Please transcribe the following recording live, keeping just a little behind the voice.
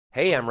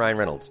Hey, I'm Ryan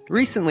Reynolds.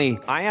 Recently,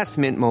 I asked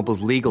Mint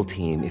Mobile's legal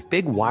team if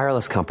big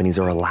wireless companies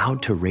are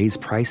allowed to raise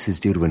prices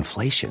due to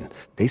inflation.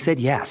 They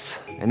said yes.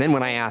 And then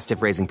when I asked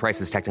if raising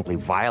prices technically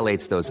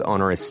violates those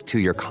onerous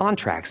two-year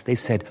contracts, they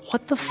said,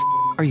 "What the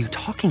are you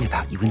talking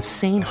about, you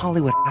insane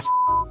Hollywood ass?"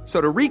 So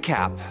to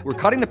recap, we're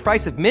cutting the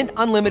price of Mint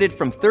Unlimited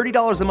from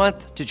 $30 a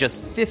month to just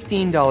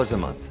 $15 a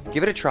month.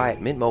 Give it a try at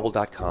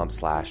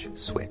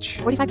mintmobile.com/switch.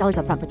 $45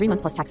 up front for 3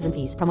 months plus taxes and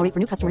fees. Promo rate for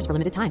new customers for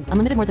limited time.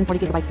 Unlimited more than 40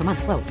 gigabytes per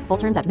month. Slows full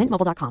terms at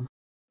mintmobile.com.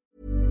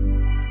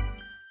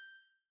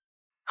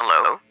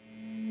 Hello?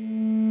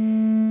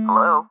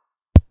 Hello?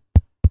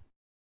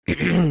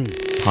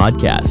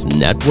 Podcast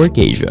Network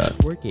Asia.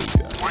 One, two,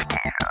 three.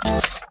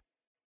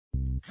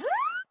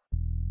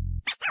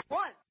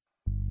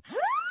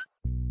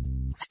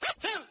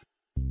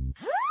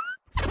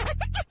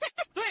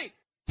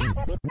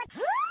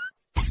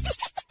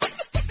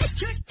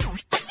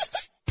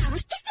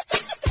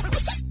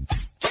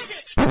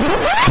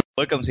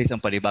 Welcome sa isang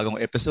panibagong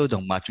episode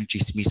ng Machong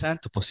Chismisan.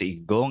 Ito po si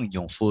Igong,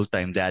 inyong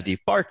full-time daddy,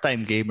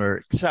 part-time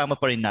gamer. Kasama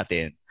pa rin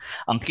natin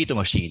ang Keto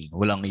Machine.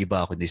 Walang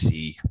iba kundi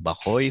si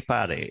Bakoy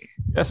Pare.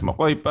 Yes,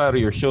 Makoy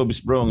Pare, your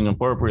showbiz bro, inyong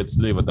corporate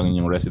slave at ang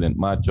inyong resident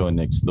macho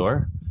next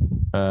door.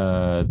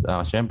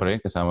 Siyempre,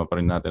 kasama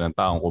pa rin natin ang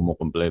taong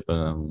kumukumpleto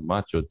ng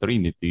Macho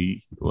Trinity.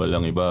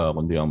 Walang iba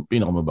kundi ang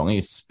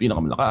pinakamabangis,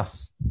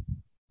 pinakamalakas,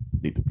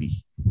 Tito P.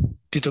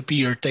 Tito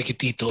P, your teki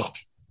tito.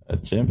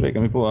 At siyempre,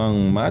 kami po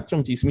ang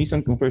Machong Chismisan.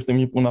 Kung first time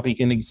niyo po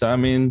nakikinig sa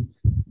amin,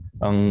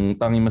 ang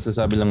tanging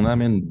masasabi lang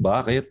namin,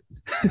 bakit?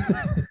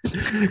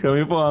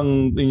 kami po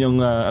ang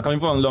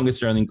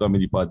longest running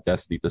comedy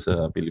podcast dito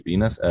sa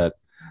Pilipinas at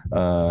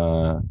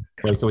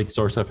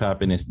source of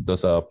happiness dito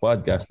sa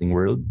podcasting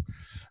world.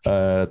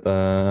 At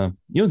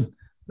yun,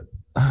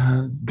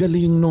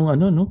 galing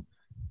nung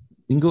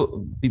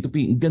Ingo, Tito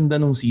P, ganda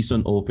nung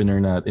season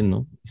opener natin,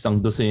 no?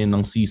 12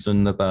 ng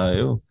season na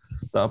tayo.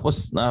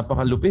 Tapos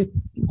napakalupit.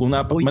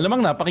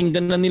 Malamang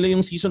napakinggan na nila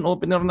yung season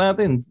opener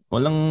natin.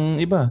 Walang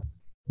iba.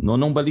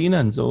 Nonong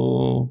Balinan.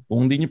 So,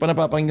 kung hindi niyo pa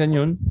napapakinggan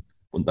yun,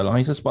 punta lang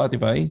kayo sa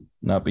Spotify.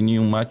 Hanapin niyo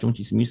yung Machong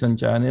Chismisan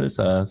channel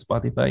sa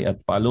Spotify at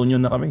follow niyo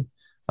na kami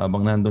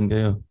habang nandun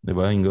kayo.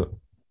 Diba,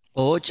 Ingo?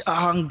 Oh,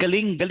 ang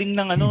galing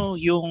ng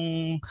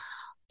yung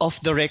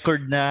off the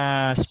record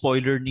na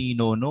spoiler ni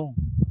Nono.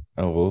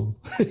 Oo.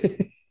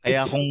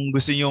 Kaya kung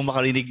gusto niyo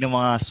makarinig ng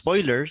mga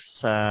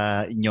spoilers sa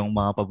inyong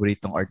mga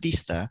paboritong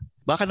artista,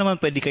 baka naman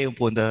pwede kayong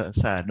punta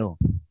sa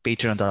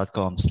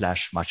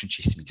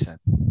patreon.com/machongchismisan.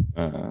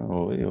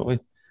 Okay.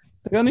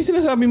 Teka, ano yung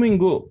sinasabi mo,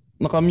 Ingo?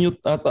 Nakamute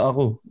ata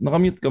ako.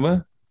 Nakamute ka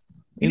ba?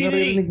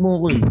 Naririnig mo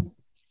ako eh.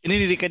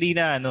 Ininig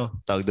kanina,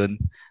 tawag doon,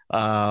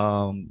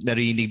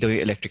 narinig daw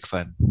yung electric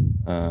fan.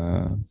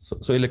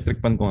 So electric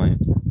fan ko ngayon.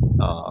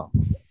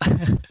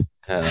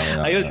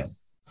 Ayun.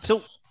 So,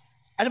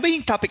 ano ba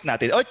yung topic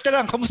natin?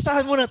 Tarang,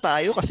 kamustahan muna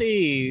tayo kasi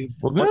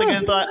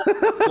matagal na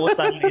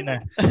putang ina.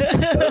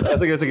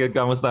 Sige,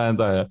 kamustahan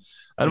tayo.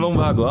 Ano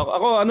bang bago?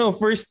 Ako,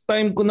 first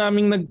time ko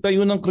naming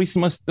nagtayo ng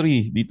Christmas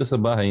tree dito sa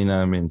bahay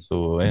namin.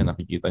 So,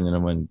 nakikita niyo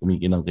naman,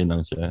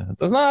 kumikinang-kinang siya.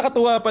 Tapos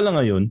nakakatuwa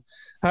pala ngayon.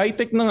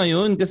 High-tech na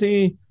ngayon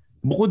kasi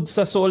bukod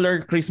sa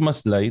solar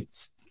Christmas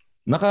lights,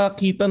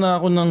 nakakita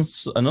na ako ng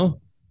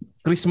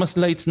Christmas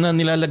lights na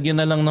nilalagyan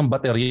na lang ng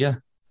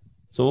baterya.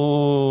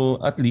 So,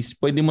 at least,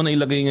 pwede mo na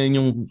ilagay ngayon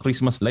yung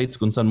Christmas lights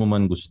kung saan mo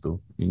man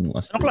gusto. Anong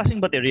klaseng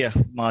baterya?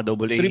 Mga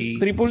AA?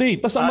 AAA.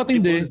 Tapos ang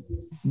matindi,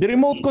 di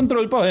remote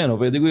control pa.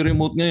 Pwede ko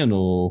i-remote ngayon.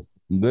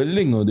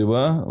 Galing, di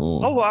ba? Oh,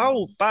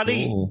 wow.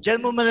 Pare,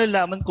 dyan mo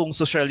malalaman kung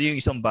social yung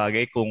isang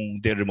bagay kung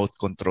di remote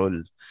control.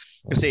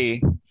 Kasi,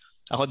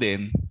 ako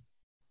din,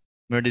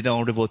 meron din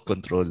akong remote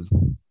control.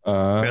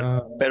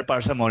 Pero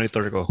para sa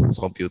monitor ko,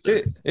 sa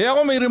computer.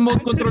 Ako may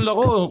remote control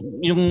ako.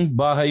 Yung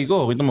bahay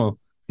ko, kita mo.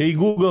 Hey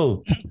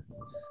Google,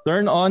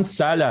 turn on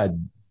salad.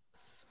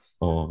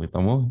 Kita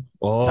mo?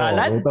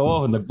 Salad? Kita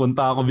mo,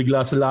 nagpunta ako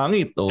bigla sa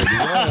langit. Di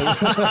ba?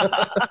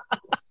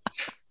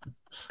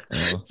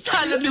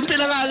 Salad yung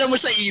pinangalan mo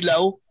sa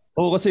ilaw?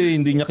 Kasi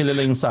hindi niya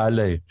kilala yung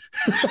sala eh.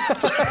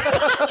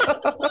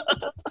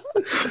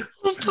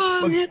 Ang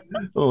pangit.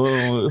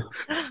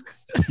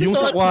 Yung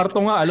sa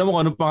kwarto nga, alam mo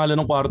kung anong pangalan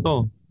ng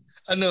kwarto?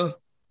 Ano?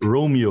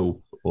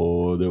 Romeo.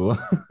 Di ba?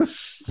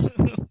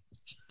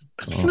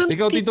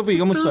 Ikaw, Tito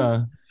P,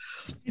 kamusta?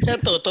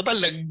 Ito, total,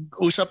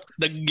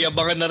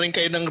 nagyabangan na rin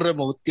kayo ng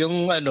remote.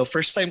 Yung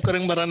first time ko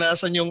rin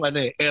maranasan yung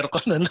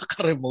aircon na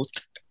naka-remote.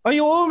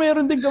 Ay, oo,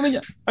 meron din kami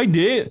niya. Ay,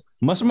 di.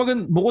 Mas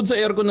maganda, bukod sa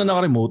aircon na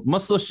naka-remote,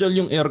 mas social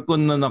yung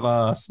aircon na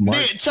naka-smart.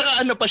 Hindi,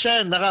 tsaka pa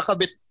siya,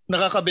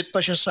 nakakabit pa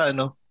siya sa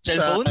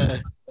cellphone?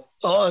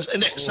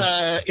 Sa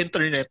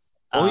internet.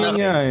 Yun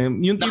nga eh.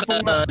 Yung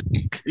tipong,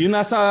 yung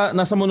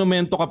nasa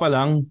monumento ka pa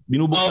lang,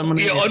 binubuksan mo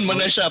na. I-on mo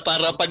na siya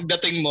para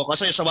pagdating mo.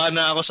 Kasi sama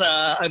na ako sa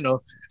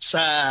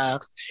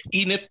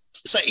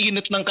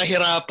init ng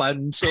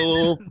kahirapan. So,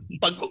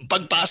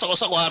 pagpasok ko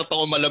sa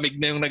kwarto ko, malamig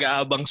na yung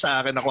nag-aabang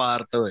sa akin na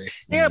kwarto eh.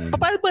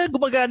 Paano ba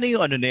gumagana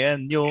yung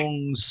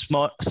yung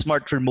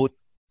smart remote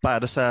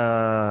para sa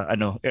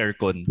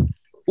aircon?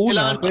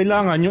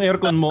 Kailangan yung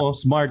aircon mo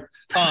smart.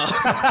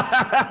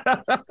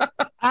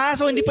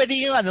 So hindi pwede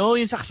yung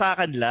yung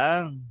saksakan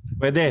lang.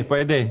 Pwede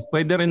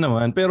rin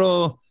naman,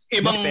 pero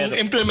ibang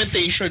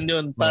implementation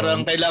 'yun.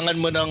 Parang kailangan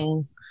mo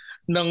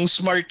ng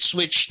smart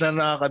switch na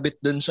nakakabit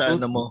dun sa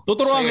mo.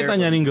 Tuturuan kita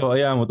niyan, Ingo.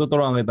 Ayan mo,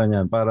 tuturuan kita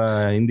niyan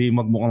para hindi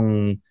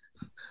magmukhang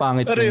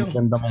pangit yung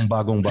ganda mong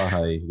bagong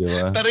bahay, di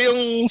ba? Pero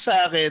yung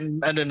sa akin,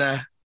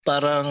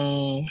 parang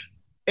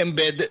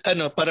embedded,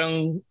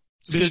 parang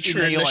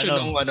feature na siya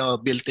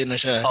built-in na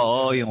siya.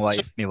 Oo, yung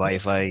may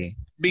wifi.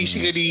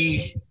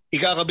 Basically,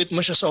 ikakabit mo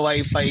siya sa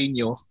wifi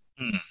nyo,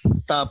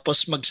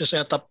 tapos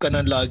magsa-setup ka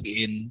ng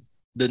login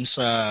dun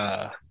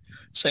sa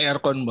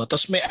aircon mo.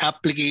 Tapos may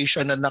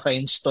application na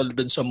naka-install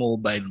dun sa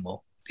mobile mo.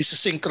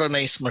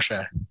 Isa-synchronize mo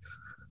siya.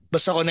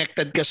 Basta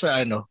connected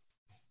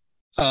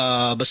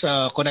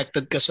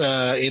ka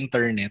sa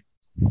internet,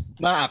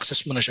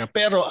 ma-access mo na siya.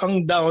 Pero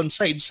ang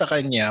downside sa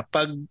kanya,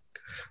 pag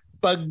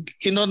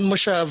in-on mo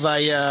siya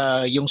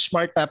via yung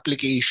smart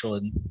application,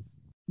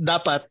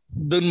 dapat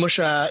dun mo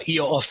siya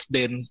i-off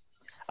din.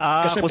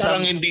 Kasi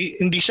parang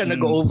hindi siya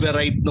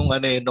nag-override nung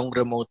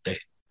remote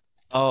eh.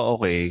 Oh,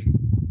 okay.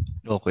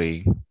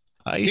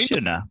 Ayos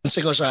yun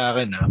Siguro sa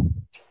akin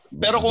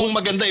Pero kung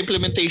maganda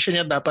implementation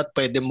niya, dapat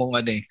pwede mong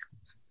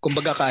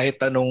kumbaga kahit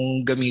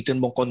anong gamitin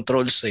mong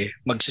controls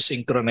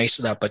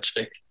magsisynchronize dapat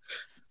siya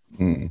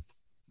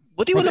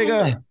Buti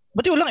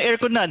walang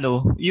aircon na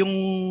yung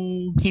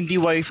hindi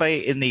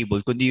wifi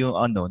enabled, kundi yung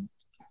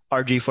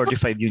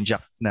RJ45 yung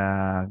jack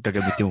na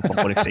gagamitin mo pang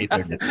connect sa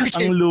internet.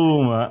 Ang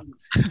luma.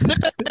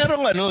 Pero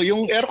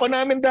yung aircon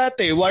namin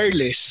dati,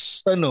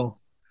 wireless,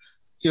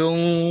 yung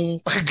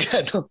pag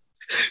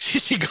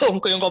sisigaw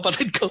ko yung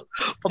kapatid ko,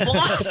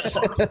 pabukas!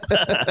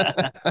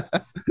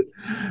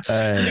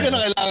 Hindi ka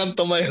na kailangan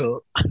tumayo.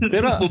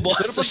 Pero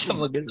siya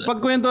mag-isa.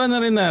 Pagkwentuhan na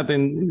rin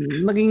natin,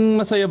 naging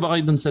masaya ba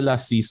kayo dun sa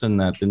last season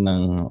natin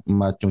ng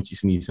Machong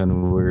Chismisan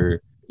where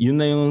yun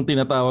na yung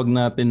tinatawag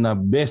natin na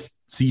best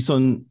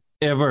season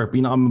ever,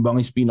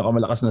 pinakamabangis,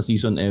 pinakamalakas na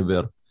season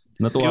ever?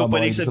 Natuwa ba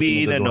kayo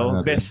sabihin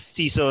best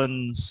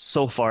season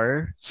so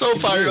far? So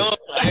far,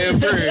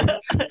 ever.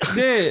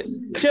 Hindi.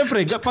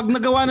 Siyempre, pag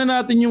nagawa na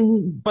natin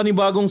yung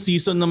panibagong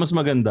season na mas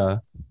maganda,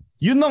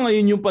 yun na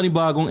ngayon yung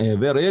panibagong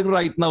ever.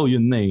 Right now,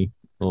 yun na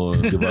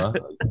di ba?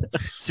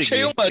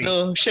 Siya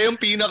yung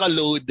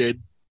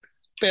pinaka-loaded.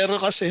 Pero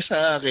kasi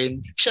sa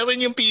akin, siya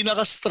rin yung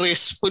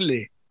pinaka-stressful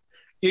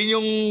Yun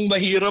yung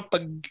mahirap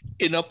pag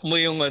in-up mo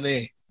yung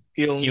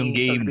yung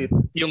game.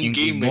 Yung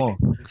game mo.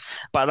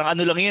 Parang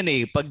lang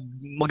yan pag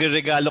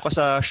magregalo ka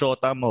sa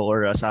shota mo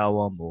or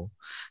asawa mo,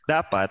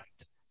 dapat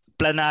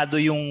planado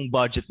yung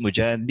budget mo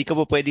dyan. Hindi ka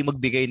pa pwede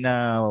magbigay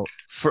na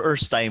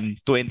first time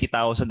 20,000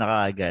 na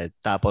kaagad,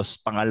 tapos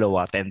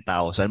pangalawa 10,000.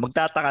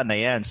 Magtataka na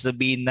yan.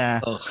 Sabihin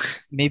na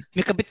may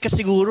kabit ka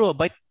siguro,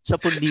 bakit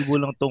 10,000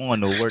 lang tong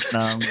worth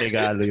ng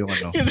regalo yung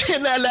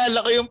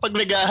Naalala ko yung pag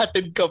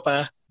naghahatid ka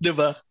pa, 'di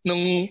ba?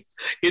 Nung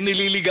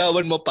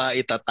inililigawan mo pa,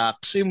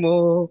 itataksi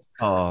mo,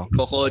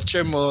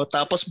 kokotse mo,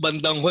 tapos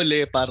bandang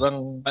huli parang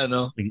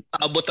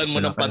abutan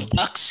mo ng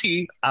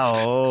pan-taxi.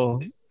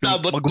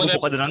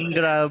 Magbubuko ka ng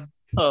Grab.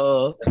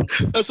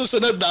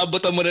 Susunod,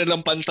 naabutan mo na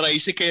lang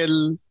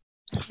pan-tricycle.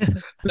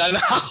 Wala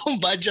na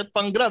akong budget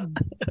pang Grab.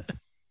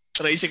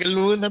 Tricycle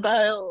muna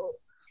tayo.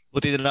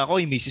 Buti na lang ako,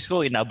 yung misis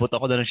ko, inabot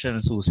ako na lang siya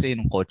ng susi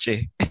ng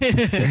kotse.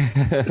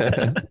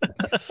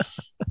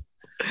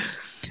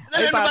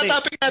 Ano ba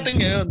topic natin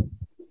ngayon?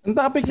 Ang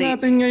topic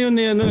natin ngayon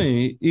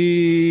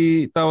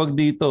tawag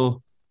dito,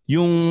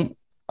 yung,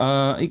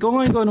 ikaw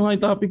nga yung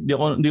topic, di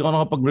ako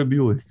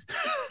nakapag-review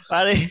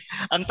Pare,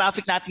 ang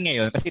topic natin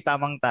ngayon, kasi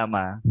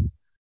tamang-tama,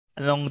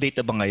 anong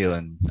date ba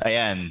ngayon?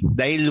 Ayan,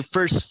 dahil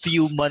first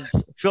few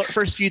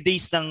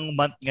days ng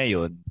month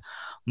ngayon,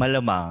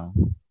 malamang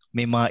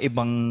may mga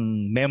ibang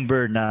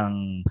member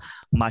ng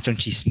Machong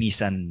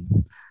Chismisan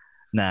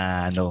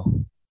na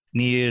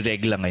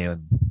niregla ngayon.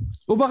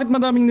 O bakit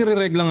madaming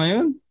nireregla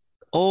ngayon?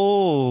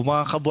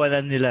 Mga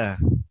kabuanan nila.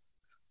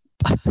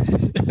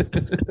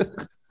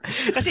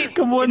 Kasi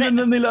kabuanan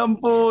na nila ang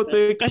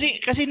putik.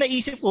 Kasi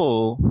naisip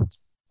ko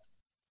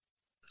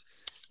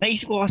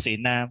kasi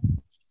na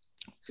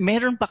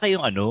meron pa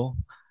kayong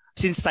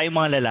since tayo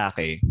mga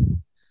lalaki,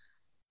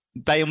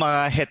 tayo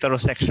mga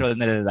heterosexual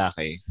na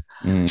lalaki.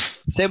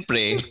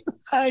 Siyempre,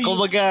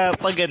 kumbaga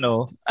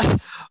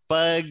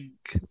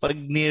pag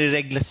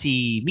nireregla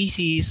si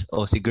misis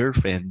o si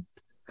girlfriend,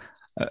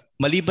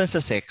 maliban sa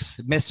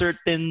sex, may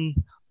certain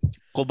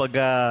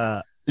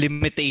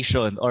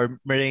limitation or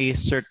may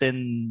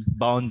certain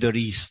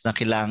boundaries na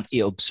kailangang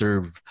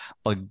i-observe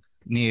pag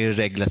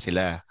niregla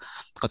sila.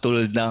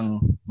 Katulad ng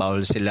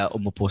bawal sila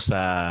umupo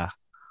sa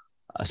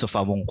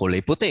sofa mong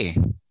kulay puti.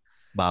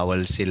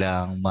 Bawal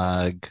silang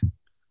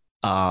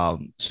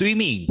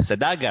swimming sa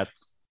dagat.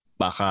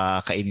 Baka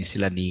kainin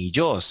sila ni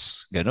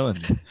Diyos. Ganon.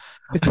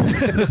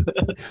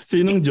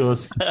 Sinong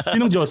Diyos?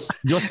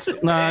 Diyos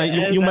na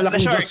yung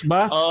malaking Diyos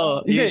ba?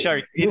 Yung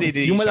shark.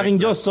 Yung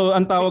malaking Diyos. So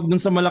ang tawag dun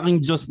sa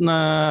malaking Diyos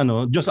na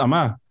Diyos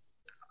Ama.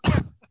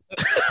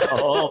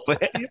 Oo.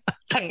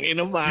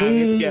 Tangina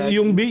mangit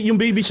yung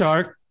Baby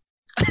Shark.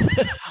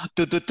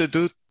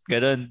 Tutut.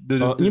 Ganun.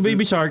 Yung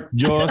Baby Shark,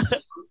 Diyos.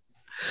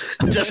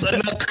 Diyos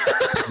anak.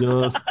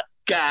 Diyos.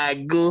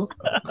 Gago.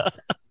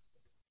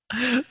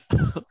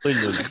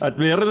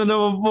 At meron na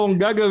naman pong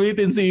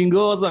gagamitin si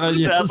Ingo sa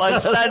kanya.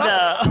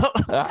 Sana.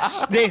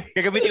 Hindi,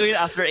 gagamitin ko yun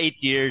after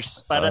 8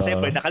 years. Para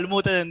siyempre,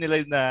 nakalimutan na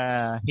nila na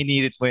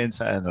hinirit mo yan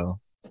sa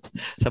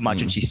sa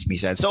Macho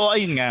Chismisan. So,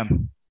 ayun nga.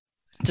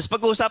 Tapos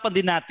pag-uusapan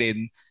din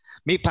natin,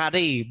 may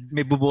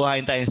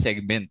bubuhayin tayong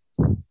segment.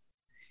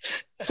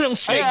 Anong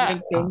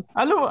segment yun?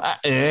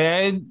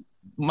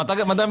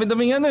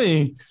 Madami-daming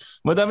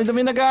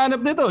Madami-daming naghahanap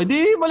nito.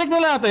 Hindi, balik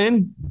na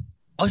natin.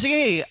 O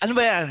sige, ano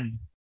ba yan?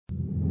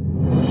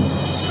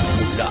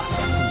 Mula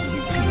sa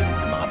pumipili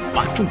ng mga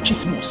bachong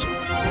chismoso,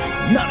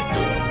 narito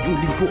ang iyong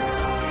lingkod,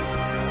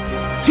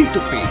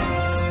 Tito P,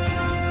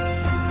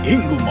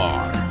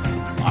 Ingomar,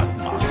 at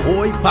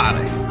Makoy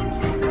Pare.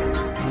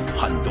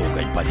 Handog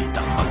ay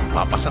balitang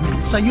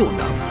magpapasambit sa iyo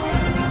ng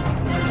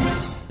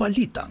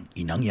Balitang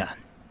Inang Yan.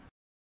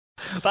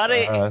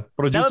 Pare,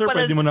 producer,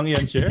 pwede mo nang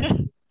i-share?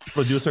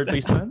 Producer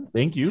Tristan?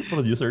 Thank you,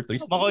 Producer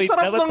Tristan. Makoy,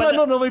 sarap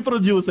ng may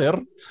producer.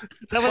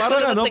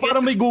 Parang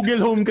may Google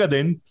Home ka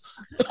din.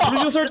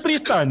 Producer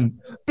Tristan,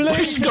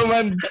 play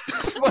command.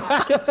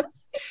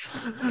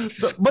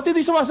 Ba't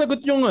hindi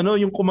sumasagot yung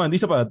command?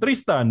 Isa pa,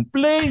 Tristan,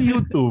 play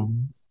YouTube.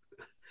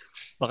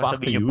 Baka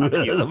sabihin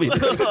niyo.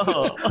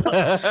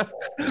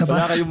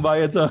 Wala kayong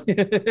bayad sa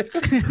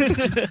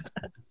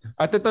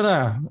At ito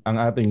na, ang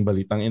ating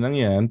balitang inang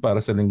yan para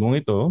sa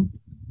linggong ito.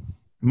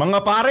 Mga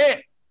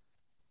pare!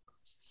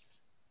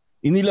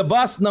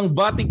 Inilabas ng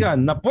Vatican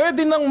na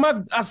pwede nang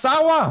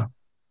mag-asawa.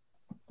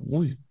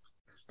 Uy.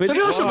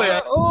 Seryoso ba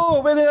yan? Oo,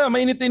 pwede na.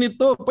 Mainit-init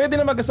to. Pwede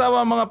na mag-asawa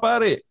mga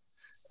pare.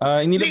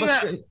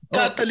 Inilabas.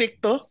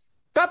 Catholic to?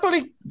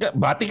 Catholic.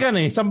 Vatican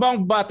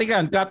Sambang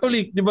Vatican.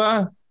 Catholic, di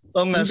ba?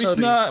 Oo nga, sorry.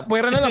 Na,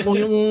 pwera na lang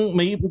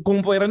kung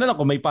pwera na lang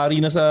kung may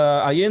pari na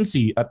sa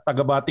INC at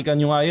taga-Vatican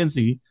yung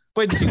INC,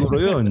 pwede siguro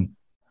yun.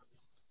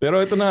 Pero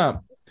ito na.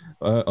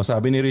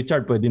 Sabi ni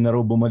Richard, pwede na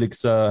raw bumalik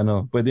sa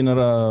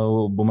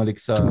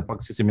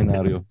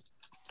pagsiseminaryo.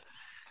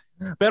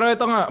 Pero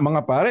ito nga,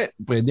 mga pare,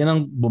 pwede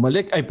nang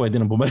bumalik.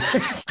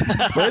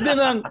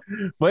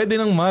 pwede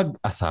nang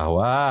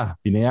mag-asawa.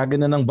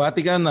 Pinayagan na ng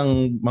Vatican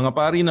ng mga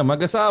pari na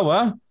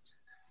mag-asawa.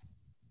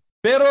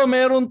 Pero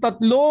meron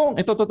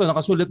ito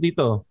nakasulat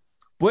dito.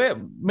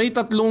 May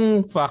 3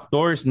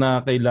 factors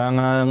na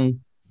kailangang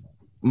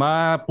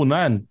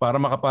mapunan para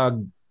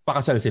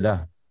makapagpakasal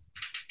sila.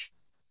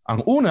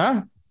 Ang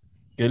una,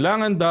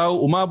 kailangan daw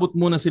umabot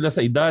muna sila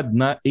sa edad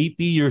na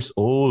 80 years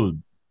old.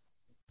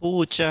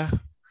 Pucha.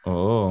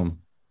 Oo.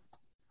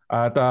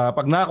 At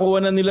pag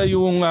nakuha na nila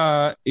yung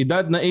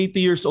edad na 80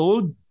 years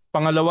old,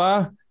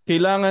 pangalawa,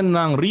 kailangan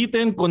ng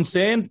written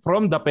consent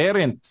from the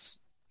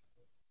parents.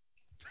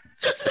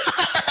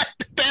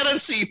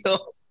 Parents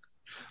sino?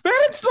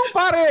 Parents nung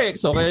pare.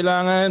 So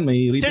kailangan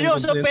may written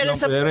consent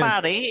parents ng parents.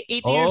 Pare?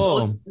 80 years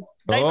old?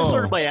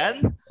 Dinosaur ba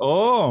yan?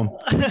 Oo.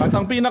 At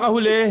ang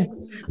pinakahuli,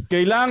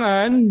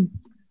 kailangan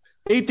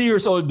 80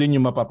 years old din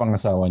yung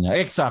mapapangasawa niya.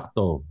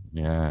 Eksakto.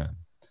 Yan.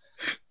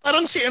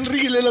 Parang si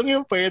Enrile lang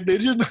yung pwede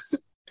yun.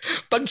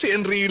 Pag si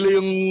Enrile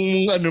yung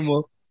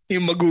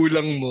yung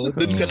magulang mo,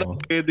 doon ka na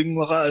pwedeng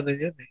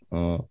yan eh.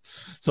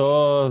 So,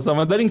 sa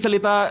madaling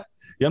salita,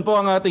 yan po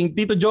ang ating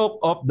Tito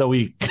Joke of the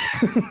Week.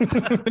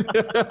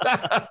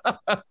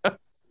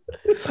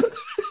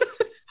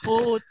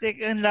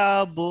 Putik, ang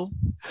labo.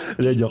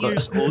 Joke.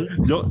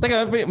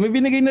 Teka, may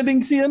binigay na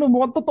din si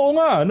mukhang totoo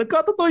nga.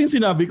 Nagkatotoo yung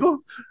sinabi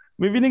ko.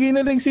 May binigay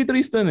na din si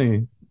Tristan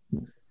eh.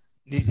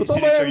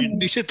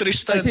 Hindi si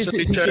Tristan, si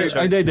Richard.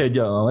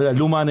 Wala,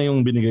 luma na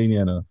yung binigay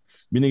niya.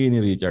 Binigay ni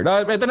Richard.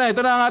 Ito na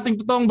ang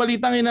ating totoong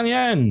balitang inang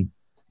yan.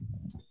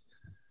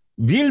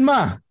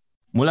 Vilma.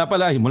 Mula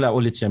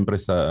ulit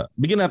siyempre sa,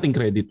 bigyan natin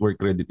credit where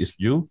credit is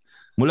due.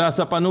 Mula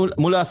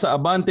sa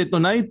Abante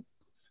Tonight,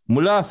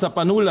 mula sa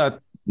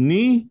panulat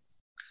ni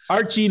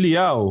Archie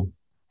Liao.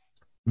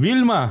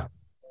 Vilma,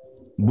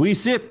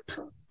 buisit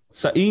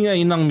sa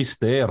ingay ng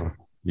mister.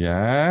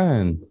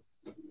 Yan.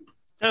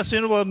 Pero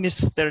sino ba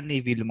mister ni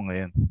Vilma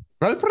ngayon?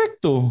 Ralph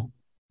Recto.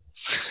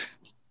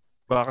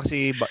 Baka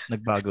kasi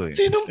nagbago eh.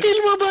 Sinong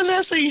Vilma ba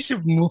nasa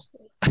isip mo?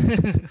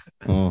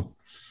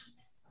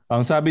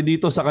 Ang sabi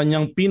dito sa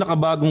kanyang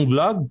pinakabagong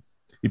vlog,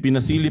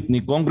 ipinasilip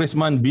ni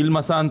Congressman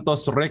Vilma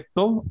Santos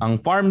Recto ang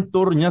farm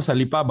tour niya sa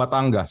Lipa,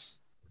 Batangas.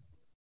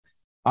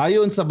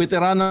 Ayon sa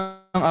veteranang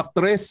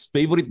actress,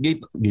 favorite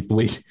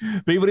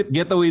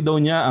getaway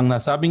daw niya ang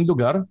nasabing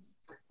lugar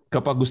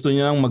kapag gusto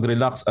niyang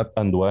mag-relax at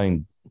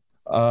unwind.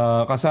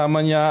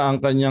 Kasama niya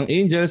ang kanyang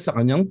angels sa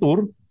kanyang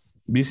tour.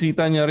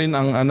 Bisita niya rin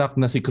ang anak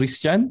na si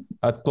Christian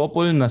at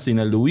couple na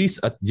sina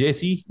Luis at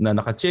Jessie na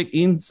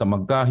naka-check-in sa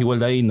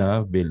magkahiwalay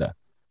na villa.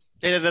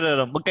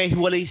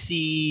 Magkahiwalay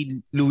si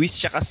Luis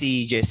tsaka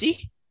si Jessie?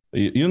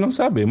 Yun ang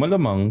sabi,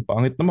 malamang.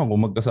 Pangit naman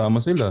kung magkasama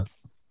sila.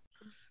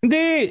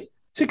 Hindi!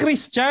 Si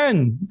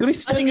Christian.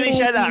 Christian,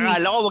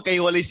 akala ko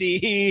magkahiwalay si...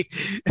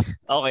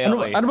 Okay.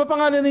 Ano ba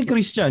pangalan ni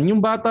Christian?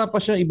 Yung bata pa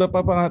siya, iba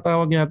pa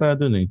pangatawag yata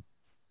doon eh.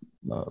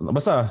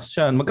 Basta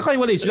siya,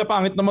 magkakahiwalay. Sila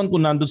pangit naman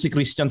kung nandun si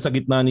Christian sa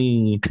gitna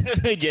ni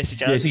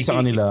Jessie sa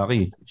kanila.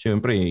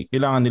 Siyempre,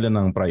 kailangan nila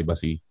ng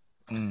privacy.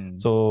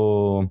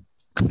 So,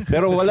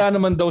 pero wala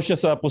naman daw siya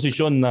sa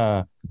posisyon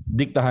na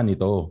diktahan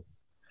ito.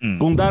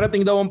 Kung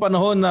darating daw ang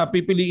panahon na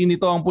pipiliin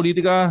nito ang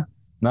politika,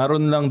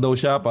 naroon lang daw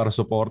siya para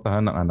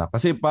suportahan ng anak.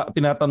 Kasi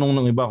tinatanong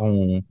ng iba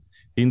kung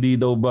hindi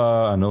daw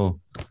ba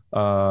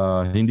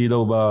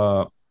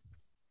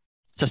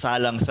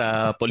sasalang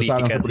sa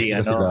politika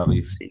si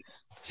Lucky.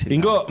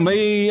 Ingo,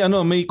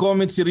 may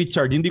comment si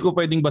Richard. Hindi ko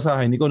pwedeng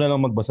basahin. Hindi ko na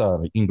lang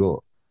magbasa,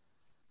 Ingo.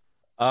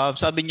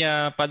 Sabi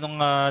niya, paano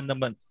nga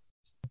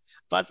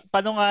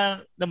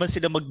naman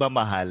sila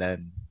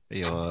magmamahalan?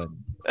 Ayun.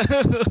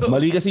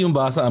 Mali kasi yung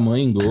basa mo,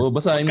 Ingo.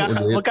 Basahin mo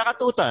ulit.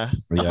 Magkakatuta.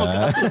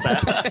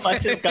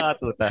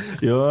 Magkakatuta.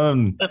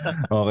 Yun.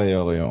 Okay.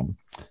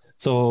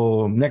 So,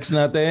 next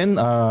natin,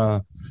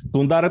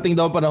 kung darating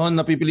daw panahon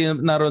na pipiliin,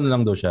 naroon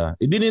lang daw siya.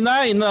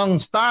 I-deny ng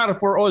Star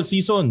for All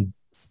season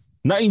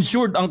na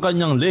insured ang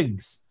kanyang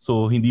legs.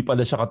 So, hindi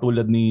pala siya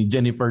katulad ni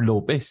Jennifer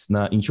Lopez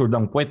na insured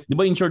ang puwet. Di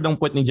ba insured ang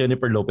puwet ni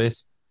Jennifer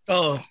Lopez?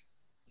 Oo.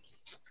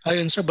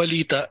 Ayon sa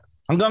balita.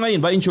 Hanggang ngayon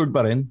ba insured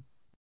pa rin?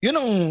 Yun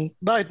ang,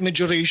 bakit may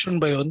duration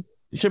ba yun?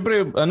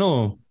 Siyempre,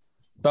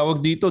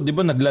 tawag dito, di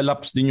ba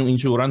naglalapse din yung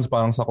insurance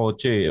parang sa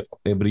kotse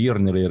every year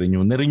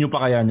nire-renew. Nirenew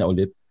pa kaya niya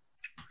ulit?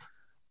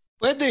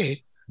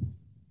 Pwede.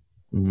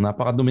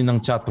 Napakadumi ng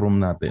chatroom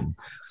natin.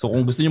 So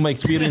kung gusto niyo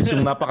ma-experience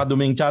yung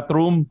napakaduming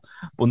chatroom,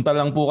 punta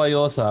lang po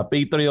kayo sa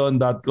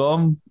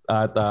patreon.com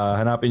at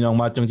hanapin niyo ang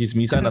Machong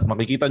Chismisan at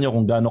makikita niyo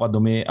kung gaano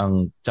kadumi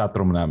ang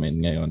chatroom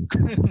namin ngayon.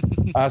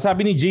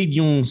 Sabi ni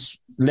Jade, yung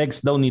legs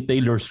daw ni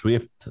Taylor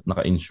Swift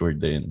naka-insured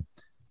din.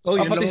 Oh,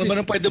 yun lang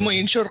naman ang pwede mo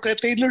insure kay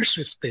Taylor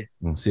Swift eh.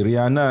 Si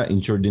Rihanna,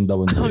 insured din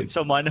daw. Hindi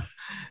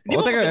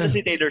mo maganda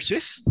si Taylor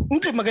Swift?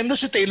 Hindi, maganda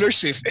si Taylor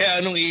Swift.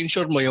 Anong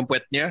i-insure mo? Yung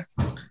puwet niya?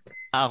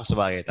 Ako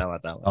sabagay, tama.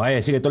 Okay,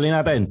 sige, tuloy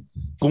natin.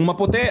 Kung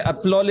maputi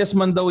at flawless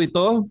man daw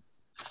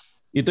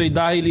ito'y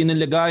dahil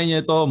inilagay niya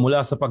ito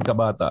mula sa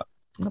pagkabata.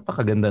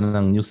 Napakaganda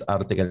ng news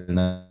article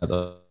na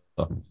ito.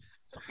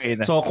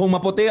 Okay na. So kung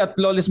maputi at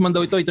flawless man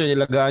daw ito'y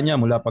inilagay niya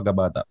mula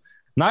pagkabata.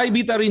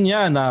 Naibita rin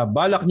niya na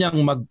balak niyang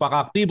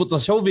magpaka-aktibo sa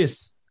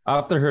showbiz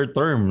after her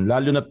term,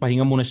 lalo na't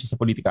pahinga muna siya sa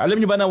politika.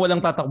 Alam niyo ba na walang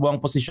tatakbo ang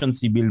posisyon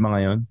si Vilma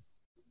ngayon?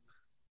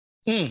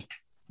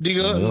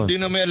 Di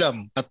na may alam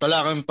at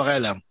wala kami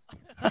pakialam.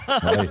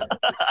 Okay.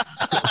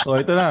 So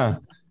ito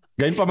na.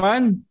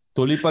 Gayunpaman,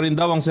 tuloy pa rin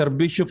daw ang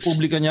serbisyo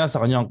publika niya sa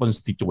kanyang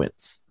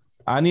constituents.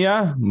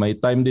 Aniya, may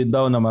time din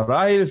daw na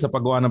marahil sa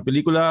paggawa ng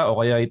pelikula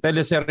o kaya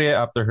teleserye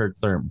after her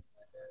term.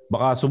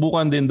 Baka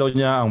subukan din daw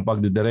niya ang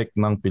pagdidirect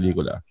ng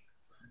pelikula.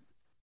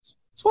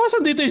 So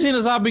asan dito yung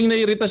sinasabing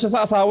naiirita siya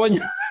sa asawa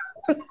niya?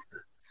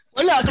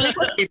 Wala.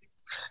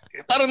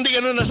 Parang di ka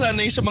na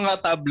nasanay sa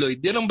mga tabloid.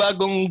 Yan ang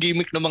bagong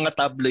gimmick ng mga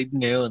tabloid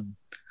ngayon.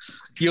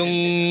 Yung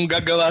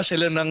gagawa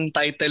sila ng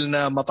title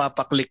na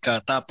mapapaklik ka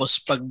tapos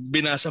pag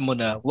binasa mo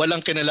na,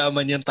 walang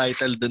kinalaman yung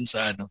title dun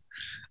sa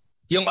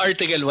yung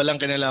article, walang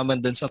kinalaman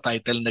dun sa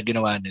title na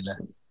ginawa nila.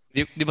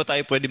 Di ba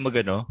tayo pwede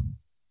magano?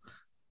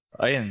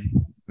 Ayan.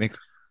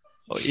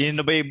 Yun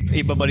na ba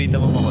ibabalita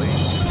mo Makoy?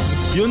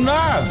 Yun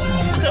na!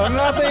 Ang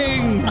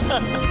ating...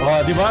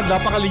 di ba?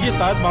 Napakaligit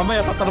ha?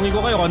 Mamaya tatanungin ko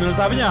kayo kung ano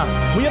sabi niya.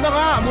 Muna na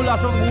nga, mula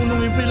sa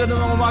unong impila ng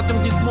mga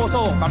Machong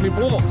Chismoso, kami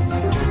po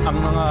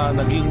ang mga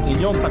naging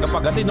inyong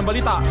tagapaghatid ng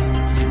balita.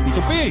 Si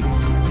Tito P.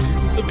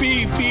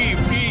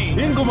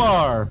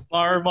 Ingomar.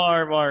 Mar.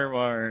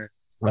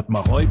 At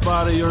Makoy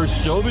Pare, your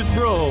showbiz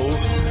bro.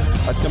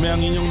 At kami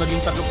ang inyong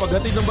naging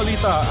tagapaghatid ng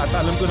balita. At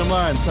alam ko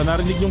naman, sa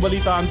narinig yung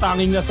balita, ang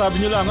tanging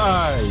nasabi nyo lang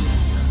ay...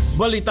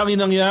 Balitang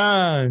inang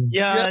yan.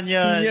 Yan.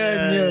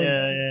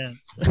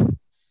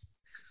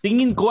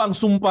 Tingin ko ang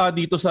sumpa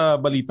dito sa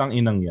balitang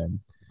inang yan.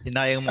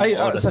 Sinayang mo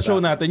sa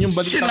show natin yung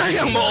balitang.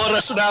 Sinayang mo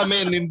oras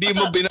namin. Hindi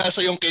mo binasa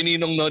yung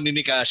kininong noni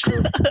ni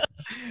Casio.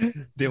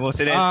 Di mo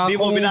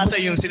binasa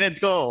yung sinend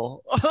ko.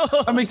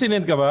 May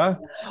sinend ka ba?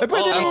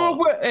 Pwede naman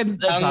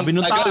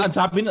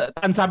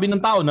ang sabi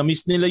ng tao na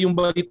miss nila yung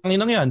balitang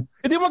inang yan.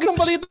 Hindi wag yung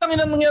balitang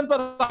inang yan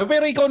para.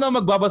 Pero ikaw na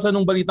magbabasa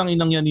ng balitang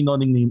inang yan ni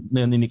Noning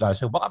ni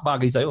Casio. Baka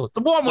bagay sa'yo.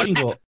 Subukan mo rin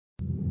ko.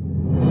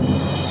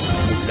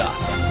 Mula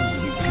sa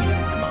pumipili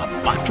ng mga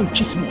Machong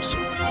Chismoso,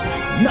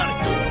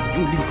 narito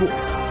yung lingkod.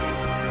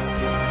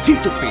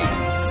 Tito P,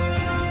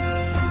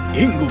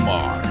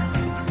 Ingomar,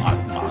 at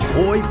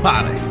Makoy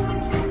Pare.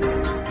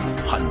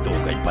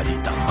 Handog ay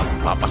balitang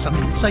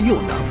magpapasambit sa iyo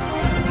ng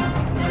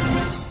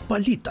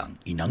Balitang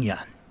Inang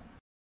Yan.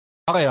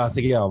 Okay,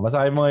 sige.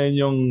 Basahin mo ngayon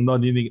yung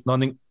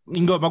Noning.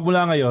 Ingo,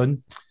 magmula ngayon,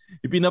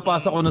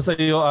 ipinapasa ko na sa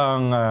iyo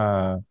ang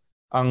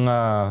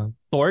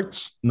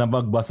torch na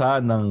magbasa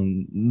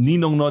ng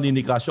Ninong Noni ni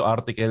Casio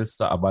articles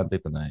sa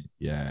Abante Tonight.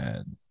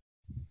 Yan.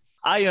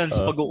 Ayon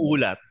sa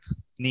pag-uulat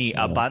ni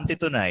Abante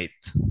Tonight.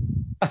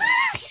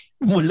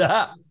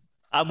 Mula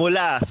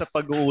sa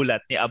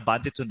pag-uulat ni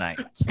Abante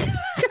Tonight.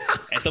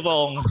 Ito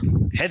pong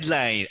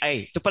headline.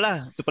 Ay, ito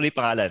pala yung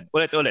pangalan.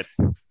 Ulit.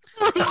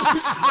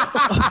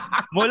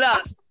 Mula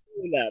sa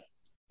ulat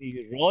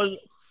ni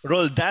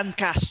Roldan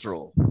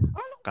Castro.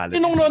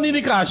 Sinong Ronnie Di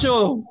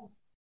Casio?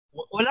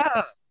 Wala.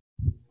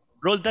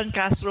 Roldan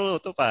Castro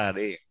to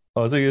pare.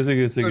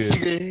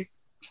 Sige.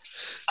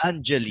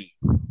 Angeli,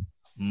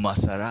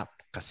 masarap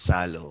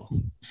kasalo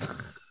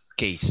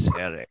kay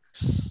Serex.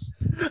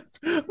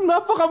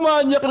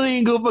 Napakamanyak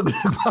Ringo pag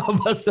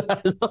nagbabasa.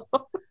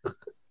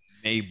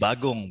 May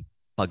bagong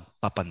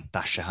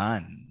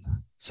pagpapantasyahan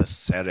sa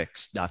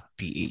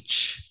Serex.ph.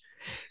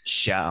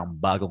 Siya ang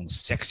bagong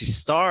sexy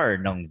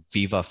star ng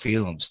Viva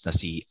Films na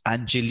si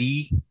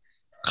Angeli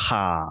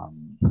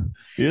Kang.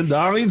 Yun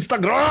dami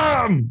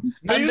Instagram!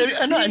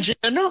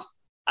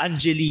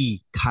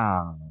 Angeli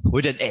Kang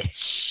with an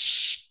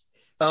H.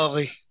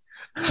 Okay.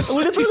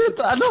 Ulit.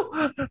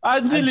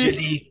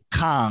 Angeli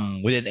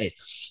Kang with an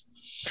H.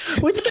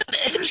 With an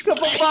H?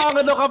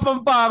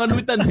 Kapampangan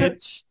with an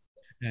H.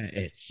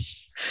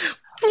 H.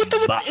 Puta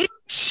with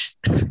H.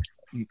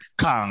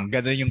 Kang,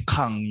 ganun yung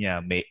Kang niya,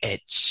 may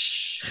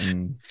H.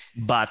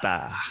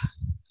 Bata,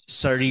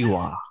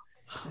 sariwa,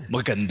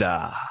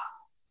 maganda,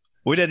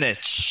 with an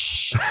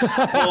H.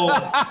 So,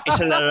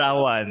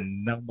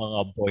 isalarawan ng mga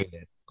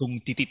boylet. Kung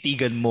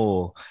tititigan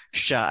mo,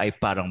 siya ay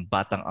parang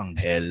batang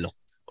angel.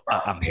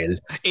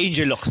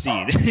 Angel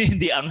Oxine.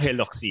 Hindi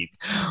Angel Oxine.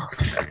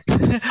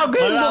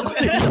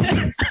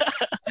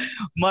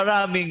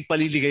 Maraming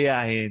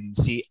paliligayahin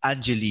si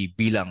Angeli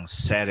bilang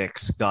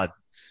Serex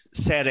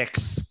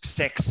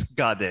sex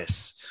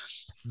goddess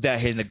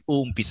dahil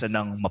nag-uumpisa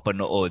ng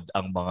mapanood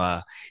ang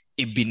mga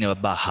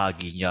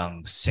ibinabahagi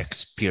niyang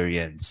sex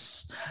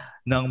experience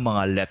ng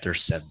mga letter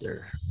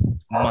sender.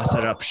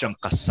 Masarap siyang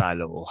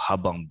kasalo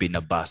habang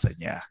binabasa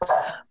niya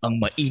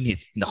ang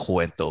mainit na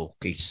kwento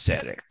kay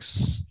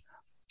Serex.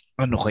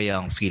 Ano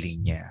kaya ang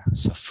feeling niya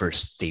sa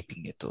first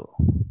taping nito?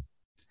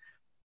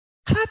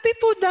 Happy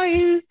po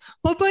dahil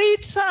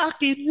mabait sa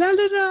akin,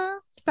 lalo na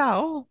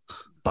tao.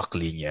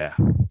 Bakli niya.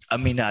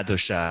 Aminado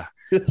siya.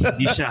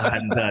 Hindi siya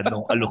handa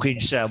nung alukin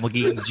siya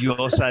maging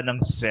diyosa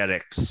ng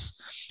Serex.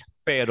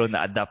 Pero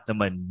na-adapt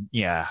naman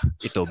niya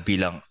ito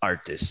bilang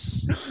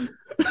artist.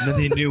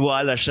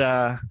 Naniniwala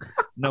siya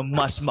na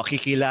mas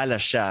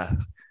makikilala siya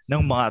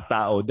ng mga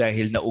tao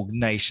dahil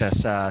naugnay siya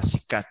sa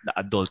sikat na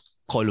adult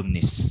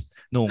columnist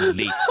noong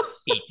late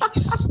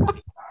 80s.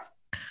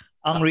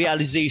 Ang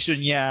realization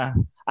niya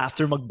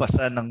after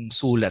magbasa ng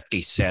sulat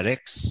kay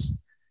Serex,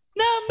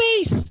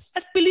 na-amaze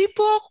at believe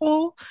po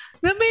ako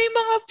na may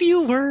mga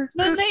viewer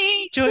na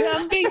na-enjoy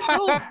ang game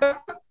ko.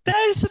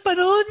 Dahil sa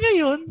panahon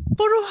ngayon,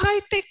 puro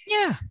high-tech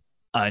niya.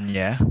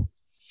 Anya,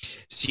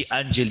 si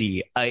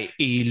Angeli ay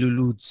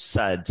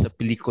iluludsad sa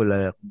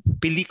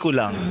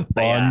pelikulang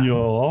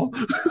Panyo?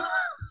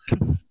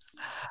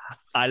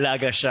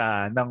 Alaga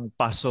siya ng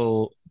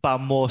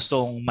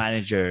pamosong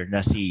manager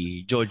na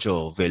si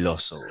Jojo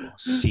Veloso.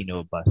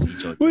 Sino ba si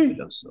Jojo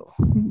Veloso?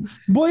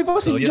 Boy pa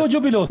si Jojo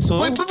Veloso?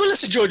 Boy pa pala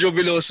si Jojo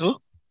Veloso?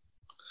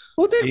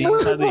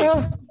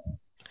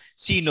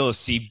 Sino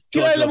si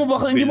Jojo Kilala mo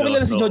ba? Hindi mo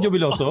kilala si Jojo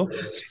Veloso?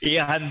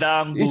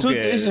 Ihanda ang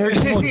Google.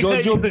 I-search mo,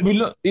 Jojo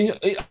Veloso.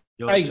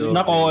 Ay,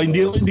 nako,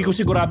 hindi ko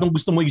siguradong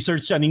gusto mo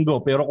i-search siya,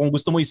 Ningo. Pero kung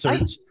gusto mo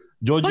i-search,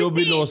 Jojo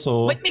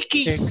Veloso,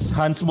 ex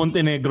Hans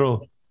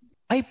Montenegro.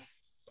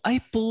 Ay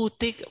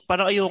putik.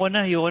 Parang ayoko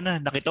na.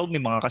 Nakita ko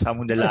may mga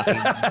kasamang lalaki.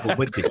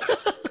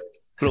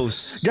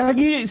 Close.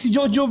 Gagi, si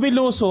Jojo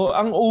Veloso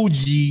ang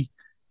OG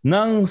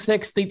ng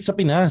sex tape sa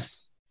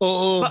Pinas.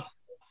 Oo.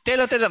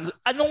 Tela.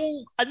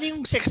 Ano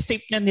yung sex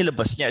tape niya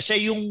nilabas niya?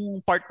 Siya yung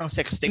part ng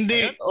sex tape?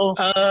 Hindi.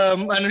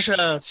 Ano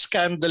siya?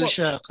 Scandal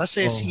siya.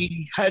 Kasi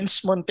si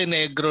Hans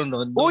Montenegro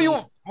nun.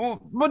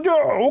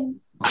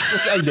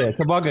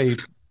 Sa bagay.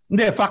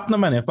 Hindi, fact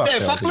naman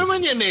Fact, fact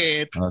naman yan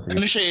Okay.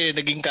 Ano siya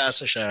naging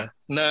kaso siya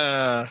na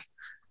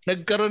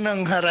nagkaroon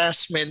ng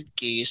harassment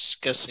case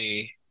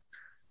kasi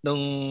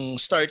nung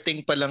starting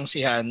pa lang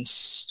si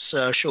Hans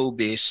sa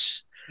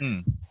showbiz,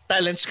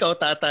 talent scout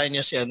ata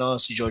niya si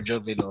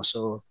Jojo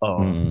Veloso.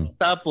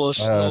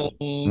 Tapos ano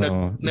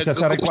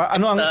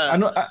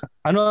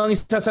ang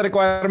isa sa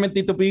requirement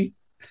dito, P?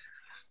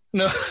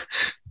 No,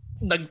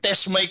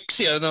 nag-test mic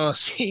si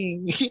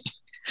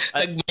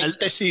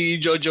nag-test si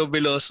Jojo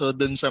Veloso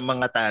dun sa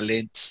mga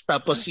talents.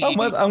 Tapos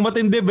ang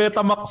matindi,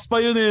 Betamax pa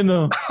yun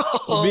no?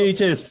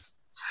 VHS.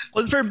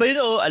 Confirm ba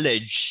yun o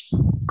alleged?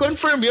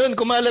 Confirm yun.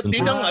 Kumalat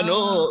din ang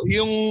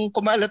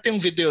kumalat yung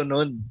video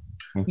nun.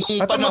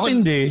 Nung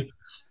panahon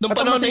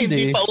na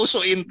hindi pa uso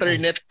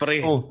internet,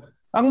 pre.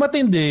 Ang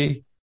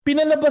matindi,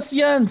 pinalabas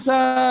yan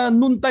sa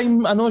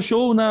noontime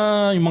show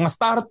na yung mga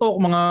Star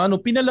Talk,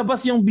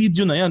 pinalabas yung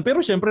video na yan.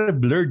 Pero syempre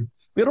blurred.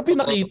 Pero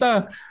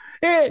pinakita.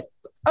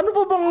 Ano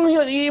pa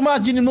bang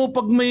i-imagine mo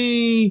pag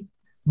may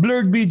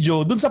blurred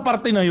video dun sa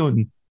parte na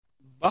yun?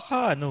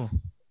 Baka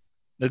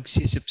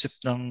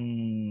nagsisip-sip ng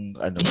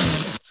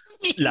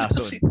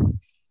lason.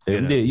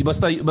 Hindi,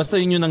 basta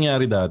yun yung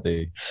nangyari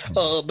dati.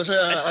 Basta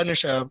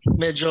siya,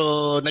 medyo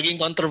naging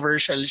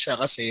controversial siya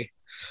kasi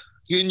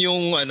yun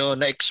yung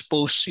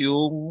na-expose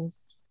yung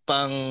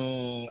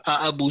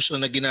aabuso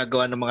na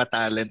ginagawa ng mga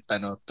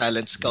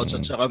talent scouts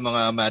at saka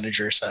mga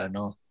managers sa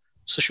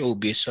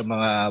showbiz, sa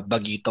mga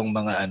bagitong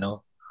mga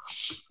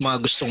mga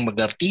gustong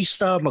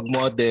mag-artista,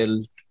 mag-model.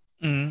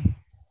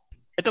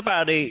 Ito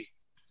pare,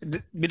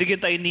 binigyan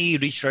tayo ni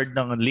Richard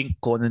ng link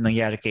ko na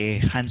nangyari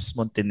kay Hans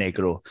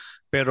Montenegro.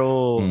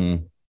 Pero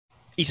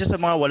isa sa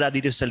mga wala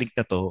dito sa link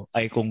na to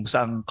ay kung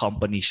saang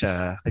company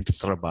siya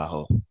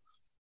nagtatrabaho.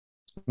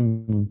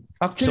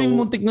 Actually,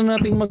 muntik na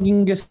nating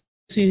maging guest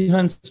si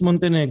Hans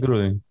Montenegro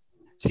eh.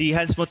 Si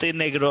Hans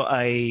Montenegro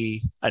ay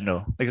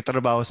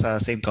nagtatrabaho sa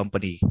same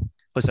company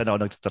kung saan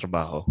ako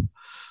nagtatrabaho.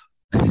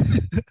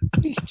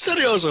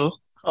 Seryoso?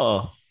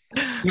 Oo.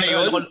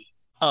 Ngayon?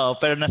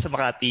 Pero nasa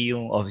Makati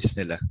yung office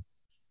nila.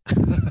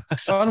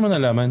 Ano mo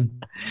nalaman?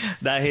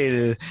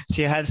 Dahil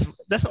si Hans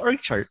nasa org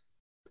chart.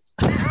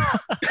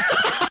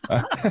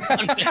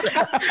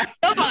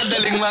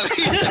 Napadaling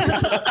makita.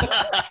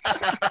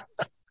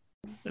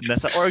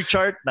 Nasa org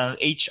chart ng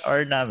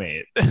HR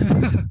namin.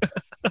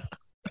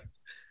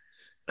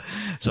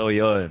 So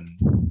yun.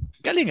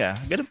 Galing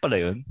ganun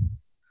pala yun.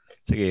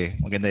 Sige,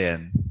 maganda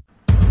yan.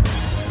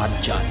 At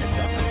dyan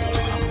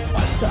nagtatapos ang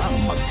baldaang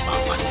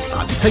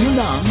magpapasabi sa'yo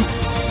ng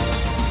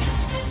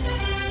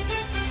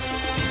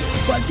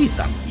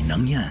Balitang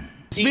Inang Yan.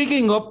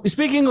 Speaking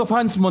of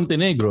Hans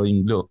Montenegro,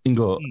 Ingo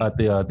at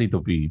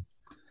Tito P.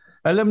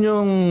 Alam niyo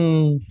yung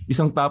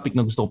isang topic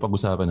na gusto ko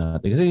pag-usapan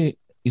natin. Kasi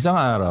isang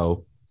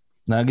araw,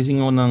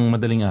 nagising ako ng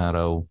madaling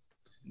araw.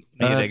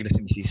 Nag-ireg na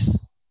si Mrs.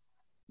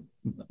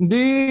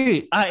 Hindi.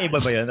 Iba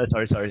ba yun?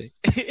 Sorry.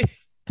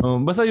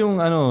 Basta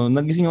yung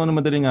nagising ako ng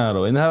madaling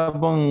araw and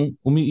habang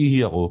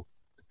umiihi ako,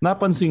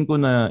 napansin ko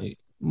na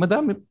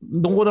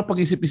doon ko na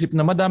pag-isip-isip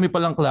na madami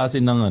palang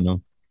klase ng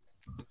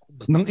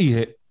ng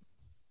ihi.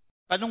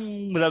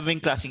 Anong madaming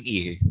klaseng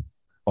ihi?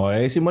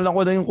 Simulan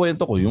ko na yung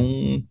kwento ko.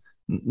 Yung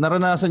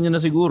naranasan nyo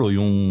na siguro,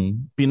 yung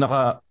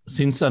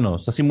since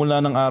sa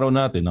simula ng araw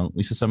natin, ang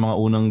isa sa mga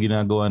unang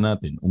ginagawa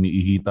natin,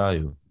 umiihi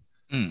tayo.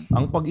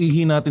 Ang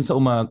pag-ihi natin sa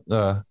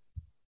umaga,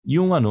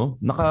 yung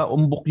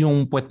nakaumbok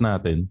yung puwet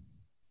natin.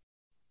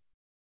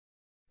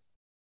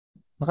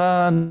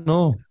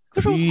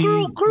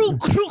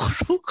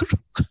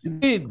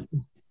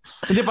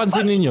 Hindi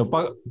pansinin niyo.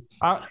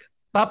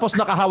 Tapos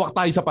nakahawak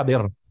tayo sa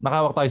pader.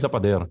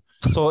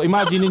 So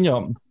imagine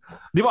niyo,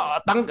 di ba?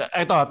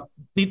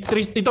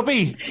 Tito P.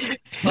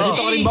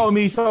 Dito ka rin ba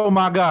umihi sa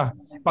umaga?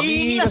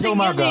 Pag-ihi ka sa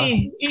umaga.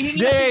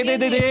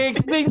 Hindi.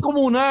 Explain ko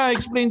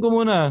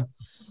muna.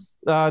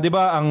 Di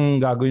ba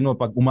ang gagawin mo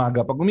pag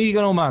umihi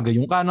ka ng umaga,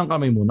 yung kanang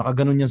kamay mo,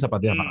 nakaganon yan sa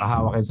pader,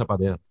 nakahawak yan sa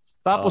pader.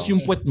 Tapos yung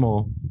puwet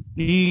mo,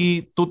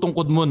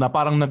 itutungkod mo na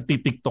parang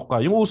nagti-TikTok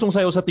ka. Yung usong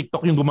sayo sa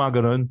TikTok yung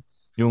gumaganon.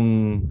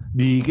 Yung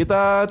di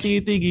kita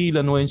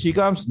titigilan when she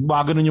comes.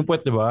 Gumaganon yung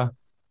puwet, di ba?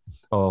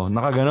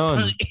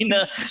 Nakaganon.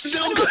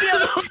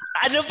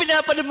 Ano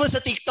pinapanood mo sa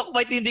TikTok?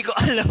 Bakit hindi ko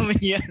alam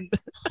yan?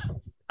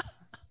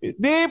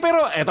 Di,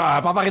 pero eto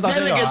papakita ko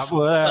sa iyo.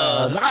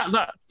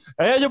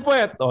 Ayan yung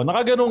puwet.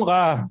 Nakaganon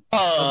ka.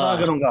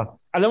 Nakaganon ka.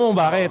 Alam mo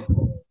bakit?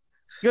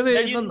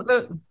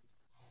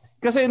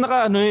 Kasi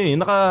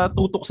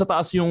nakatutok sa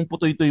taas yung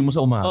putoy-toy mo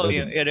sa umaga.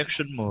 Yung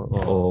erection mo.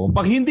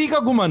 Pag hindi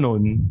ka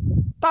gumanon,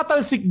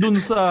 tatalsik dun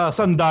sa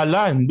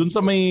sandalan, dun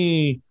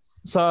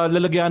sa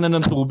lalagyanan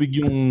ng tubig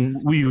yung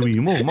wiwi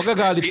mo.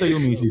 Magagalit sa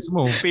yung misis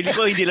mo. Pili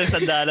ko hindi lang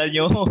sandalan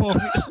nyo.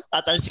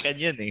 Tatalsikan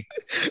yan eh.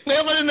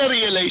 Ngayon ko na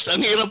na-realize,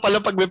 ang hirap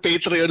pala pag may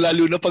Patreon,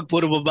 lalo na pag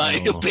puro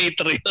babae yung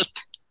Patreon.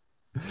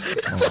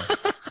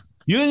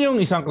 Yun yung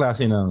isang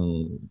klase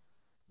ng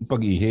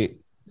pag-ihi.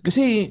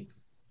 Kasi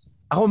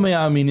ako may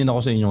aminin ako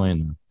sa inyo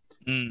ngayon.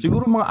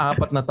 Siguro mga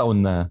 4 na taon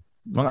na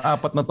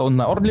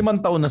or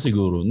 5 taon na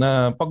siguro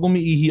na pag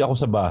umiihi ako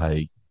sa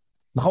bahay,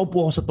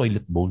 nakaupo ako sa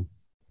toilet bowl.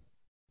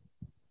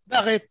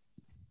 Bakit?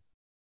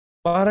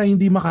 Para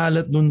hindi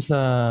makalat dun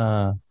sa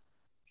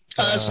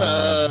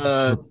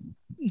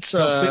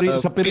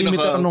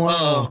perimeter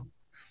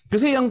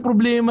Kasi ang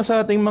problema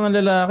sa ating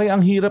mga lalaki,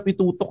 ang hirap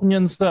itutok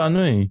niyan sa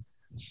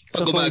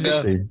sa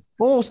pag-umaga.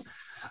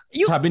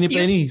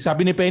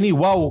 Sabi ni Penny,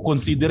 wow,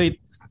 considerate.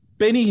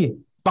 Penny,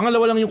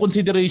 pangalawa lang yung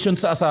consideration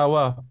sa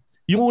asawa.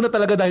 Yung una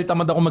talaga dahil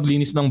tamad ako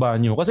maglinis ng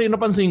banyo. Kasi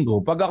napansin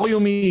ko, pag ako yung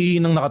umiihi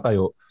ng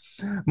nakatayo,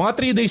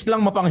 mga 3 days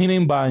lang mapanghina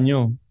yung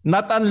banyo.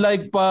 Not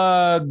unlike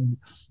pag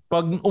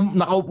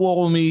nakaupo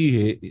ako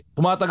umiihi,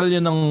 tumatagal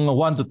yan ng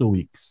 1 to 2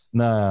 weeks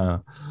na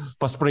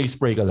pa-spray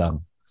ka lang.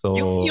 So,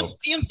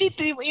 yung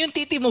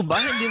titi mo ba?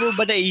 Hindi mo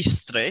ba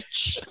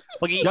na-i-stretch?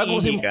 Pag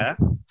iihi ka?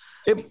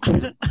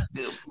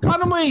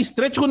 Paano mo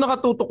i-stretch kung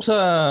nakatutok sa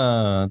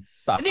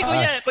taas? Hindi,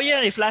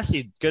 kuya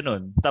flaccid,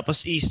 ganun.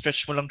 Tapos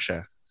i-stretch mo lang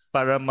siya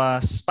para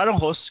parang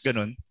hose,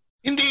 ganun.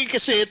 Hindi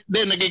kasi,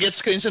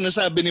 nagigets ko yung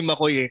sinasabi ni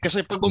Makoy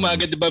Kasi pag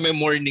umaga, di ba may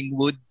morning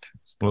wood?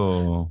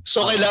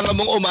 So, kailangan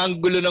mong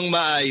umanggulo ng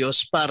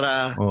maayos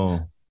para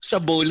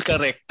sa bowl ka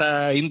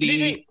rekta,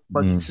 hindi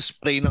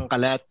mag-spray ng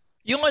kalat.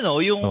 Yung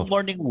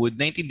morning wood,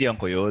 naintindihan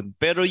ko yun.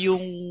 Pero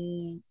yung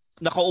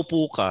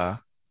nakaupo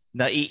ka,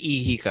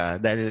 naiihi ka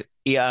dahil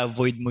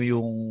i-avoid mo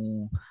yung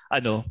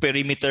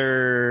perimeter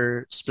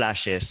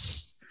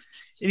splashes.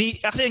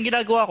 Actually, ang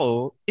ginagawa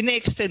ko,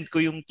 ine-extend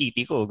ko yung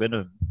titi ko,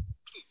 ganun.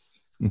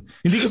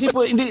 Hindi kasi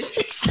po, hindi.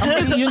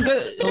 Yun ka,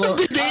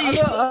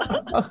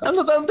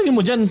 ano tingin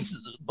mo dyan?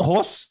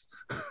 Hose?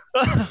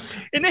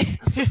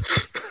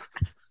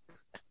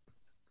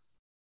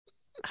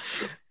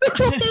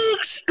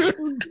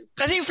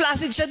 Kasi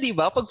flaccid siya, di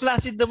ba? Pag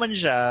flaccid naman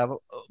siya,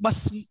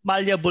 mas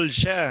malleable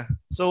siya.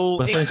 So,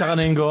 pasensya ka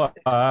na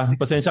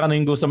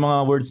yung go sa mga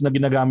words na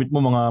ginagamit mo,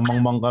 mga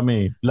mangmang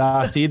kami.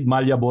 Flaccid,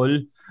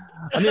 malleable.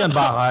 Ano yan,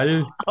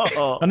 bakal?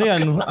 Oo. Ano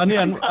yan?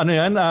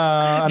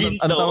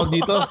 Ano tawag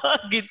dito?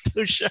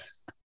 Ginto siya.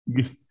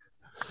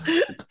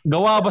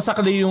 Gawa ba sa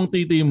clay yung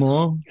titi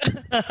mo?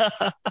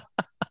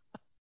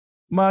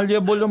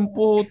 Malleable ang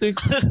putik.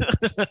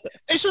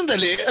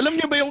 Sandali. Alam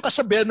niyo ba yung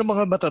kasabihan ng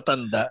mga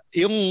matatanda?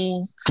 Yung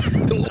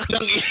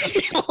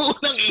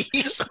unang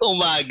ihis sa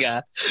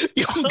umaga,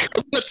 yung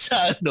gamot sa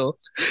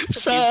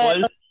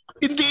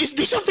hindi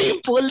sa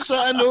pimple,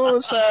 sa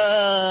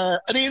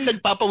yung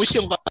nagpapawis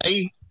yung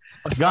kamay.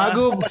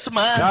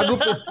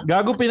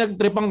 Gago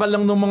pinagtripan ka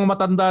lang ng mga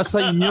matanda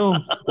sa inyo.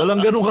 Walang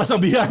ganung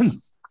kasabihan.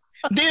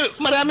 Hindi,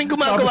 maraming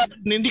gumagawa.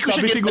 Hindi ko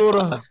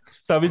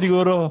Sabi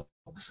siguro,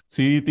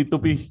 si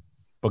Tito P,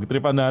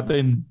 pagtripan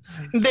natin.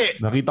 Hindi.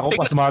 Nakita ko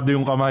pasmado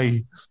yung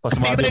kamay.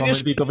 Pasmado yung kamay,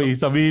 Tito P.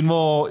 Sabihin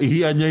mo,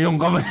 ihian niya yung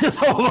kamay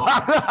sa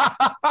umaga.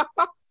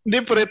 Hindi,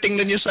 pero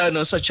tingnan niyo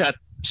sa chat.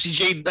 Si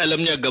Jade,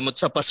 alam niya,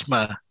 gamot sa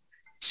pasma.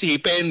 Si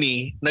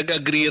Penny,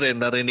 nag-agree rin,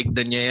 narinig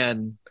na niya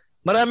yan.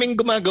 Maraming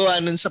gumagawa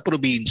nun sa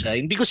probinsya.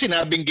 Hindi ko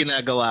sinabing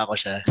ginagawa ko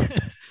siya.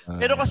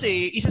 Pero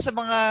kasi, isa sa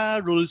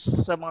mga rules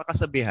sa mga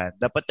kasabihan,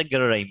 dapat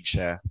nag-rhyme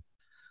siya.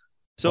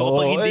 So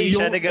kapag hindi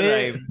siya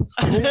nag-rhyme.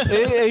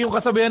 Yung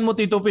kasabihan mo,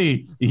 Tito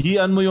P,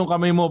 ihian mo yung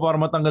kamay mo para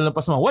matanggal ng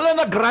pasma. Wala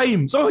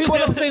nag-rhyme. So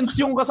walang sense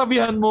yung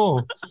kasabihan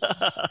mo.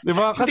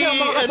 Diba? Kasi ang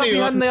mga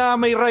kasabihan na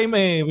may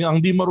rhyme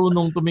ang di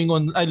marunong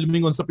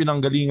lumingon sa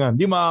pinanggalingan.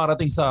 Di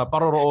makarating sa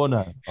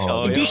paroroonan.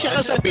 Hindi siya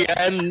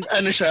kasabihan.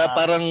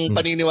 Parang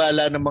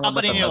paniniwala ng mga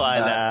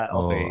matatanda.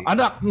 Okay.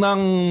 Anak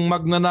ng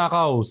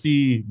magnanakaw,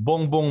 si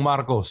Bongbong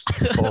Marcos.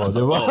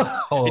 Diba?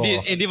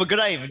 Hindi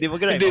mag-rhyme. Hindi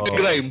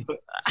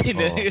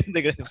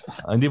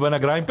ba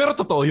nag-rhyme? Pero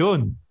totoo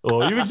yun.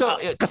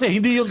 Kasi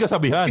hindi yun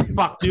kasabihan.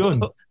 Fact yun.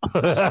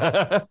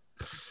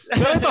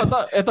 Pero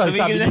ito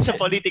sabi ni sa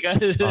political.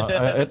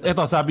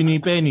 Ito sabi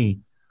ni Penny.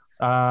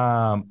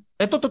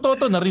 Ito totoo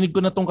to, narinig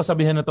ko na tong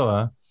kasabihan na to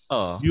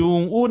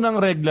Yung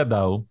unang regla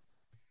daw,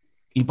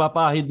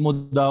 ipapahid mo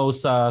daw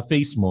sa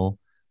face mo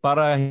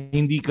para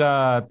hindi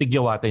ka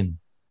tigyawatin.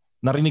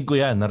 Narinig ko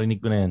na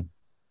yan.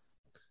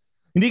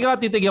 Hindi ka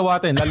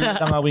titigyawatin,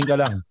 lalangawin ka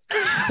lang.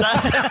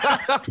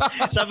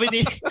 sabi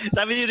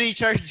ni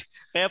Richard,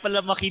 kaya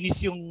pala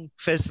makinis yung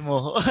face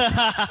mo.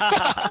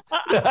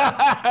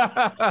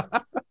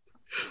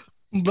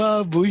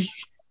 Baboy.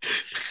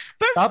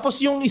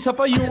 Tapos yung isa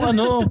pa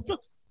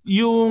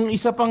yung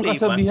isa pang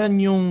kasabihan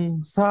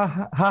yung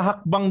sa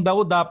hahakbang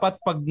daw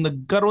dapat pag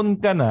nagkaroon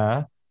ka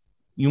na,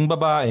 yung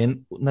babae,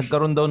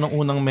 nagkaroon daw ng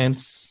unang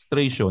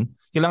menstruation,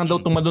 kailangan daw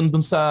tumalon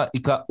dun sa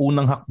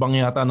ika-unang hakbang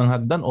yata ng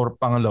hagdan or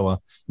pangalawa.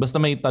 Basta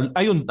may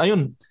ayun,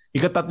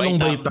 ika-tatlong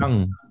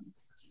baitang.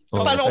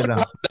 Paano kung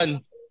hagdan?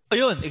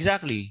 Ayun,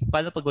 exactly.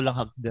 Paano pag walang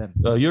hagdan?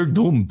 You're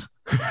doomed.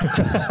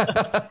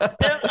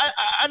 Pero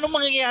anong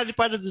mangyayari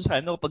para dun sa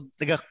pag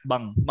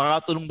tagakbang?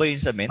 Makakatulong ba yun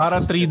sa mens? Para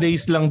 3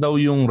 days lang daw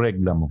yung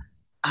regla mo.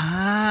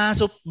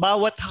 So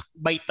bawat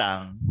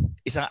baitang,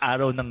 isang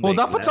araw ng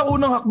regla. Dapat sa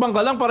unang hakbang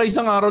ka lang para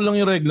isang araw lang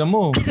yung regla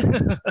mo.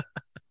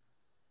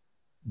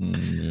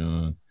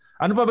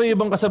 Ano pa ba yung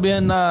ibang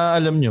kasabihan na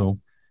alam nyo?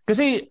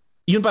 Kasi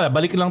yun pala,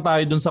 balik lang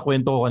tayo dun sa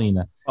kwento ko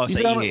kanina.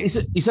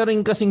 Isa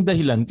rin kasing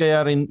dahilan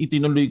kaya rin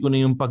itinuloy ko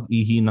na yung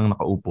pag-ihi ng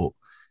nakaupo.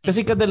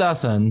 Kasi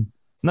kadalasan,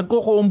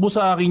 nagkukuumbo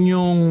sa akin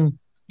yung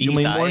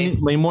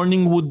may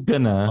morning wood ka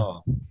na.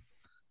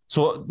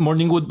 So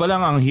morning wood pa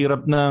lang, ang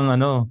hirap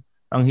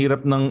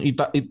ng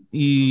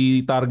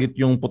i-target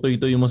yung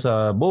putoy-toy mo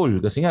sa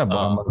bowl kasi nga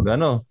baka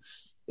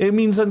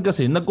minsan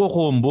kasi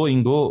nagko-combo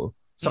Ingo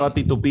sa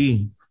Tito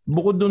P.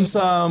 Bukod dun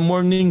sa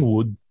morning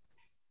wood,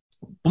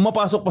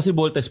 pumapasok pa si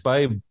Voltes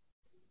 5.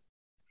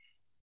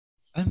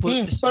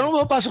 Paano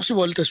pumapasok si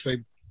Voltes 5?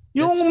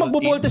 Yung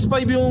magbo-Voltes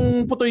 5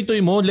 yung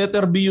putoy-toy mo,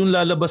 letter B yung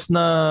lalabas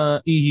na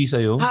ihi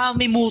sa'yo.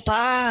 May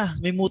muta.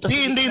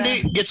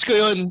 Hindi. Gets ko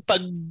yun.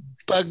 Pag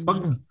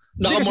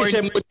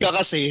naka-morning mood ka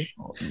kasi.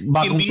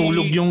 Bagong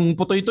tulog yung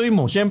putoy-toy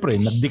mo.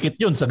 Siyempre, nagdikit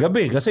yun sa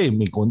gabi kasi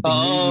may konting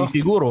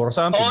siguro or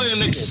something.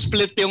 Yung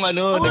nag-split yung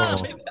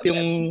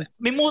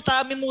May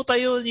muta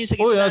yun. Yung sa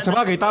gitna.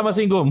 Sabagay, tama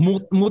Singo.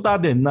 Muta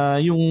din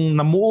na yung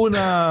namuo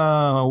na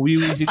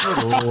wiwi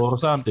siguro or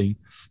something.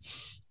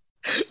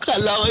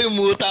 Kala ko yung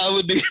muta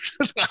mo dito.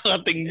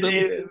 Nakating doon.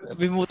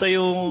 May muta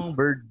yung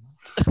bird.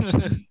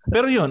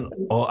 Pero yun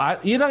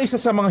ang isa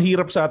sa mga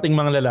hirap sa ating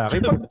mga lalaki.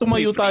 Pag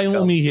tumayo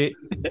tayong umihi,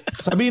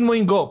 sabihin mo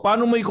Ingo,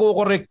 paano mo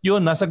i-correct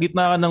yun? Nasa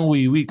gitna ka ng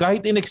wiwi.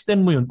 Kahit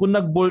in-extend mo yun, kung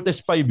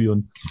nag-Voltes 5 yun,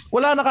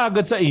 wala na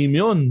kagad sa aim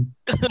yun.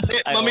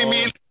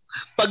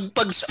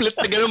 pag split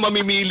na gano'n,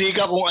 mamimili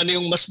ka kung ano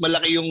yung mas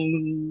malaki yung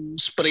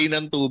spray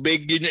ng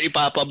tubig. Yun yung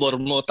ipapabor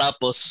mo.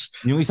 Tapos...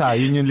 Yung isa,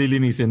 yun yung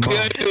lilinisin mo.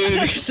 Yung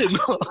lilinisin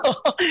mo.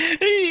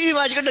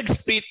 Imagine ko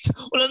nag-split.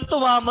 Walang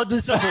tumama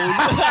dun sa bowl.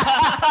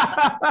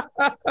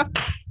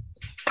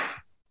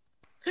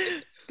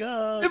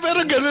 Pero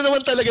gano'n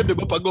naman talaga, di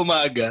ba? Pag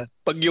umaga,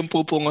 pag yung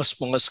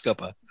pupungas-pungas ka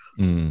pa.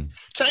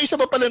 Tsaka isa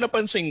pa pala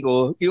napansin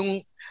ko,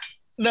 yung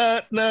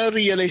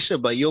na-realize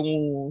ba yung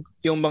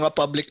mga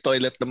public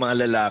toilet ng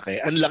mga lalaki,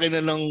 ang laki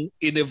na nang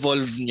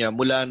in-evolve niya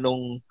mula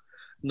nung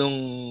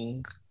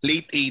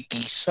late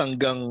 80s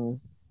hanggang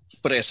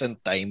present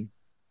time.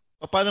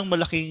 Paano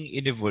malaking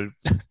in-evolve?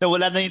 Na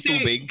wala na yung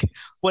tubig?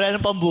 Wala na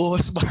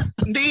pambuhos ba?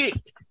 Hindi.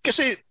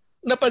 Kasi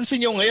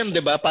napansin nyo ngayon, di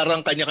ba?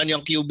 Parang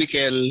kanya-kanyang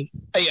cubicle.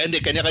 Ay, hindi.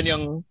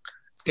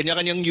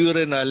 Kanya-kanyang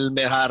urinal,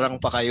 may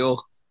harang pa kayo.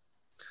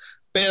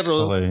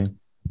 Pero,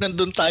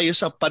 nandun tayo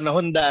sa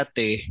panahon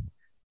dati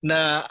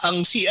na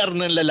ang CR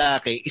ng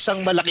lalaki, isang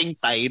malaking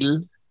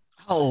tile.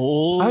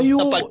 Oo.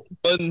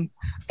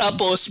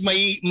 Tapos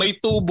may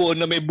tubo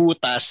na may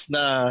butas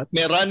na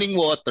may running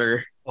water.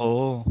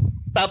 Oo.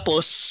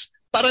 Tapos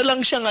para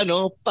lang siyang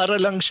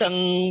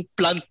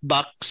plant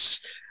box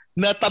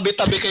na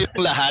tabi-tabi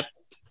kayong lahat.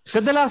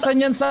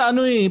 Kadalasan yan sa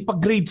pag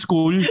grade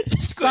school.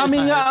 Sa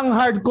amin nga ang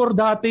hardcore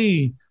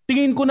dati.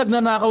 Tingin ko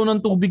nagnanakaw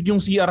ng tubig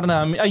yung CR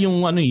namin,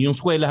 yung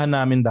eskwelahan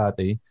namin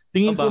dati.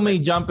 Tingin ko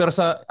may jumper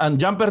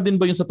jumper din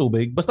ba yun sa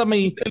tubig? Basta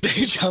may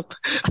tingin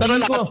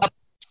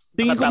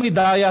ko may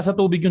daya sa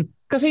tubig yun.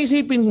 Kasi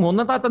isipin mo,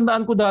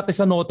 natatandaan ko dati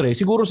sa Notre,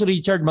 siguro si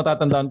Richard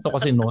matatandaan to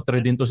kasi Notre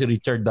din to si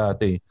Richard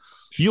dati.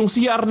 Yung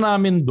CR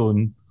namin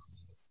doon,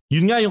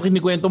 yun nga yung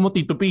kinikwento mo,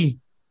 Tito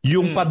P.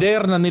 Yung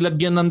pader na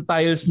nilagyan ng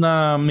tiles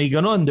na may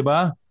ganon, di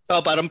ba?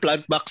 Parang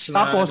plant box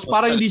na. Tapos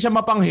para hindi siya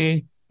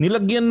mapanghe,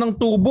 nilagyan ng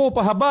tubo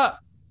pahaba.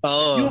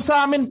 Oo. Yung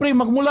sa amin, pre,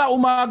 magmula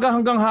umaga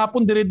hanggang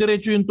hapon,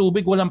 dire-diretso yung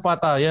tubig, walang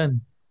patayan.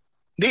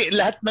 Hindi,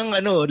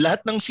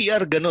 lahat ng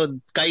CR ganun.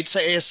 Kahit sa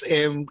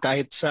SM,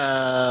 kahit sa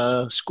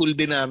school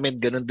din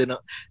namin, ganun din.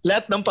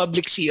 Lahat ng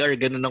public CR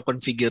ganun ang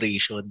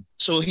configuration.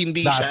 So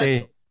hindi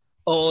dati. Siya.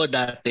 Oo,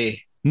 dati.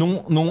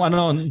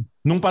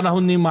 Nung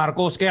panahon ni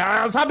Marcos.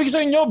 Kaya sabi ko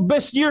sa inyo,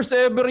 best years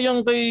ever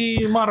yung kay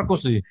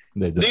Marcos eh.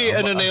 Hindi,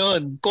 na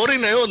yun. Cory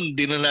na yun.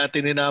 Di na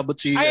natin inabot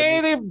si...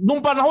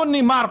 Nung panahon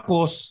ni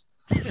Marcos.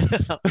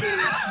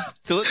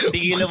 So,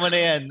 tigilan mo na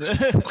yan.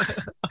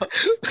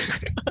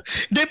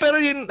 Hindi, pero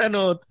yun,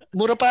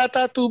 mura pa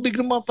ata tubig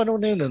ng mga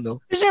panahon na yun,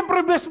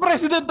 Siyempre, best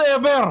president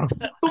ever.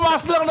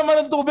 Tumaas lang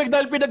naman ang tubig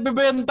dahil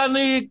pinagbebenta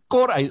ni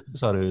Cor. Ay,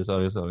 sorry.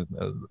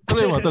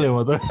 Tuloy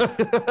mo.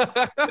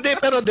 Hindi,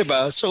 pero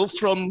diba, so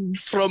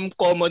from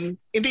common,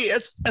 hindi,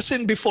 as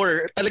in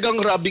before,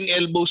 talagang rubbing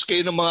elbows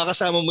kayo ng mga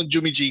kasama mong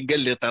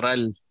jumijingle,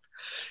 literal.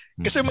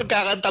 Kasi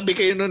magkakantabi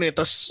kayo nun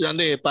tapos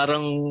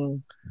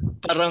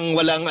parang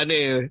walang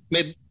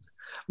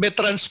may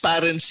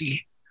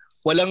transparency.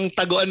 Walang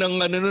taguan ng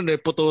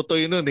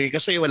putotoy nun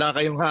kasi wala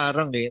kayong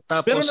harang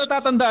Tapos, pero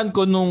natatandaan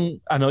ko nung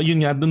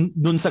yun nga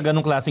dun sa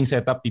ganung klaseng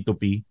setup, Tito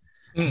P.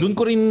 Dun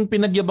ko rin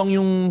pinagyabang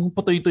yung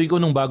putoy-toy ko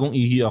nung bagong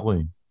ihi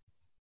ako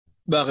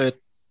Bakit?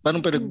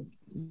 Paano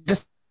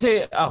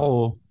Kasi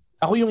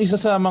ako yung isa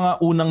sa mga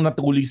unang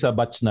natuli sa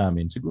batch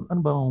namin. Siguro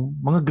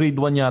mga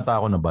grade 1 yata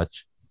ako na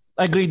batch.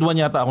 Ay grade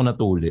 1 yata ako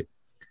natuli.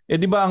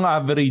 Di ba ang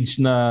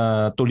average na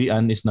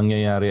tulian is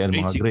nangyayari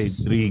mga grade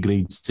 3,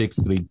 grade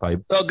 6, grade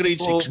 5? Oh,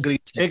 grade 6,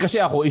 grade 6. Kasi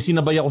ako,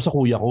 sinabay ako sa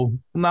kuya ko.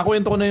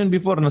 Nakuwento ko na yun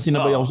before na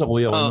sinabay ako sa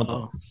kuya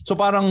ko. So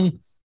parang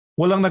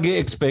walang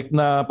nag-e-expect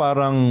na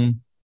parang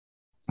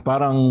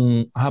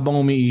habang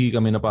umiihi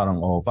kami na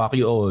parang, fuck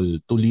you all,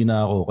 tuli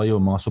na ako, kayo,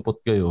 mga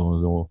supot kayo.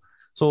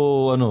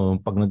 So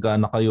pag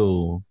nagkaanak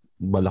kayo,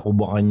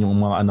 balakubakan yung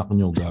mga anak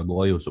nyo,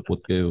 gago kayo,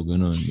 supot kayo,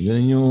 ganun.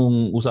 Ganun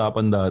yung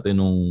usapan dati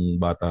nung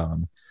bata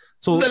kami.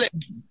 So,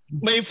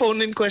 may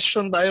phone-in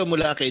question tayo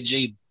mula kay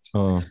Jade.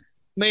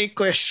 May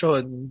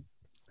question.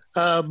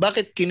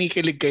 Bakit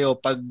kinikilig kayo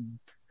pag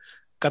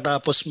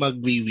katapos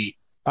magwiwi?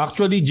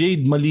 Actually,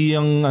 Jade, mali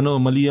ang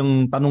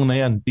tanong na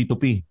yan, Tito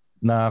P,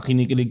 na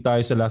kinikilig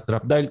tayo sa last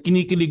drop. Dahil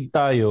kinikilig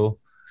tayo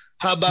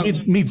habang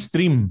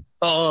midstream.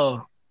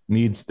 Oo.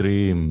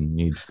 Midstream.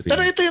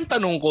 Pero ito yung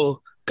tanong ko.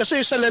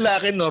 Kasi sa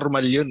lalaki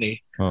normal yun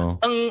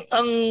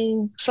Ang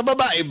sa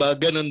babae ba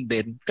ganun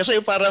din? Kasi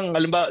parang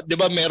alam ba, 'di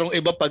ba merong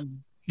iba pag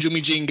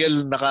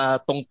jumijingle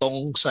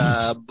nakatongtong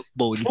sa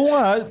bowl. Oo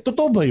nga,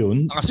 totoo ba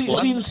 'yun?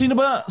 Sino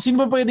ba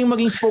pwedeng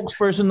maging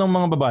spokesperson ng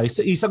mga babae?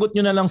 Isagot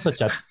niyo na lang sa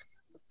chat.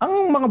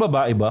 Ang mga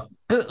babae ba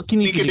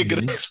kinikilig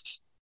din?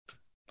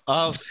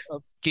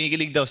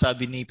 Kinikilig daw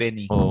sabi ni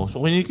Penny.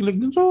 So kinikilig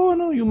din. So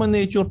human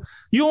nature.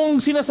 Yung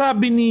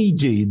sinasabi ni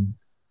Jade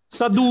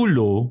sa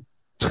dulo.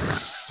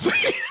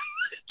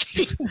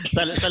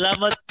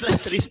 Salamat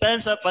Tristan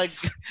sa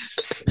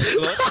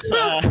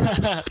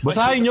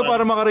basahin nyo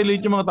para makarelate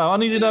yung mga tao.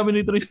 Ano yung sinabi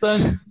ni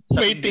Tristan?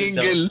 May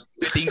tingle.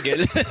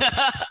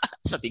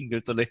 Sa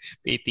tingle tuloy.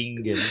 May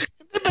tingle.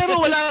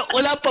 Pero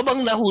wala pa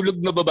bang nahulog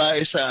na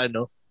babae sa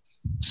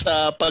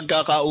sa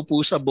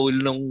pagkakaupo sa bowl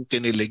ng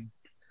kinilig?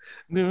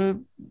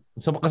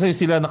 So, kasi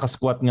sila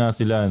nakasquat nga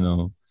sila,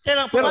 no?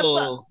 Kaya lang,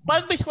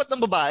 paano may squat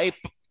ng babae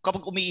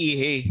kapag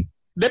umiihi?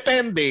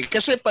 Depende.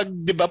 Kasi pag,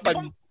 di ba, pag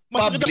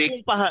mas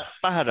public... Mas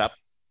paharap.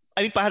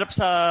 Paharap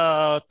sa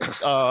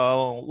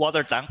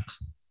water tank.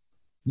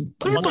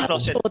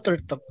 Water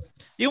tank.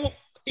 Yung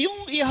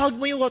i-hug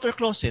mo yung water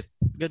closet.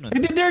 Ganun.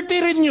 Hindi dirty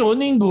rin yun,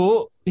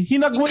 Ingo.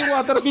 Hinag mo yung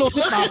water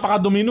closet,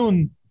 napakadumi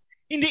nun.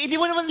 Hindi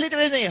mo naman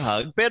literal na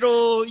i-hug. Pero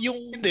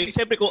yung,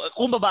 siyempre,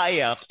 kung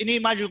babae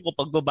ini-imagine ko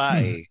pag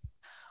babae,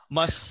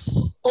 mas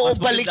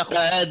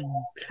baliktad.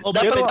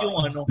 Dapat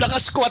yung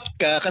nakasquat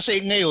ka kasi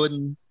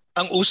ngayon,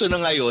 ang uso na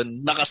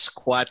ngayon,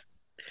 nakasquat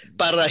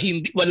para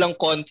walang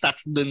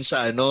contact dun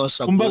sa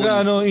sa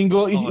kumbaga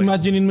Ingo,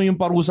 imaginein mo yung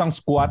parusang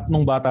squat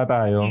nung bata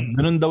tayo.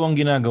 Ganun daw ang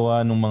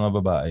ginagawa ng mga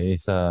babae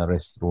sa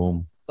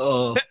restroom.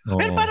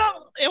 Pero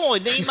parang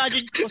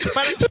na-imagine ko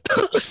parang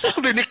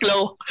sabi ni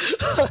Clau,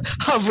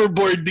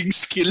 hoverboarding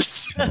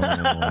skills.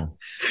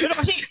 Pero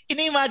kasi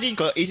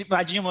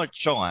imagine mo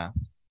Chong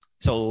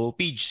so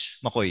Peach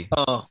Makoy.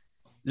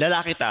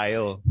 Lalaki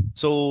tayo.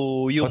 So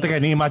yung teka,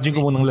 ni-imagine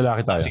ko munang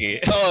lalaki tayo.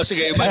 Sige.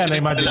 Sige,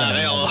 imagine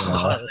lalaki.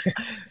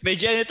 May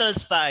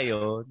genitals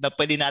tayo na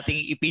pwede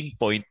nating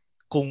i-pinpoint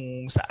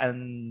kung saan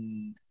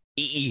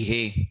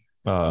iihi.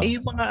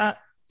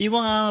 Yung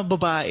mga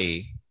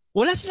babae,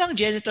 wala silang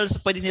genitals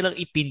na pwede nilang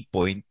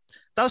i-pinpoint.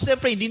 Tapos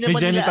siyempre, hindi naman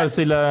may genitals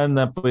sila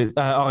na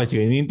okay,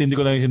 sige. Hindi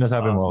ko lang yung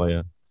sinasabi mo.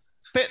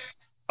 Okay.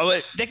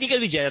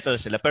 Technically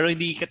genitals sila, pero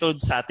hindi katulad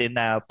sa atin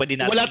na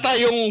pwede natin... Wala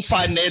tayong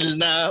funnel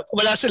na...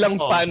 Wala silang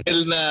funnel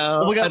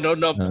na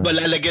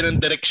malalagyan ng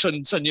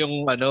direction sa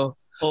yung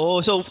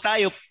so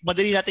tayo,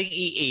 madali nating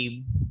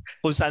i-aim.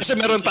 Kung saan kasi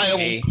meron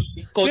tayong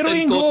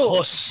quote-unquote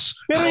host.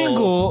 Pero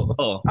Ingo,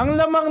 ang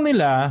lamang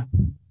nila...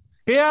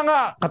 Kaya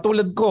nga,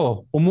 katulad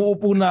ko,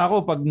 umuupo na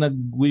ako pag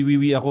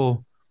nagwiwiwi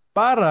ako.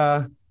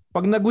 Para,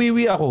 pag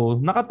nagwiwi ako,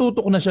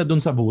 nakatutok na siya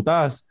dun sa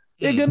butas.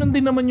 Ganun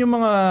din naman yung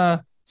mga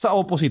sa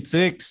opposite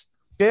sex.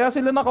 Kaya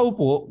sila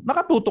nakaupo,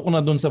 nakatutok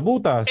na dun sa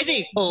butas.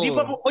 Di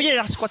ba,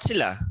 nakasquat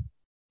sila?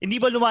 Hindi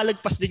ba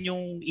lumalagpas din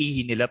yung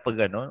ihi nila pag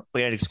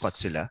nag-squat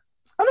sila?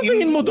 Ano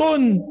tingin mo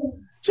dun?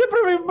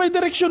 Siyempre, may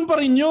direction pa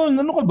rin yun.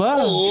 Ano ka ba?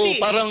 Oo,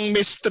 parang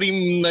may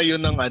stream na yun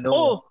ng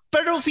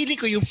pero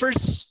feeling ko yung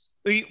first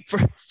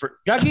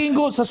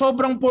Gagingo, sa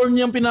sobrang porn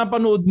yung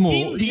pinapanood mo,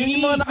 yun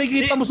yung mga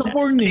nakikita mo sa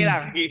porn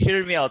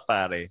Hear me out,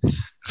 pare.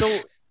 So,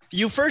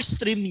 yung first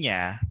stream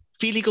niya,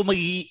 feeling ko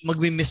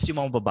mag-miss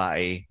yung mga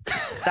babae.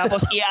 Tapos,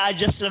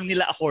 i-adjust lang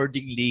nila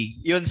accordingly.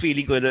 Yun,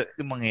 feeling ko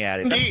yung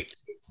mangyayari.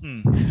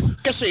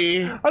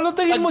 Kasi... Ano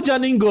tingin mo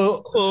dyan,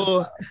 Ingo?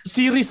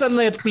 Series sa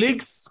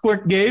Netflix?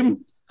 Squirt Game?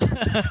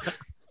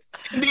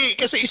 Hindi,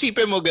 kasi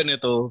isipin mo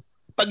ganito.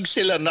 Pag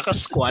sila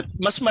nakasquat,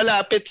 mas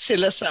malapit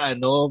sila sa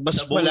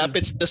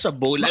malapit sila sa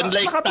bowl.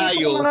 Unlike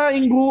tayo,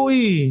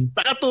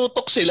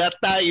 nakatutok sila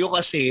tayo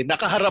kasi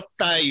nakaharap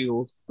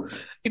tayo.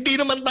 Hindi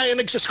naman tayo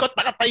nagsasquat,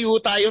 nakatayo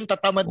tayong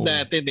tatamad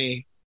natin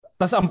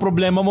Tas ang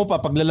problema mo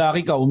pag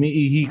lalaki ka,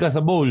 umiihi ka sa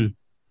bowl.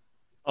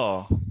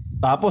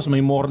 Tapos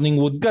may morning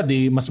wood ka,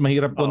 mas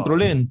mahirap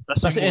kontrolin.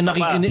 Kasi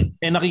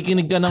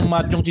nakikinig ka ng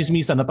machong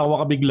chismisa,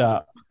 natawa ka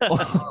bigla.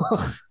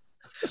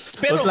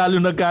 Tapos lalo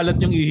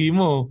nagkalat yung ihi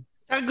mo.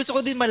 Gusto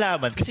ko din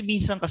malaman kasi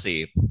minsan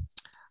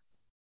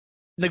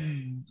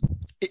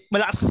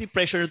malakas kasi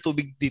pressure ng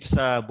tubig dito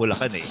sa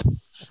Bulacan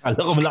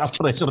Alam ko malakas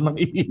pressure ng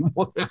ihi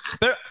mo.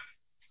 Pero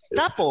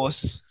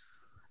tapos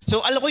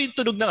alam ko yung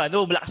tunog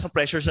ng malakas ang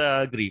pressure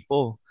sa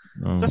gripo.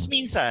 Tapos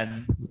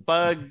minsan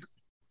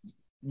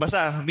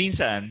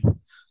minsan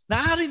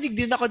nakarinig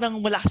din ako ng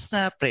malakas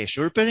na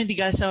pressure pero hindi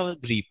galing sa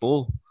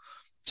gripo.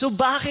 So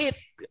bakit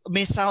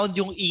may sound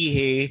yung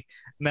ihi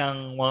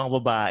ng mga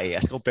babae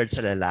as compared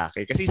sa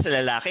lalaki? Kasi sa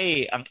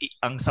lalaki,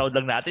 ang sound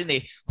lang natin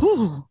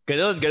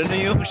ganun na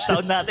yung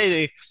sound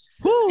natin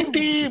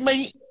Hindi,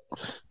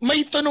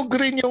 may tunog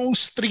rin yung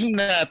stream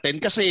natin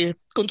kasi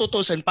kung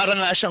tutusin, parang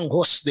nga siyang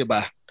host, di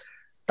ba?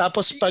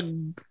 Tapos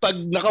pag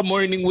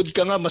naka-morning wood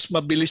ka nga, mas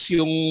mabilis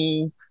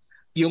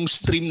yung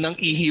stream ng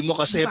ihi mo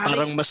kasi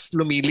parang mas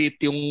lumilit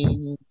yung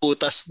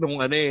butas nung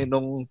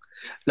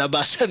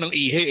labasan ng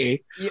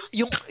ihi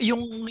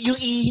Yung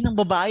ihi ng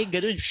babae,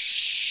 ganun.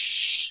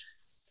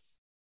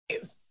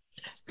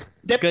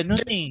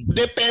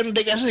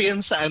 Depende kasi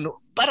yan sa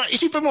Parang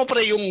isipin mo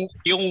pre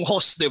yung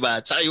host, di ba?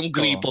 Tsaka yung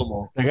gripo mo.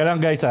 Teka lang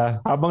guys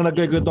habang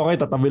nagkikwento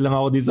kayo, tatabi lang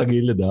ako dito sa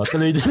gilid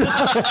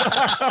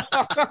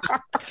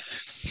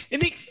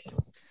Hindi.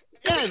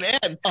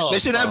 Yan. May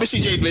sinabi si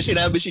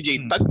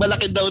Jade. Pag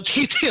malaki daw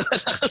titi,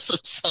 malakas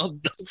ang sound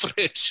ng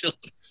pressure.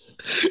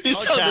 Yung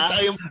sound at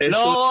saka yung pressure.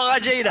 No,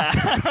 Jade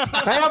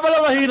Kaya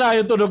pala mahina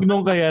yung tunog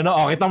nung kaya.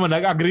 Kita mo,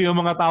 nag-agree yung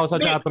mga tao sa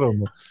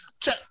chatroom.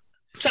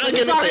 Tsaka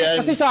ganito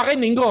yan. Kasi sa akin,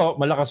 Ingo,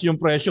 malakas yung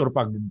pressure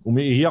pag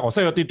umiihi ako.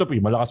 Sa'yo, Tito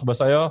P, malakas ba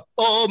sa'yo?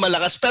 Oo,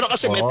 malakas. Pero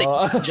kasi may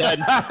technique dyan.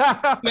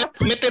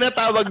 May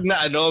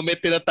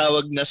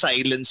tinatawag na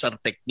silencer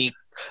technique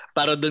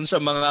para dun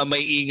sa mga may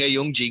ingay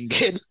yung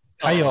jingle.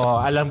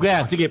 Alam ko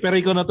yan. Sige, pero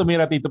ikaw na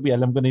tumira, Tito P.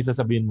 Alam ko na yung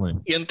sasabihin mo.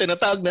 Yung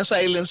tinatawag na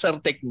silencer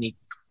technique,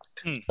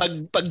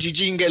 pag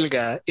jingle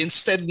ka,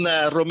 instead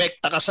na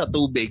rumekta ka sa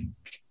tubig,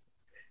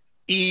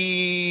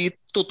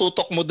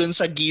 itututok mo dun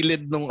sa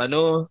gilid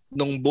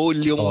nung bowl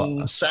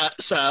yung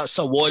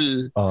sa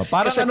wall.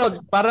 Parang kasi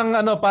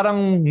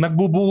parang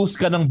nagbubuhos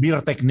ka ng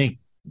beer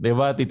technique, 'di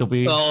ba, Tito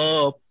P?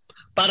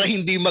 Para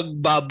hindi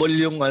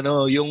magbubble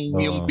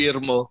yung beer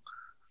mo.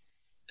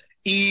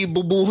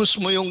 Ibubuhos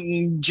mo yung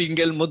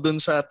jingle mo dun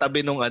sa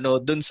tabi nung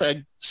dun sa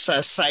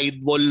side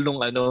wall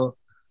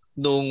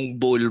nung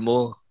bowl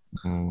mo.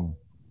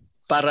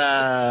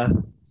 Para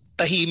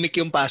tahimik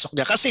yung pasok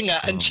niya. Kasi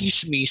nga, ang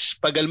chismis,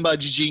 pag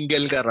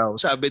jingle ka raw,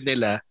 sabi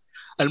nila,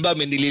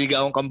 may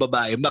nililigawan kang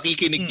babae,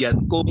 makikinig yan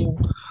kung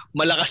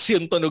malakas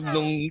yung tunog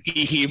ng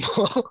ihi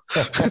mo.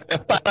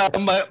 Para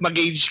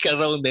mag-gauge ka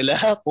raw nila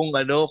kung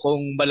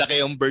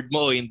malaki yung bird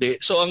mo o hindi.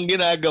 So, ang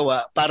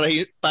ginagawa, para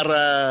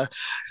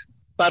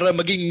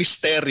maging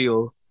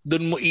misteryo,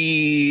 doon mo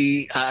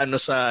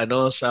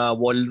sa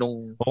wall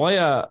nung...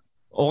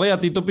 O kaya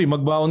Tito P,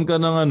 magbaon ka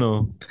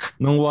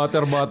ng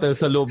water bottle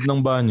sa loob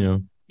ng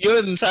banyo.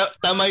 Yun,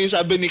 tama yung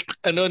sabi ni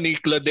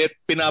Claudette,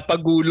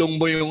 pinapagulong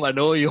mo yung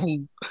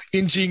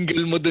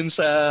jingle mo dun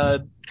sa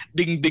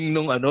dingding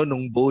nung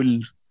bowl.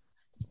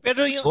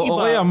 Pero yung iba... O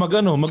kaya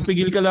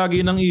magpigil ka lagi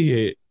ng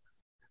ihi.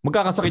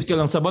 Magkakasakit ka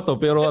lang sa bato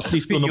pero at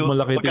least tunog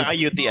malaki.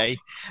 Magkaka-UTI.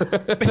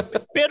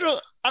 Pero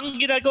ang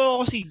ginagawa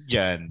ko kasi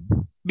dyan,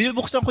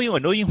 binubuksan ko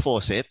yung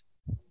faucet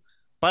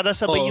para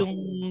sabay yung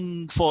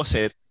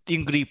faucet,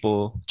 yung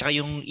gripo, tsaka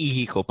yung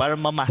ihi ko para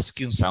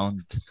ma-mask yung sound.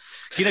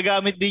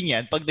 Ginagamit din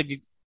yan pag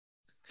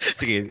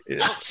Sige.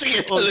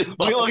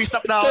 Tuloy.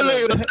 Stop na ako.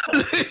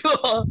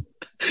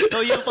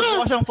 So yung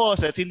pagbukas ng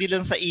faucet, hindi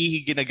lang sa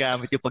ihi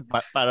ginagamit yung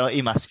para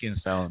i-mask yung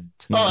sound.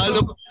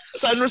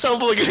 Saan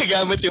mo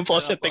ginagamit yung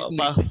faucet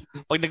technique?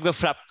 Pag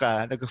nag-flap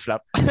ka,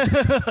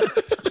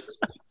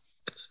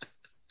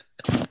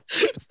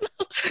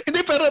 Hindi,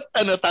 pero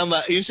tama,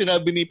 yung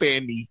sinabi ni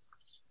Penny,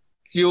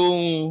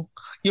 yung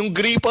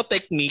gripo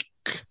technique,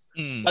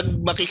 pag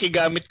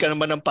makikigamit ka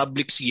naman ng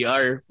public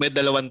CR, may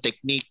dalawang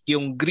technique.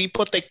 Yung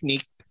gripo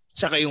technique,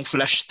 saka yung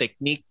flash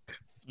technique.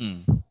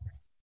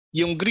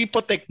 Yung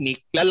gripo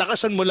technique,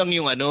 lalakasan mo lang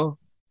yung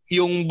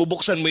yung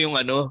bubuksan mo yung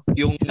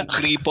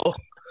gripo.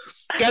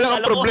 Kaya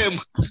lang ang problema.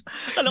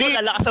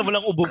 Lalakasan mo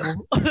lang ubo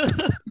mo.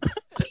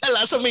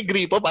 Lalakasan mo yung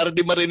gripo para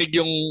di marinig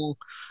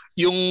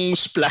yung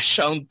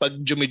splash sound pag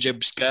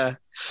jumijebs ka.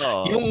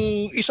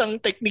 Yung isang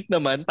technique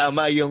naman,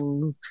 tama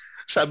yung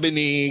sabi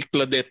ni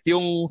Claudette,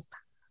 yung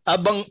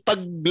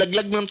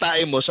paglaglag ng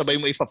tae mo, sabay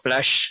mo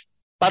ipa-flash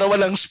para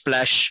walang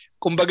splash.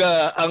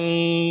 Kumbaga, ang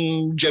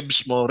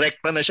jebs mo,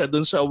 rekta na siya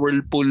dun sa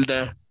whirlpool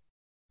na.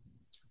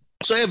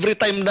 So every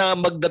time na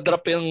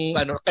magdadrop yung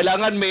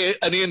kailangan may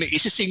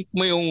isi-sync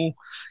mo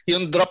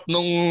yung drop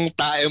nung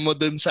tae mo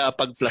dun sa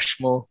pag-flash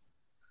mo.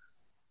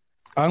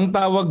 Ang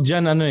tawag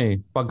diyan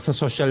pag sa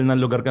social na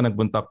lugar ka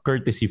nagpunta,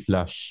 courtesy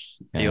flash.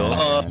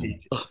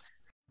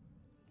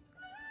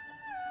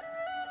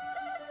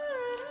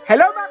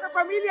 Hello mga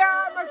kapamilya!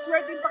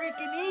 Maswerteng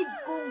pakikinig.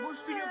 Kung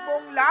gusto niyo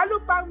pong lalo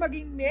pang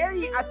maging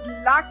merry at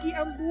lucky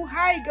ang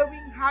buhay,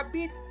 gawing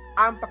habit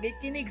ang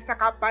pakikinig sa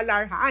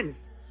Kapalar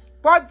Hans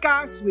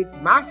Podcast with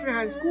Master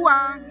Hans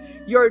Kua,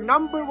 your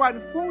number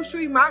 1 Feng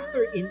Shui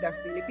master in the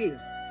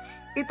Philippines.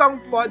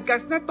 Itong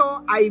podcast na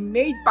to ay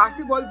made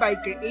possible by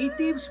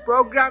Creatives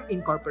Program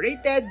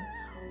Incorporated,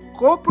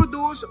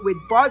 co-produced with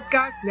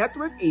Podcast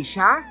Network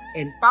Asia,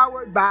 and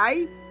powered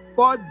by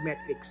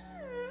Podmetrics.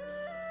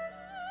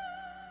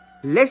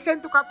 Listen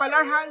to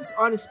Kapalar Hans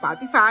on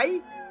Spotify,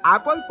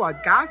 Apple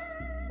Podcasts,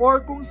 or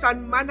kung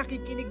saan man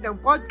nakikinig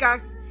ng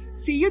podcast.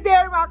 See you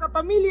there mga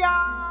kapamilya!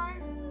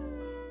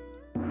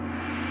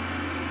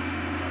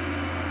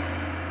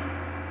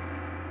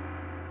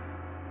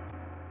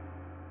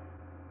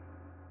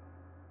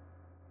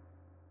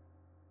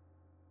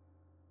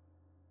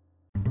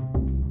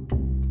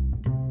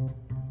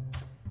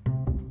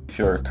 If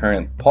you're a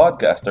current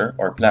podcaster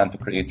or plan to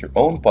create your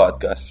own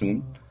podcast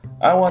soon,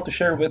 I want to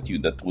share with you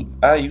the tool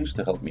I use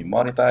to help me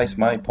monetize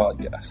my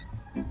podcast.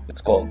 It's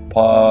called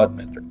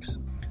Podmetrics.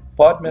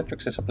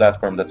 Podmetrics is a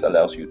platform that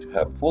allows you to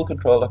have full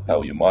control of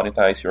how you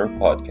monetize your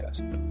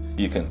podcast.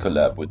 You can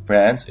collab with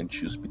brands and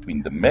choose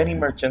between the many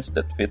merchants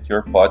that fit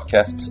your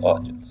podcast's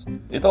audience.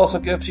 It also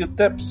gives you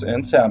tips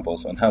and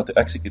samples on how to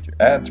execute your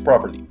ads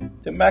properly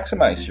to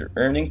maximize your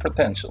earning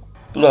potential.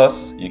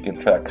 Plus, you can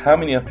track how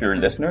many of your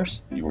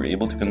listeners you were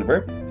able to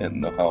convert and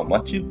know how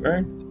much you've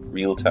earned in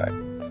real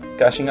time.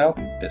 Cashing out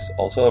is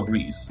also a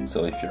breeze.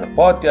 So if you're a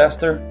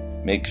podcaster,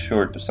 make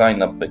sure to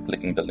sign up by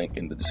clicking the link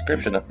in the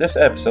description of this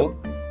episode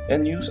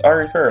and use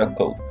our referral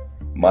code,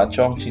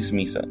 Machong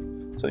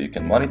Chismisan, so you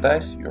can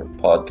monetize your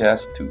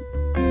podcast too.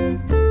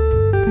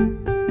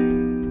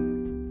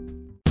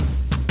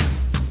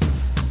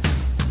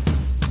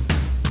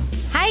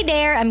 Hi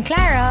there, I'm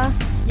Clara.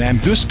 And I'm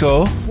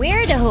Dusko.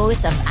 We're the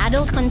hosts of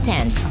Adult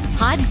Content, a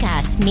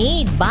podcast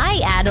made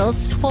by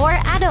adults for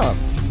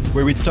adults,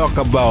 where we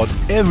talk about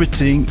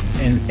everything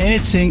and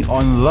anything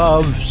on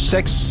love,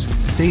 sex,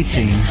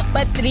 dating.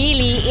 But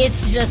really,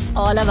 it's just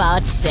all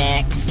about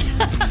sex.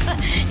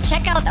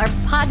 Check out our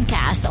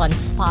podcast on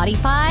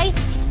Spotify,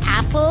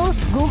 Apple,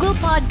 Google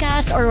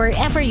Podcasts, or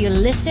wherever you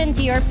listen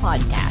to your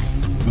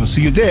podcasts. We'll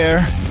see you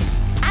there.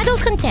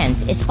 Adult Content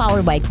is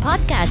powered by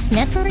Podcast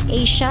Network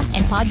Asia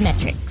and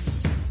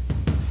Podmetrics.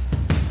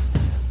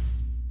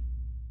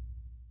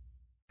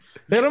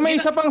 Pero may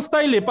isa pang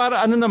style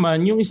para ano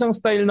naman, yung isang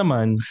style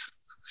naman,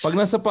 pag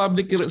nasa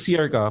public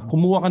CR ka,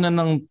 kumuha ka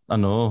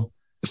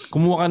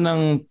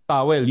ng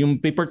towel, yung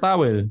paper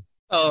towel.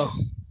 Oh.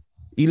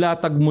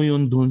 Ilatag mo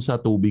yun doon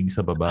sa tubig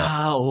sa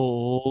baba.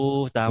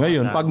 Oo. Tama.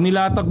 Ngayon, pag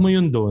nilatag mo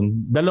yun doon,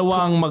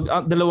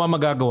 dalawa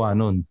magagawa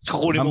nun.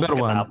 Kukunin mo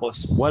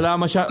pagkatapos. Wala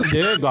hindi,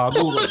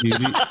 gago.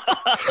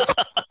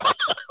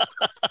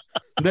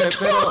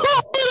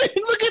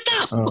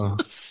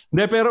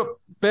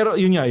 Pero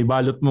yun nga,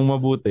 ibalot mong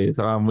mabuti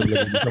saka mo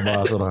ilagay sa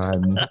basurahan.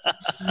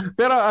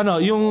 Pero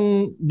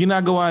yung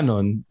ginagawa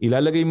nun,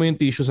 ilalagay mo yung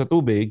tissue sa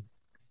tubig.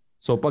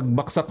 So pag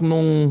baksak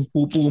nung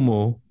pupo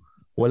mo,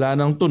 wala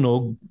nang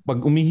tunog.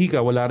 Pag umihi ka,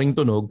 wala ring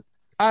tunog.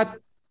 At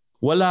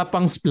wala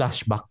pang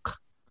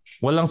splashback.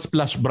 Walang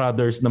Splash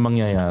Brothers na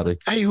mangyayari.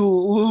 Ay,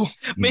 oo.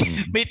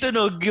 May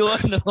tunog yung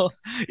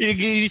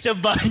yung sa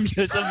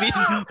banyo.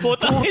 Sabihin,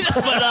 putang ina,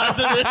 barado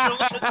na nung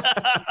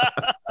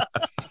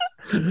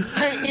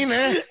ay,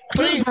 ina.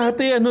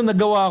 Dati,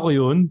 nagawa ko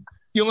yun.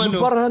 Yung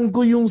Nagparahan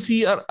ko yung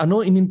CR,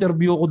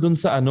 in-interview ko dun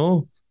sa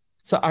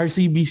sa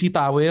RCBC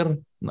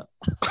Tower.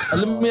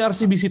 Alam mo yung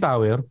RCBC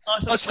Tower?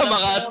 Sa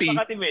Makati.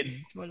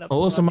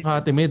 Oo, sa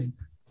Makati Med.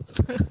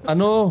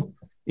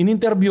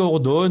 In-interview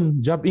ko doon.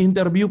 Job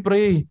interview,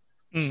 pre.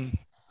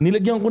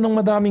 Nilagyan ko ng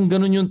madaming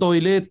ganun yung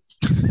toilet.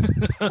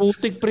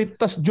 Putik, pre,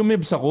 tas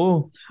jumibs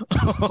ako.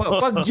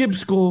 Pag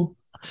jibs ko,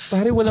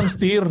 pare walang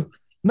steer.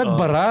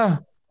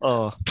 Nagbara.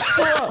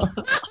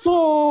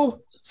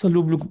 So, sa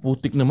lublo ko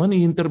putik naman,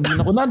 i-interview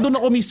na ako. Nandun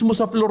ako mismo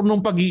sa floor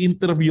nung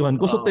pag-i-interviewhan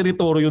ko. So,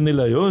 teritoryo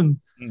nila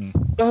yon.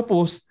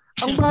 Tapos,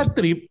 ang bad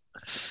trip,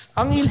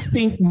 ang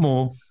instinct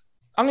mo,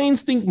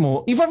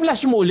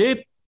 i-flash mo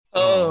ulit.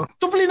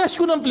 So, flinash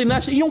ko ng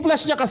flinash. Yung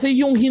flash niya kasi,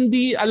 yung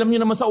hindi, alam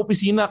niyo naman sa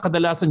opisina,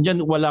 kadalasan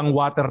dyan, walang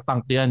water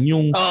tank yan.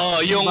 Yung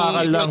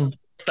bakal lang.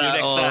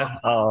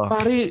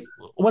 Pare,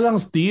 walang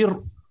steer.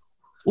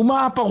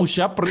 Umapa ko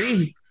siya,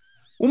 pre.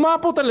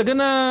 Umapaw talaga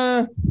na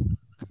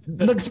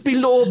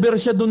nag-spill over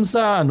siya dun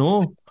sa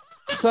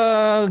sa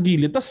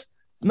gilid. Tapos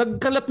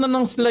nagkalat na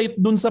ng slide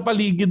dun sa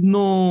paligid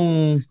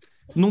nung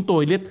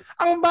toilet.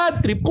 Ang bad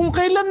trip, kung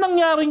kailan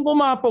nangyaring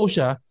umapaw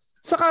siya,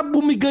 saka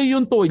bumigay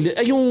yung toilet,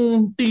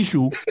 yung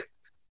tissue,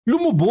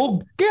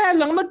 lumubog. Kaya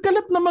lang,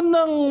 nagkalat naman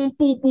ng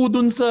pupo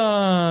dun sa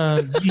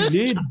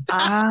gilid.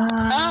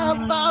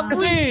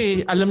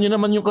 Kasi alam niyo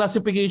naman yung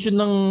classification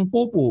ng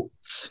pupo.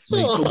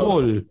 May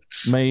tubol,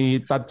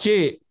 may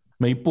tatse,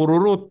 may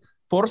pururut.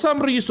 For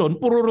some reason,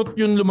 pururut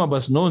yung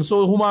lumabas noon.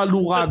 So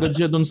humalo ka agad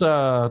siya doon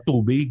sa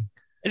tubig.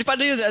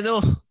 Paano yun?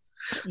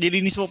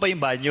 Nilinis mo pa yung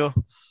banyo?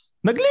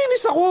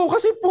 Naglinis ako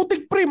kasi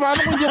putik pre.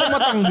 Paano kung di ako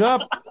matanggap?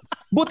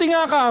 Buti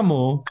nga ka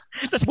mo.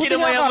 Tapos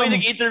kinamaya mo yung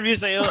nag-interview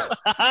sa'yo.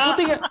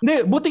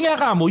 buti nga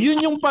ka mo. Yun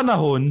yung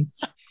panahon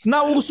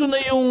na uso na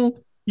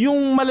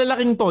yung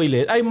malalaking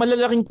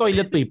malalaking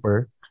toilet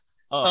paper.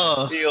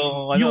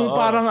 Yung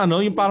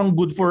parang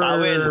good for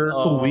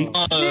 2 weeks.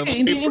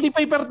 Hindi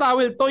paper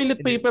towel, toilet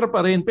paper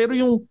pa rin. Pero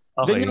yung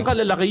ganyan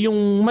kalalaki, yung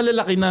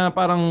malalaki na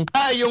parang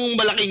yung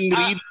malaking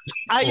reed.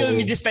 Yung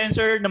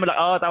dispenser na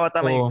malaki.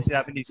 Tama yung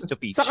sinabi ni Tito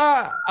Pete.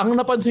 Saka ang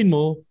napansin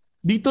mo,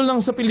 dito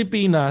lang sa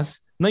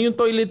Pilipinas na yung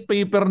toilet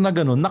paper na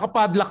ganun,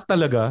 nakapadlock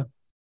talaga.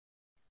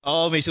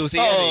 May susi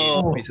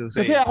may susi.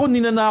 Kasi ako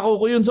ninanakaw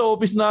ko yun sa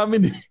office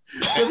namin.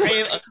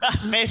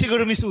 May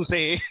siguro may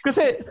susi.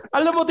 Kasi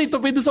alam mo Tito,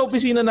 pwede sa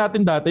opisina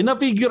natin dati,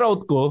 na-figure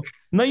out ko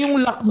na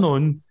yung lock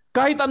nun,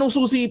 kahit anong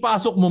susi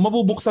ipasok mo,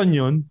 mabubuksan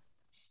yun.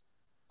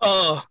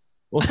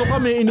 So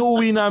kami,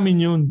 inuuwi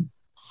namin yun.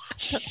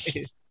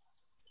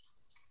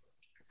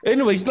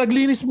 Anyways,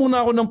 naglinis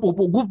muna ako ng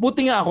pupo.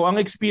 Buti nga ako,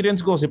 ang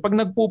experience ko kasi pag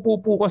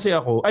nagpupupo kasi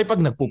ako,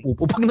 pag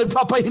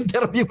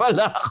nagpapa-interview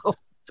pala ako.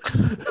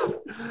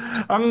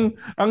 ang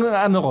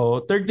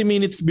 30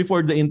 minutes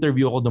before the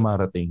interview ako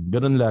dumarating.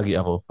 Ganun lagi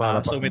ako.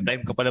 So may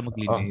time ka pala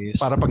maglinis.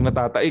 Para pag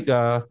natatay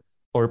ka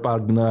or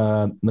pag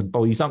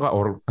nagpawisan ka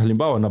or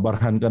halimbawa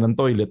nabarhan ka ng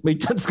toilet, may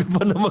chance ka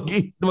pa na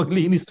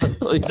maglinis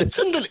ng toilet.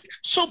 Sandali.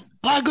 So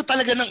bago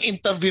talaga ng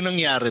interview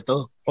nangyari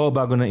to?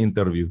 Bago ng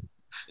interview.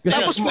 Kasi,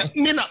 tapos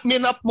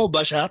minap mo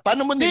ba siya?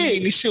 Paano mo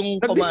nilinis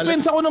yung kumalat?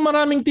 Nag-dispense ako ng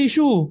maraming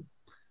tissue.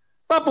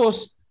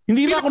 Tapos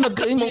hindi na ako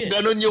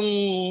ganon yung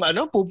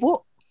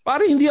pupo.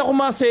 Pare, hindi ako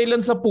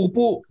maselan sa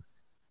pupo.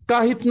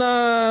 Kahit na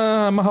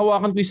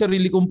mahawakan ko yung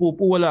sarili kong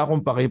pupo, wala akong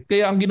pakip.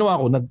 Kaya ang ginawa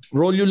ko,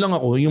 nag-roll yun lang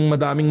ako, yung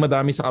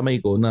madami sa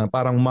kamay ko, na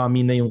parang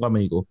mami na yung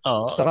kamay ko.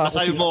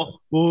 Sabi mo,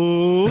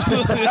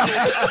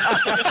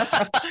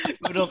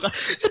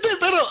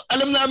 pero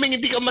alam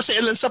namin hindi ka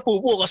maselan sa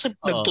pupo kasi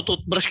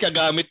nagtututbrush ka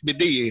gamit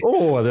bidet eh.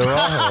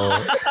 Diba?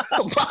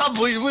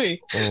 Baboy mo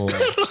eh.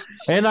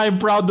 And I'm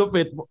proud of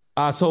it.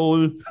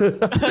 Asshole.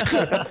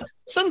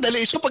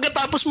 Sandali. So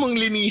pagkatapos mong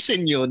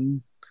linisin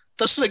yun,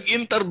 tapos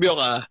nag-interview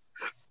ka,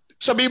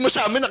 sabi mo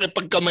sa amin,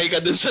 nakipagkamay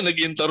ka dun sa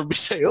nag-interview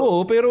sa'yo.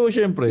 Oo, pero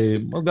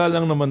syempre,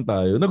 magalang naman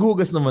tayo.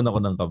 Naghugas naman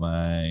ako ng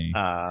kamay.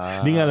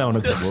 Hindi nga lang ako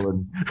nagsabon.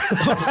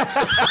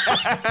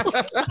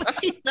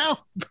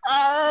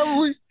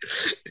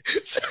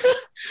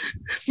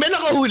 May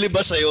nakahuli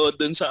ba sa'yo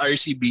dun sa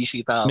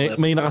RCBC Tower?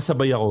 May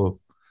nakasabay ako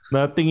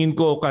na tingin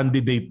ko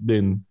candidate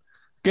din.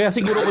 Kaya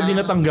siguro ko hindi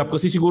natanggap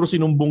kasi siguro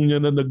sinumbong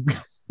niya na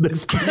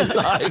nag-spill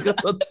sa akin.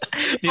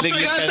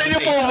 Pagkata niyo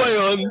po ba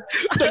yun?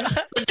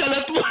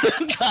 Nagkalat mo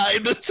ng tayo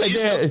doon sa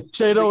isa.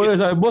 Siya na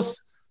sabi,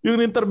 boss, yung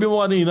interview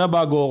mo kanina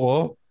bago ako,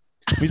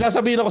 may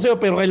sasabihin ako sa'yo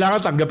pero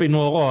kailangan tanggapin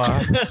mo ako,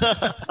 ha?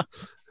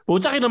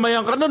 Pucha,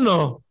 kinamayan ka nun,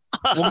 no?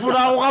 Huwag mo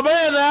na ako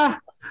kabayan, ha?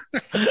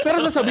 Pero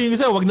sasabihin ko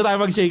sa'yo, huwag na tayo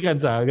mag-shake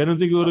hands, ha? Ganun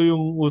siguro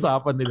yung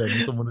usapan nila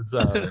yung sumunod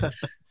sa akin.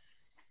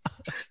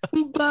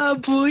 Ang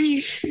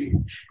baboy.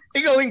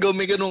 Ikaw, Ingo,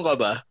 may ganun ka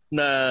ba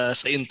na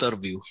sa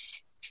interview?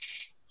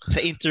 Sa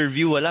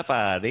interview, wala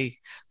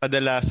pare.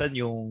 Kadalasan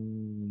yung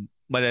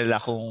malala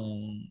kong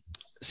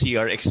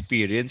CR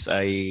experience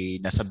ay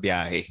nasa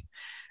biyahe.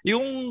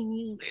 Yung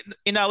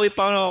inaway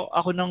pa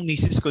ako ng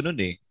misis ko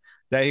noon eh.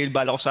 Dahil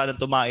bala ko sana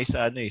tumae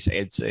sa sa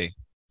EDSA eh.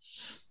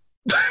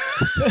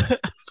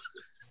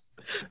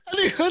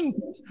 Ano yun?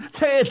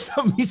 Sa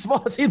EDSA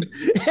mismo kasi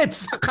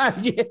EDSA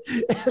Calle.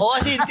 Oo,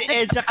 kasi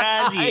EDSA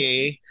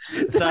Calle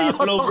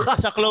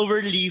sa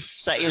Cloverleaf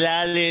sa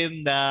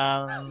ilalim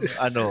ng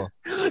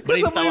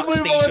Balintawak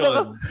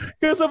Station.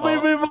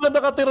 Kasabay mo yung mga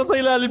nakatira sa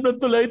ilalim ng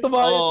tulay,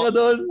 tumakit ka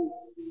doon.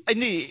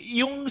 Hindi,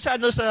 yung sa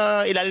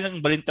ilalim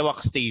ng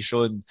Balintawak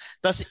Station.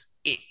 Tapos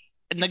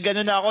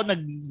nagano na ako,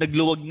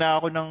 nagluwag na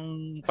ako ng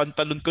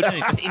pantalon ko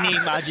noon kasi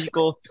ini-imagine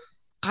ko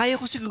kaya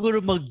ko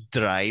siguro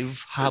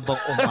mag-drive habang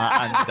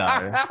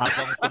umaandar,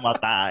 habang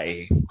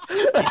tumatae.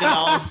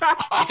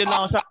 Ito na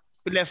ako sa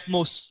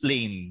leftmost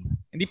lane.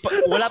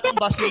 Wala pang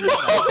bus lane.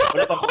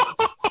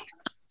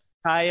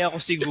 Kaya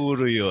ko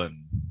siguro yun.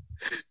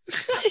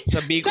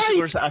 Sabi ko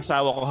siguro sa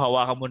asawa ko,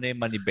 hawakan mo na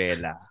yung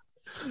manibela.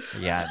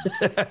 Yan.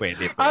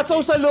 Pwede.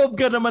 So sa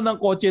loob ka naman ng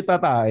kotse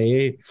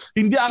tatae.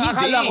 Hindi,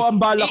 akala ko ang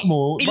balak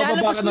mo,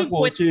 bababa ka ng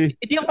kotse.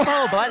 Hindi ang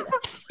pababal.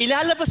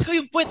 Ilalabas ko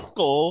yung puwet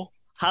ko,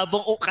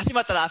 kasi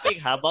matraffic,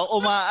 habang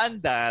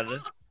umaandar,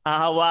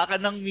 hahawakan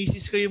ng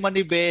misis ko yung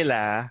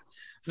manibela,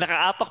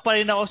 nakaapak pa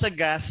rin ako sa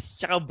gas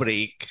tsaka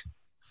brake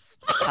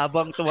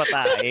habang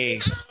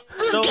tumatae.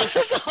 So,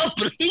 sa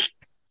brake?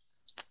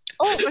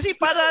 Oh, kasi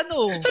para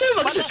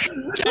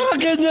para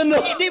ganyan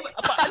no.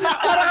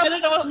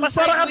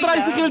 Para ka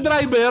tricycle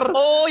driver.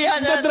 Oh,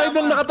 yan. Nag-drive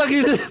ng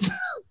nakatagilid.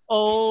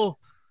 Oh.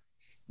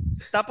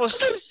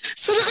 Tapos,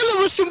 saan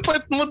nakalabas yung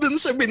part mo dun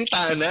sa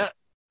bintana?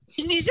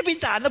 Hindi sa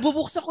bintana,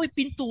 bubuksan ko yung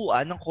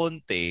pintuan ng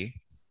konti.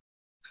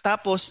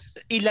 Tapos,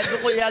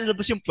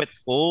 ilalabas yung puwet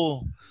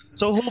ko.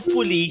 So,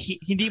 hopefully,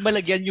 hindi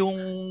malagyan yung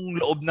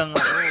loob ng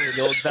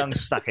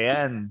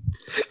sasakyan.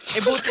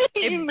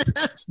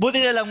 Buti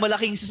na lang,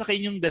 malaking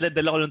sasakyan yung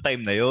dala-dala ko nung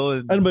time na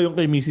yun. Ano ba yung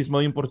kay misis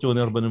mo? Yung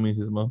Fortuner ba ng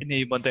misis mo?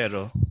 Hindi,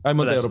 Montero. Ay,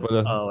 Montero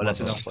pala. Wala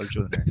silang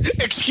Fortuner.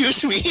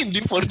 Excuse me,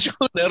 hindi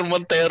Fortuner.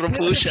 Montero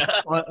po siya.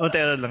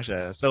 Montero lang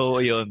siya. So,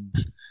 yun.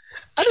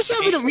 Ano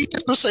sabi ng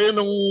misis mo sa'yo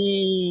nung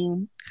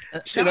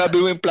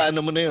sinabi mo yung plano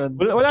mo na yun?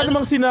 Wala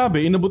namang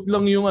sinabi. Inabot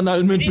lang yung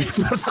annulment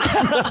paper sa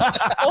kanila.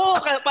 Oo,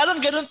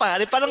 parang ganun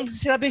pare. Parang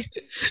sinabi,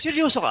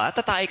 seryoso ka?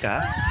 Tatay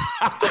ka?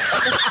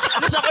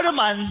 Ako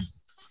naman,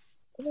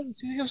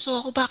 seryoso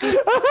ako? Bakit?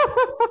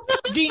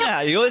 Hindi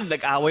nga yun.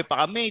 Nag-away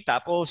pa kami.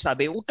 Tapos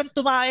sabi, huwag kang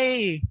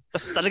tumae.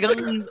 Tapos talagang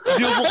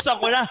binubuksan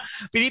ko na.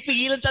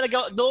 Pinipigilan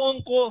talaga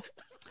doon ko.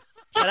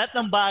 Sa lahat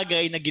ng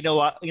bagay na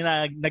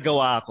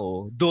nagawa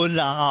ko, doon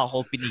lang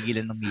ako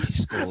pinigilan ng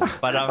misis ko.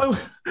 Parang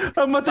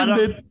ang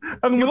matindi.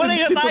 Ang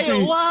matindi na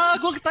tayo.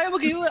 Wag tayo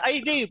maghiwalay.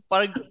 Ay, hindi.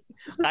 Parang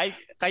kahit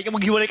ka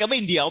maghiwalay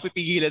kami, hindi ako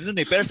pipigilan nun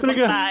eh. Pero sa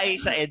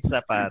pagtae sa EDSA,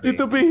 pare.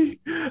 Tito P,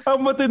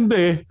 ang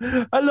matindi.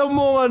 Alam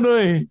mo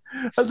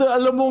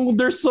alam mo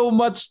there's so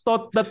much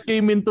thought that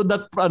came into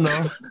that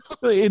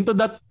into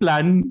that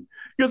plan.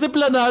 Kasi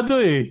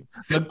planado eh.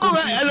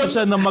 Nag-compute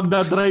siya na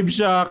magdadrive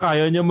siya,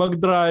 kaya niya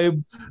mag-drive.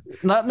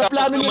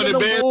 Na-plano niya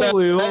ng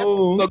buo eh.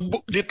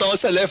 Dito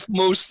sa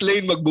leftmost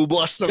lane,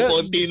 magbubukas ng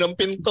konti ng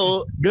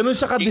pinto. Ganun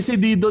siya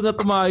kadesidido na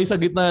tumahay sa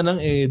gitna ng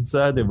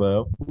EDSA, di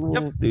ba?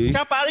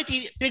 Tsaka pare,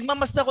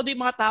 pinagmamasdan ko din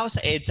yung mga tao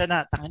sa EDSA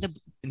na,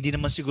 hindi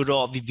naman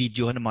siguro ako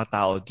bibidyohan ng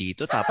mga tao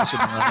dito. Tapos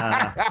yung mga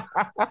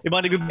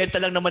nagbibenta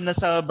lang naman na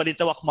sa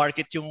Balintawak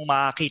Market yung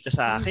makakita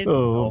sa akin.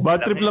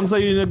 Bad trip lang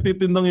sa'yo yung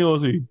nagtitindang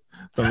Yossi.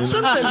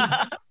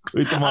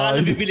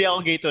 Akala bibili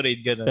akong Gatorade,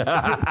 gano'n.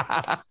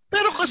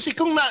 Pero kasi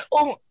kung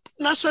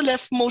nasa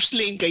leftmost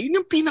lane ka, yun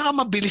yung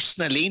pinakamabilis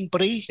na lane,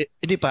 pre.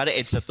 Hindi pare,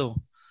 EDSA to.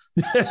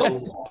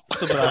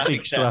 So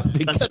traffic siya.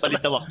 Tapos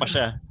Balintawak pa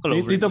siya.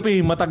 Tito P,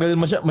 matagal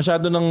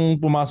masyado nang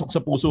pumasok sa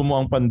puso mo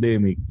ang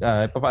pandemic.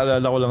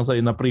 Papaalala ko lang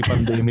sa'yo na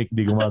pre-pandemic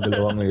di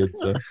gumagalaw ang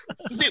EDSA.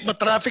 Hindi,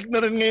 matraffic na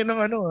rin ngayon ng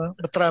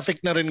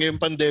matraffic na rin ngayon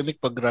pandemic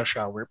pag rush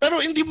hour.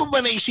 Pero hindi mo ba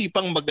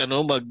naisipang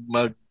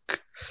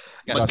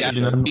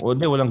Gasolinahan.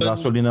 Walang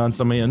gasolinahan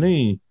sa may ano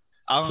eh.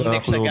 Ang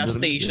next na gas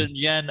station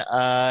dyan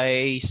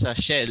ay sa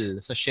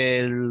Shell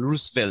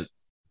Roosevelt.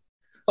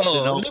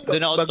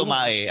 Doon ako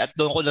tumae. At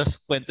doon ko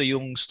kwento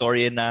yung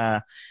story na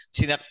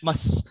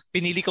mas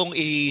pinili kong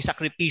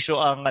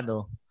isakripisyo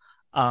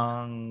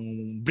ang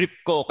brief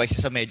ko kaysa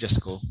sa medyas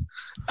ko.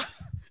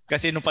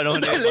 Kasi nung panahon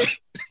na yun,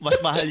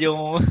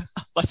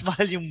 mas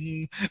mahal yung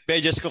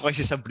medyas ko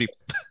kaysa sa brief.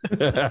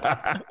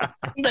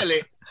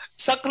 Dali.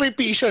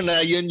 Sakripisyo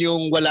na yun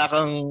yung wala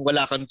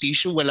kang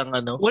tissue, walang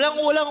ano.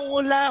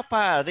 Wala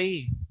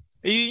pare.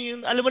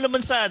 Yun, alam mo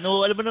naman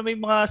may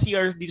mga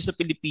CRs dito sa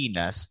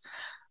Pilipinas.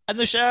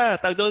 Ano siya,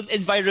 tawag doon,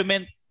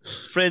 environment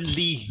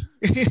friendly.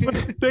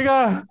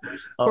 Teka,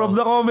 from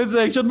the comment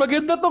section,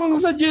 maganda tong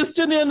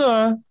suggestion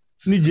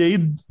ni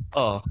Jade.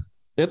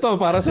 Ito,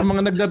 para sa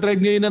mga nagdadrive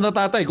ngayon na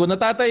natatay. Kung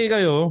natatay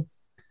kayo,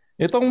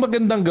 itong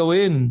magandang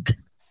gawin.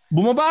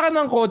 Bumaba ka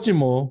ng kotse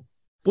mo,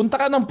 punta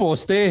ka ng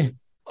poste.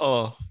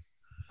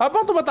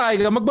 Habang tumatay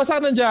ka, magbasa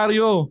ka ng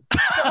dyaryo.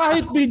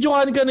 Kahit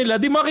videohan ka nila,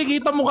 di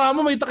makikita mukha mo,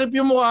 may takip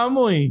yung mukha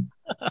mo eh.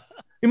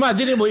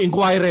 Imagine mo,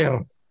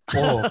 Inquirer.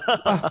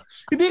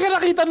 Hindi ka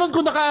nakita nun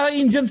kung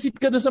naka-Indian seat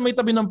ka doon sa may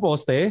tabi ng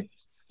poste.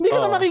 Hindi ka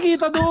na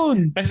makikita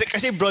doon.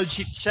 Kasi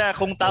broadsheet siya.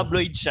 Kung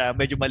tabloid siya,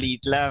 medyo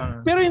maliit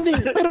lang.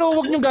 Pero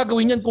huwag nyo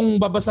gagawin yan kung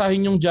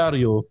babasahin yung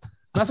dyaryo.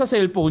 Nasa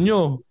cellphone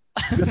nyo.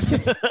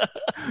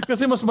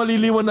 Kasi mas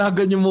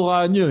maliliwanagan yung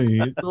mukha nyo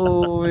eh.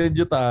 So,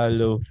 medyo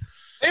talo.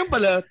 Ayun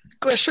pala,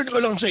 question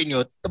ko lang sa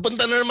inyo.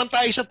 Napunta na naman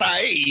tayo sa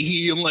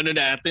yung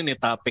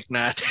topic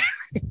natin.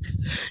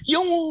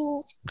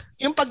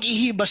 yung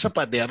pag-ihiba sa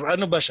pader,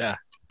 ano ba siya?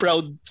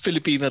 Proud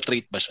Filipino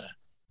trait ba siya?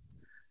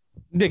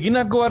 Hindi,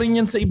 ginagawa rin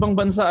yan sa ibang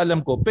bansa,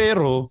 alam ko.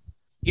 Pero,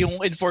 yung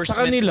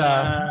enforcement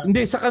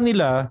sa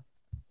kanila,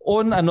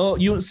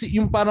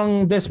 yung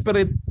parang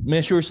desperate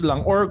measures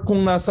lang or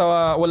kung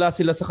wala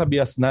sila sa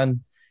kabiasnan.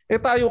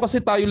 Tayo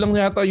lang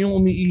yata yung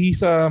umiihi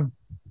sa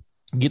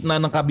gitna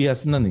ng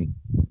kabiasnan eh.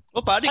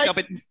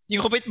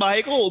 Yung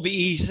kapitbahay ko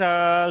umiihi sa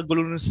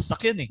gulong ng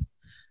sasakyan eh.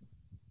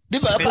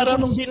 Di ba? Parang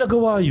nung di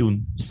nagawa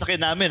yun.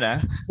 Sasakyan namin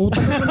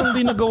nung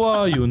di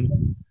nagawa yun.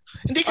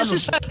 Hindi kasi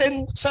sa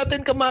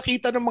atin ka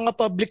makita ng mga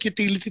public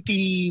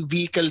utility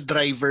vehicle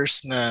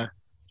drivers na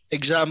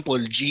example,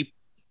 jeep,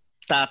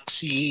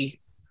 taxi,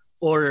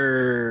 or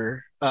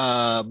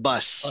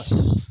bus.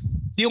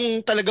 Yung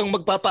talagang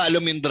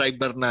magpapaalam yung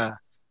driver na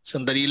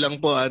sandali lang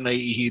po,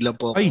 naiihi lang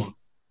po ako. Ay,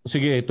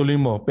 sige, tuloy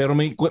mo. Pero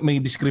may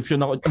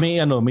description ako.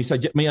 May ako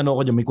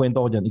dyan, may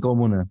kwento ako dyan. Ikaw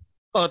muna.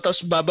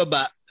 Tapos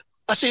bababa.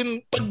 As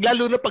in,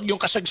 lalo na pag yung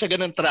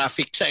kasagsagan ng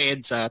traffic sa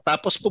EDSA,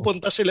 tapos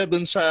pupunta sila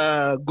dun sa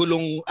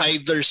gulong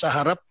either sa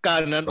harap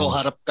kanan o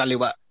harap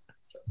kaliwa.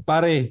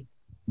 Pare,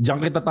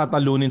 diyan kita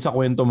tatalunin sa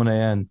kwento mo na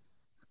yan.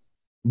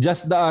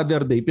 Just the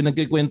other day,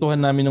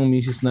 pinagkikwentuhan namin ng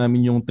misis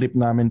namin yung trip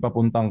namin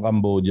papuntang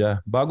Cambodia.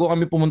 Bago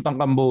kami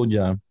pumuntang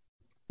Cambodia,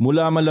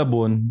 mula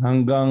Malabon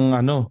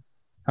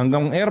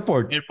hanggang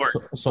airport.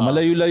 So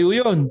malayo-layo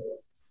yun.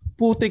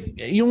 Putik,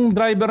 yung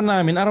driver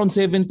namin around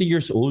 70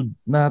 years old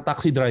na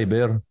taxi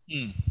driver.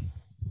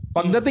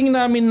 Pagdating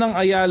namin ng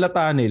Ayala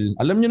Tunnel,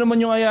 alam niyo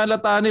naman yung Ayala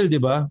Tunnel, di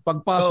ba?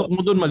 Pagpasok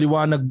mo doon,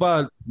 maliwanag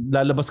ba?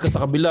 Lalabas ka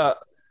sa kabila,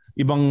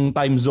 ibang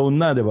time zone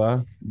na, di ba?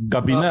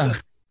 Gabi na.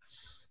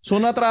 So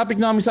na-traffic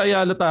namin sa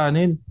Ayala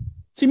Tunnel.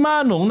 Si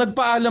Manong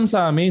nagpaalam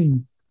sa amin.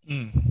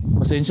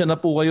 Pasensya na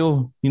po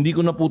kayo. Hindi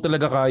ko na po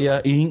talaga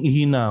kaya.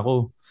 Ihing-ihi na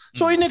ako.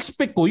 So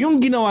in-expect ko yung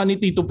ginawa ni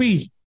Tito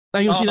P.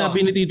 Yung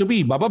sinabi ni Tito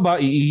P,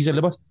 bababa, iihi sa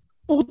labas.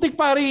 Putik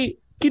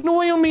pare,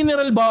 kinuha yung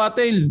mineral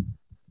bottle.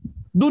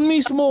 Doon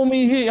mismo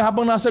umihi.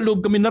 Habang nasa loob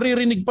kami,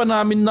 naririnig pa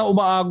namin na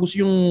umaagos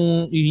yung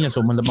ihi niya.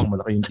 So malamang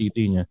malaki yung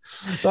titi niya.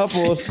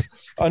 Tapos,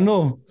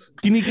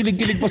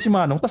 kinikilig-kilig pa si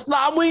Manong. Tapos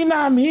naamoy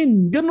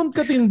namin. Ganun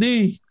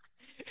katindi.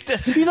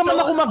 Hindi naman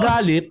ako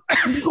magalit.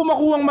 Hindi ko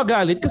makuhang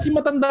magalit kasi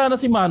matanda na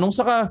si Manong,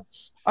 saka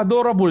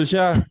adorable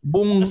siya.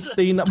 Buong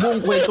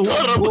kwento,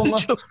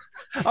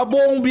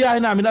 buong biyahe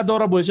namin,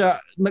 adorable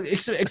siya.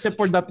 Except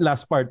for that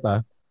last part.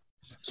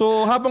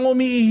 So habang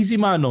umiihi si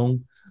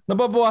Manong,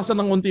 nababawasan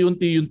ng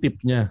unti-unti yung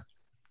tip niya.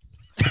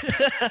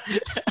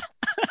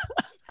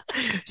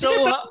 So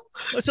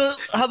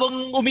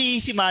habang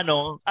umiihi si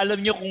Manong, alam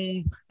niyo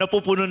kung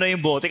napupuno na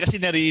yung bote kasi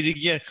naririnig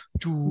niya.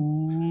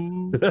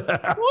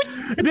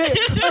 Hindi,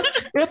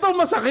 ito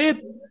masakit.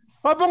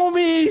 Habang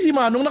umiihi si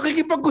Manong,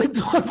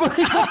 nakikipagkwentuhan pa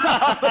rin sa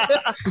akin.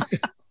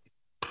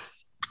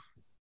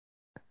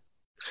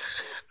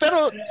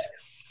 Pero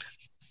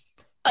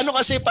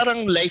kasi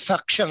parang life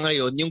hack siya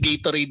ngayon, yung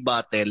Gatorade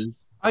bottle.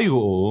 Ay,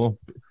 oo.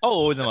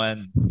 Oo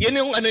naman.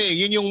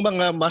 Yun yung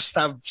mga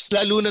must-haves,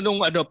 lalo na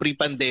nung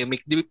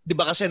pre-pandemic. Di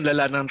ba kasi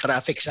lala ng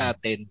traffic sa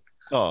atin?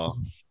 Oo.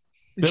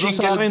 Pero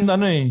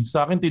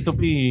sa akin, Tito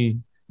P,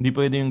 hindi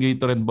pwede yung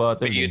Gatorade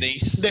bottle.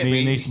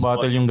 Mayonnaise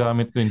bottle yung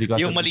gamit ko. Hindi kasi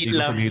yung maliit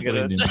lang. Yung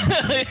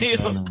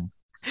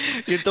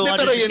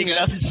pero yun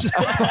nga.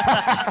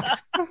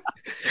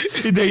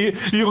 Hindi,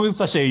 yung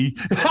sachet.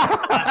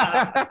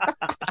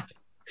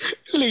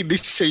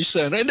 Ladies choice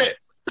sana. Hindi.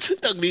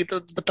 Tag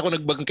dito, ba't ako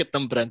nagbangkit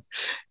ng brand?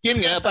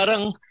 Yun nga,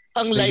 parang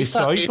ang life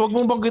hack. Huwag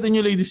mong banggitin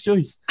yung ladies'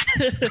 choice.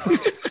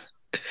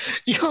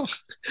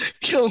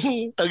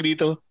 yung tag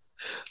dito,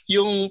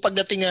 yung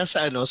pagdating nga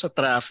sa sa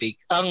traffic,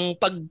 ang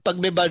pag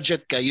may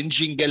budget ka, yung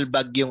jingle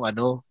bag yung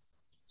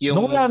yung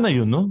wala na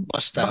yun, no?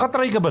 Basta.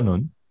 Nakatry ka ba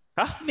nun?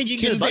 Ha? May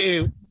jingle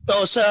bag?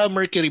 Sa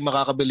Mercury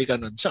makakabili ka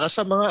nun. Saka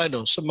sa mga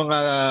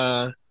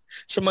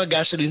sa mga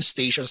gasoline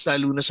stations,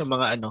 lalo na sa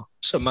mga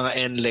sa mga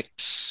NLEX,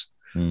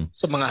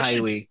 sa mga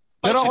highway.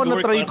 Pero ako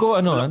na-try ko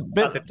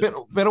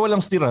pero walang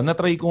stira.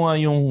 Na-try ko nga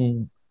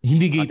yung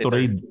hindi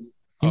Gatorade.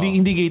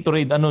 Hindi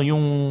Gatorade,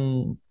 yung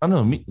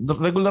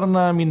regular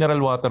na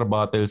mineral water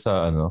bottle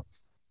sa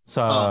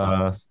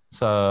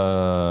sa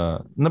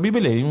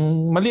nabibili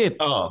yung maliit.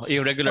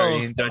 Yung regular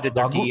yung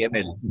 30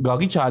 ml.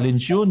 Gagi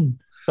challenge yun.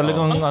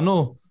 Talagang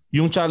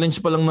yung challenge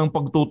pa lang ng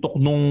pagtutok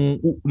nung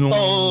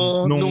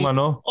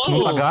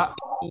taga.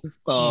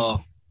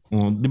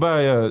 Di ba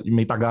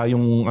may taga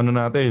yung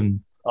natin.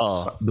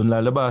 Doon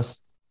lalabas.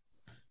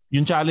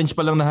 Yung challenge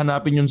pa lang na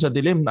hanapin yun sa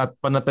dilim at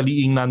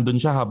panataliing nandun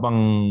siya habang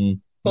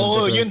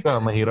yun.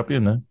 Mahirap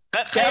yun, ha?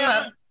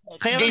 Kaya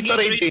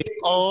Gatorade.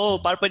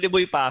 Para pwede mo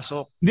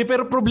ipasok. Hindi,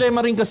 pero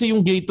problema rin kasi yung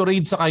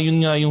Gatorade saka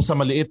yun nga yung sa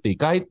maliit eh.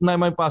 Kahit na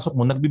may pasok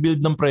mo,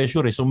 nagbibuild ng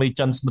pressure eh. So may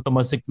chance na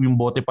tumasik yung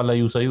bote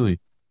palayo sa'yo eh.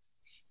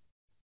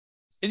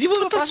 Hindi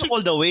mo mapasok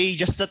all the way,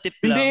 just the tip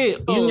lang. Hindi,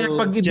 yun nga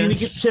pag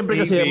dinikit, siyempre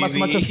kasi as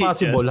much as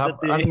possible,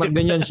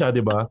 ganyan siya,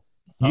 di ba?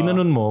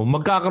 Ginanon mo,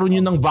 magkakaroon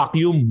yun ng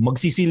vacuum,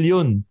 magsisil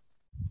yun.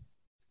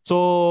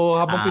 So,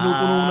 habang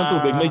pinupuno ng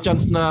tubig, may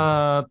chance na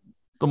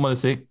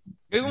tumalsik.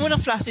 Gawin mo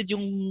ng flaccid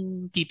yung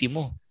titi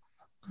mo.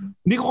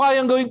 Hindi ko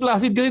kayang gawing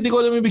flaccid kasi hindi ko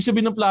alam ibig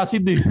sabihin ng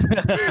flaccid eh.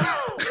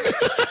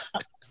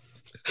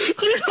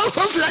 Kaya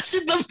pa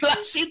flaccid ng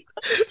flaccid.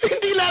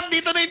 Hindi lahat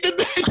dito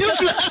naintindihan yung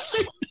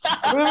flaccid.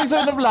 Ano ibig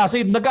sabihin ng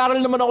flaccid? Nag-aaral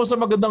naman ako sa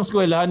magandang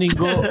eskwela,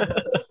 Nico.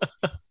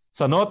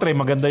 Sa Notre,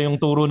 maganda yung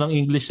turo ng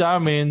English sa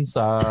amin.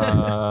 Sa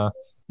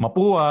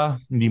Mapua,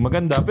 hindi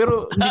maganda.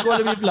 Pero hindi ko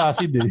alam yung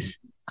flaccid eh.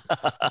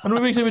 Ano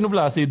ibig sabihin ng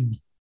flaccid?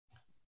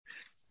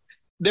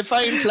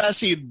 Define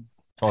flaccid.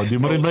 Di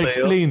mo rin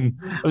ma-explain.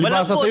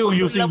 Alibasa sa'yo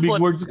using big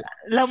words.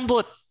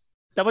 Lambot.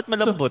 Dapat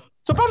malambot.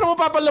 So paano mo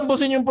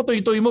papalambusin yung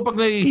putoy-toy mo pag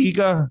nahihi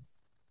ka?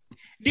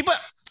 Di ba?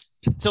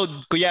 So,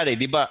 kunyari,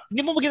 di ba?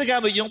 Hindi mo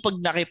ginagamit yung pag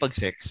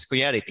nakipag-sex.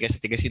 Kunyari, tigas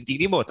yung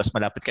titi mo, tapos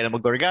malapit ka na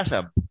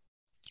mag-orgasm.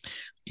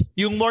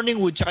 Yung morning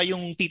wood, tsaka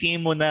yung titi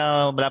mo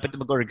na malapit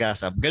na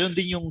mag-orgasm, ganun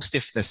din yung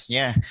stiffness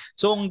niya.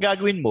 So, ang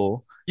gagawin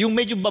mo, yung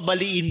medyo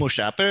babaliin mo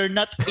siya, pero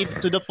not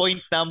to the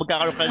point na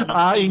magkakaroon ka ng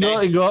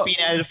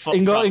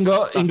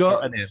Ingo.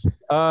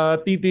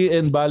 Titi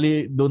and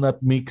bali do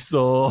not mix.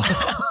 So,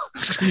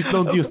 please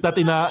don't use that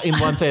in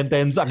one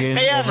sentence again.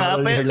 Kaya nga,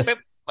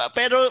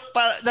 pero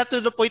not to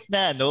the point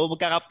na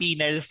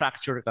magkaka-penile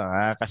fracture ka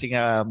nga kasi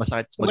nga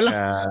masakit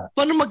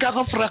paano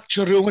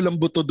magkaka-fracture yung walang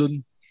buto dun?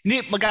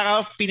 Hindi,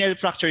 magkaka-penile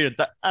fracture yun.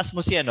 Ask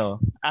mo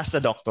ask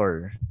the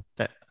doctor.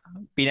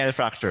 Penile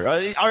fracture.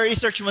 Or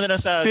research mo na lang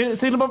sa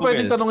Sino ba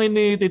pwedeng tanongin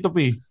ni Tito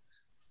P?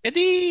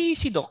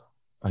 Si Doc.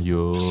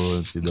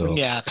 Ayun, si Doc.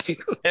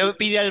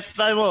 Penile,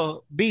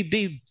 mo,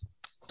 babe,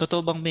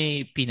 totoo bang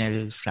may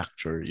penile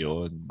fracture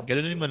yun?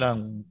 Ganunin mo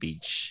lang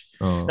page.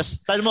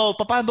 Tapos tanong mo,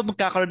 paano ba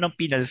magkakaroon ng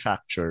penile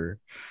fracture?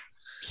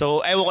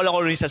 So, ewan ko lang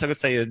kung ano yung sasagot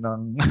sa'yo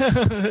ng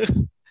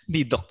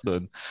ni Doc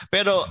doon.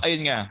 Pero,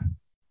 ayun nga.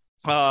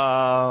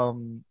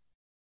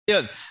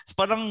 Yun.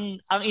 Parang,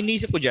 ang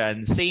inisip ko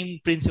dyan,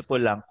 same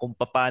principle lang kung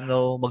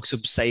paano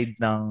mag-subside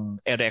ng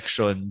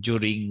erection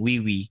during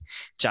wee-wee,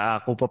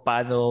 tsaka kung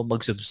paano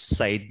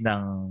mag-subside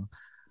ng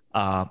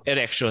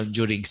erection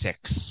during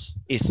sex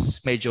is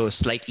medyo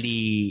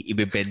slightly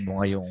ibebend mo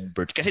nga yung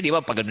bird. Kasi di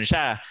ba pag ganun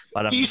siya,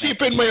 parang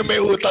isipin mo yung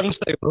may utang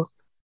sa'yo.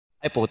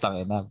 Ay,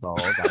 putang ina.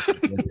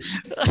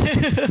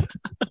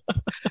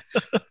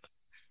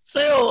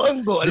 Sa'yo,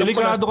 Anggo.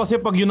 Delikado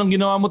kasi pag yun ang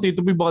ginawa mo,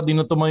 Tito P, baka di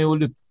na tumayo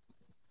ulit.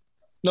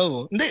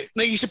 No, hindi.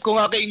 Naisip ko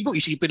nga kay Ingo,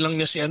 isipin lang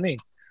niya si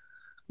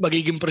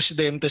magiging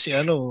presidente si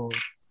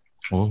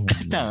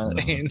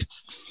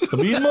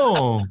Sabihin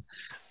mo.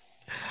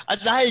 At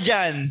dahil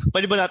dyan,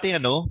 pwede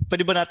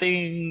ba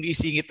natin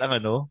isingit ang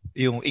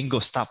yung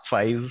Ingo's Top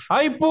 5?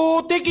 Ay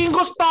putik,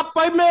 Ingo's Top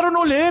 5 meron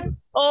ulit?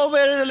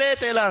 Meron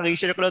ulit. Lang,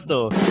 i-share ko na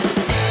to.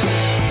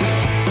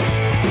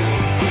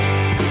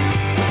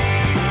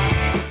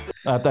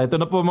 At ito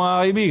na po mga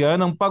kaibigan,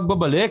 ang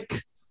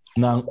pagbabalik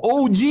ng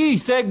OG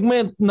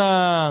segment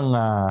ng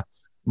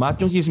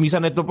Machong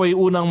Chismisan. Ito po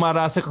yung unang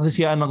marasa kasi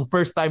siya ng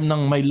first time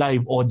ng may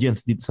live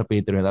audience dito sa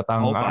Patreon. At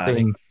ang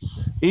ating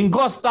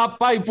Ingo's Top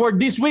 5 for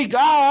this week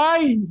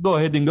ay... Go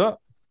ahead, Ingo.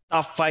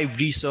 Top 5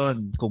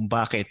 reason kung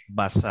bakit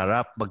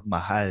masarap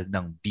magmahal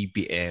ng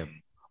BBM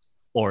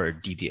or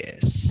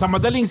DDS. Sa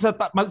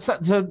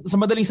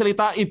madaling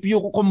salita, if you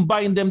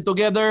combine them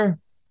together,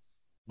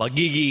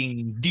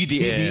 magiging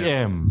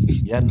DDM.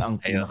 Yan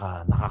ang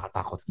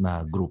nakakatakot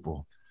na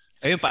grupo.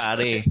 Ayun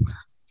pare.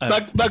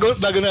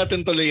 Bago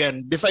natin tuloy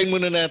yan, define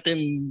muna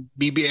natin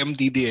BBM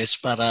DDS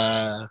para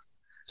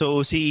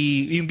So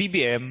yung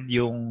BBM,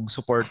 yung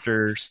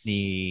supporters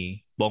ni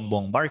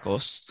Bongbong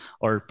Marcos,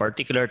 or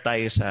particular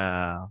tayo sa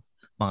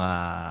mga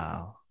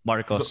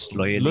Marcos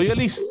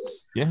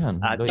loyalists.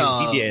 Yan. At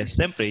yung DDS,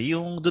 siyempre,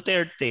 yung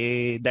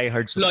Duterte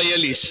diehard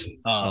loyalist.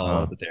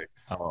 Duterte.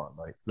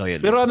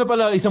 Loyalist. Pero ano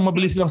pala, isang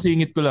mabilis lang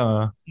singit ko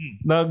lang.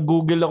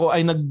 Nag-Google ako,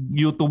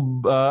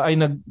 nag-YouTube,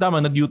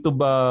 nag-YouTube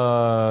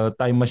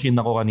time machine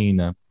ako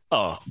kanina.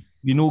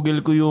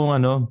 Ginugel ko yung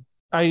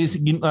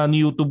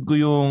ni-YouTube ko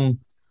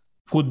yung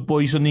food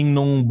poisoning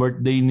nung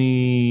birthday ni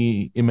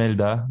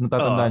Imelda.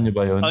 Natatandaan niyo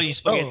ba yun? Yung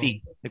spaghetti.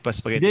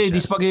 Nagpa-spaghetti siya.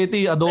 Hindi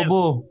spaghetti,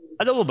 adobo.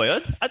 Adobo ba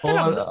yun?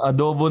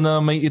 Adobo na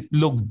may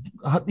itlog.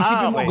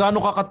 Isipin mo gaano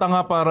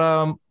kakatanga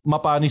para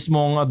mapanis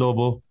mo ang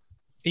adobo.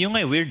 Yung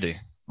nga weird eh.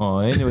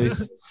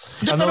 Anyways.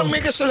 Parang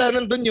may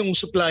kasalanan doon yung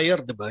supplier,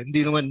 diba?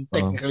 Hindi naman,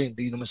 technically,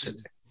 hindi naman sila.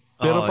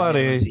 Pero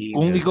pare,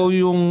 kung ikaw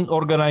yung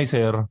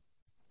organizer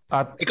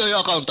at ikaw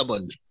yung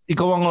accountable.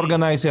 Ikaw ang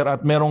organizer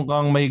at meron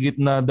kang mahigit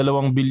na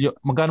 2 bilyon.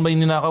 Magkano ba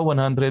yung ninakaw?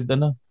 100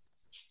 ano?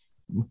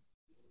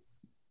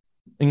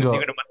 Ingo.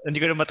 Hindi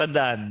ko na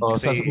matandaan.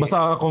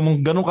 Basta kung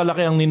ganun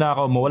kalaki ang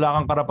ninakaw mo, wala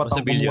kang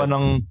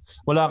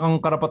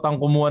karapatang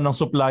kumuha ng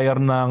supplier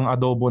ng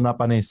adobo na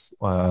panis.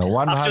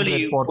 140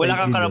 Actually, wala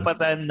kang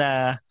karapatan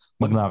na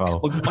magnakaw.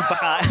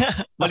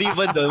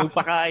 Maliban doon,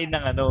 magpakain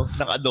ng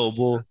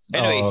adobo.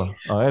 Anyway,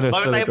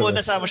 bago tayo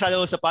punta sa masyado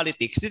sa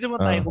politics, dito mo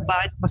tayo kung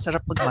bakit masarap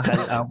magmahal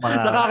ang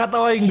mga...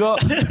 Nakakatawa, Ingo.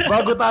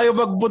 Bago tayo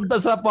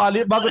mapunta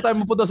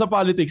sa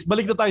politics,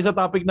 balik na tayo sa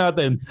topic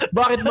natin.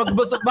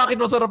 Bakit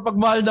masarap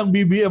magmahal ng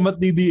BBM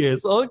at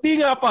DDS?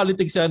 Hindi nga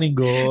politics yan,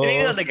 Ingo. Hindi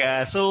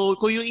talaga. So,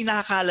 kung yung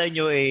inakakala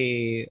nyo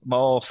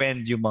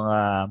ma-offend yung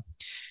mga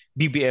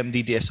BBM,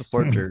 DDS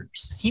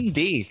supporters,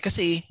 hindi.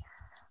 Kasi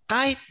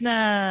kahit na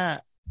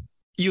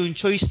yung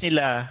choice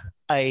nila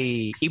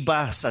ay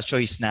iba sa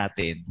choice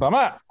natin.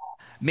 Tama.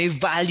 May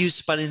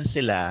values pa rin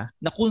sila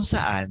na kung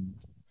saan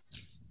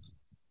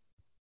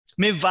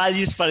may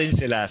values pa rin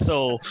sila.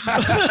 So,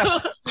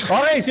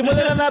 okay,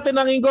 simulan na natin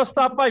ang Ingo's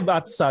Top 5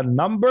 at sa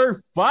number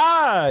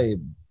 5.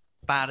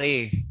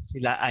 Pare,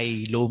 sila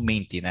ay low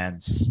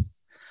maintenance.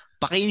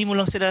 Pakainin mo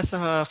lang sila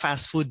sa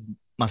fast food,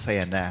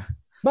 masaya na.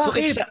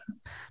 Bakit? So,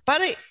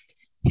 pare,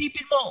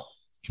 isipin mo,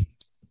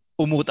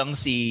 umutang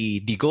si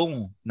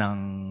Digong ng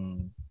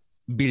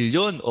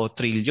bilyon o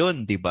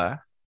trilyon, di ba?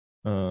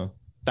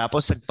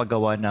 Tapos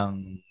nagpagawa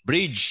ng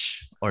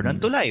bridge or ng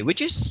tulay,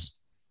 which is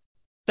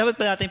dapat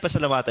pa natin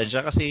pasalamatan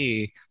siya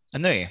kasi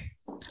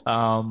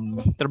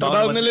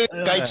trabaho nila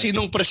kahit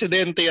sinong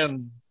presidente yan.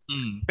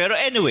 Pero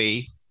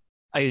anyway,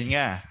 ayun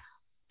nga.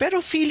 Pero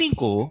feeling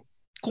ko,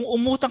 kung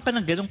umutang ka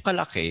ng ganong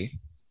kalaki,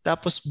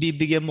 tapos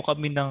bibigyan mo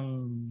kami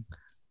ng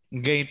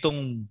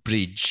ganitong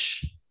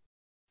bridge,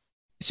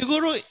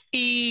 siguro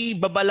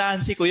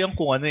ibabalanse ko yan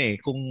kung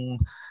kung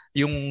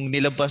yung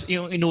nilabas,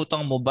 yung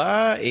inutang mo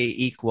ba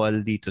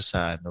equal dito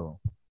sa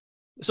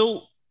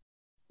So,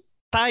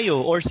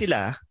 tayo or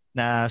sila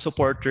na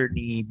supporter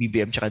ni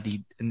BBM tsaka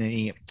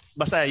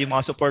basta yung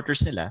mga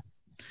supporters nila,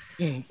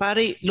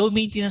 pare, low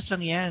maintenance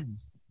lang yan.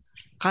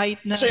 Kahit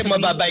na kasi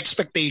mababa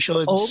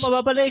expectations.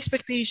 Mababa na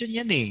expectation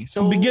yan eh.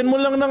 So, bigyan mo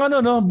lang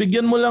ng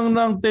bigyan mo lang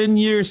ng 10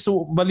 years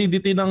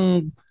validity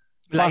ng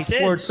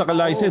passport saka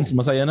license,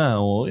 masaya na.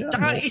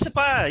 Tsaka isa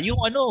pa, yung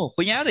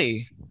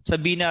kunyari,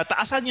 sabihin na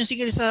taasan yung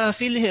single sa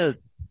PhilHealth.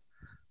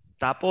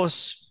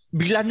 Tapos,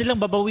 bigla nilang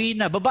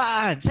babawiin na,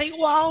 babaan. Say,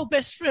 wow,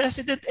 best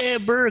president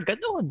ever.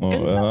 Ganun.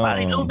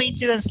 Parang low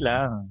maintenance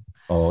lang.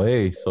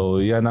 Okay, so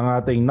yan ang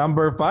ating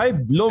number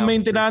 5. Low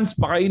maintenance,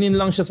 pakainin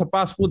lang siya sa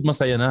fast food,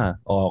 masaya na.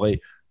 Okay,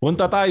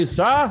 punta tayo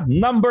sa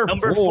number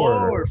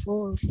 4.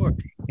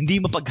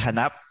 Hindi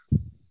mapaghanap.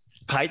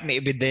 Kahit may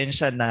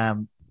ebidensya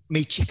na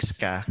may chicks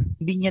ka,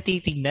 hindi niya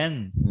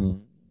titignan.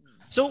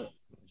 So,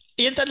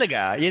 yan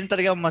talaga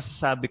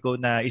masasabi ko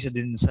na isa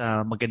din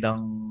sa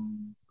magandang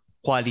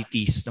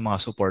qualities ng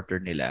mga supporter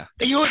nila.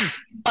 Ayun,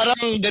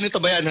 parang ganito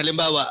ba yan?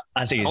 Halimbawa,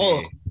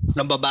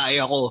 ng babae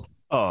ako.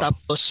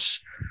 Tapos,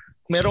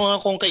 meron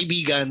akong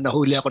kaibigan,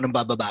 nahuli ako ng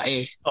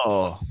babae.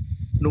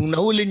 Nung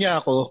nahuli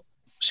niya ako,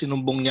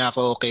 sinumbong niya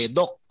ako kay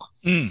Doc.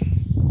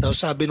 Tapos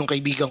sabi nung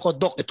kaibigan ko,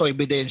 Doc, ito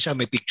ebidensya,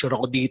 may picture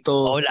ako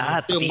dito.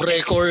 Lahat. Yung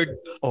record,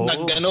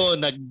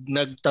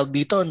 nag-tawag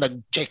dito,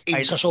 nag-check-in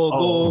sa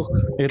Sogo.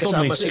 Ito,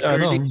 kasama si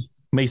Curly.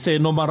 May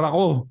senomar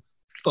ako.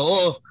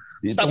 Oo.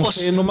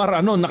 Tapos senomar,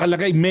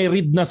 nakalagay,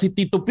 married na si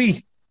Tito P.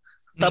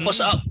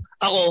 Tapos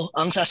ako,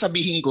 ang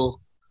sasabihin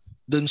ko,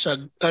 dun sa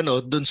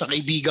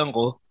kaibigan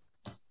ko,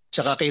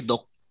 tsaka kay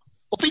Doc,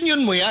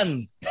 opinion mo yan.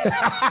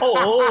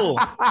 Oo.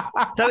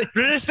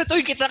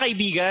 Respetuhin kita,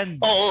 kaibigan.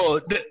 Oo.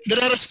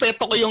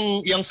 Respeto ko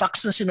yung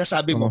facts na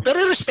sinasabi mo.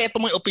 Pero respeto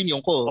mo yung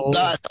opinion ko.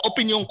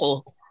 Opinion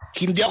ko,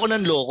 hindi ako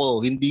ng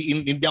loko.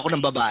 Hindi ako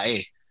ng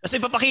babae.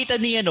 Kasi papakita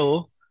ni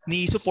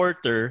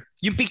supporter,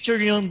 yung picture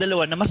yung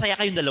dalawa na masaya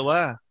kayong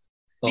dalawa.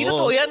 Di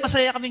totoo yan,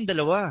 masaya kaming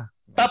dalawa.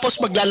 Tapos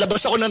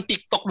maglalabas ako ng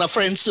TikTok na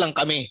friends lang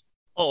kami.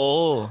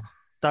 Oo.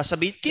 Tapos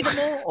sabihin, kita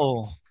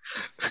mo,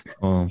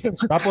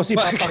 Tapos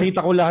ipapakita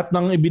ko lahat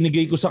ng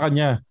ibinigay ko sa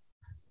kanya.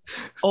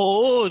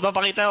 Oo,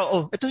 papakita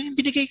ko, ito yung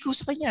binigay ko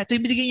sa kanya. Ito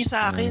yung binigay niya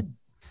sa akin.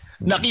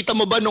 Nakita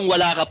mo ba nung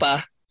wala ka pa?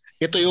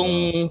 Ito yung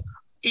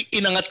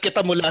inangat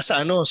kita mula sa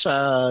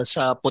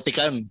sa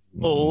putikan.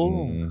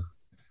 Oo.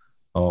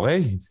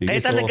 Okay. Sige,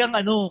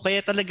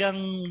 kaya talagang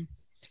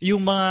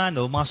yung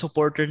mga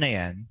supporter na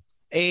yan,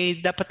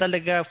 dapat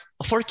talaga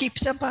for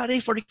keeps yan pare,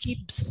 for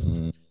keeps.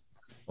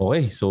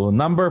 Okay, so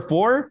number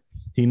 4,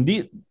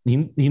 hindi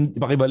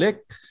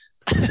pakibalik.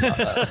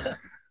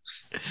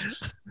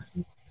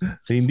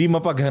 Hindi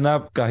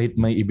mapaghanap kahit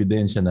may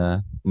ebidensya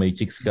na may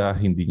chicks ka,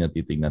 hindi niya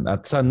titingnan.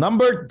 At sa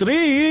number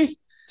 3,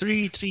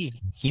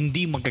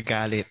 hindi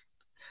magagalit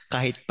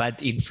kahit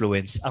bad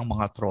influence ang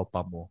mga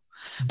tropa mo.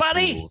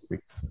 Pare,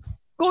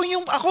 kung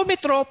yung ako may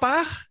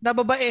tropa na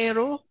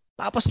babaero,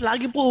 tapos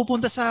lagi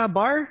pupunta sa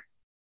bar,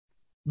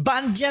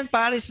 band yan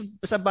pare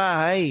sa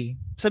bahay.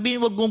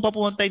 Sabihin wag mong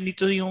papuntahin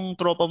dito yung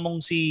tropa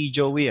mong si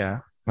Joey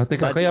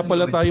Teka, kaya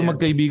pala tayo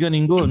magkaibigan,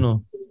 Ingo,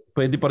 no?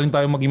 Pwede pa rin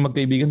tayo maging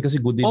magkaibigan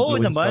kasi good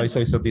influence tayo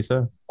sa isa't isa.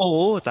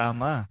 Oo,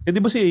 tama. Di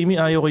ba si Amy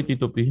ayaw kay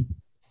Tito P?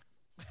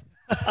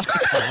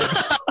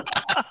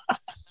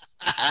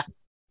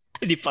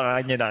 Hindi pa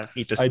nga niya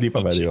nakakita. Ay, di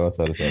pa ba?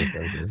 Sorry.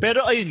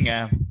 Pero ayun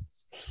nga,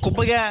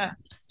 kumbaga,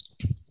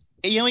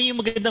 yung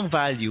magandang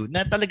value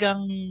na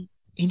talagang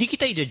hindi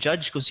kita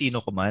i-judge kung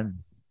sino ka man.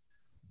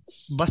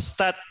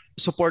 Basta't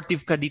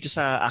supportive ka dito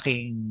sa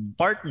aking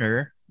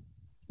partner,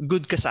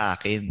 good ka sa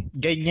akin.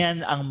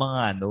 Ganyan ang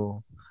mga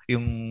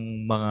yung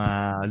mga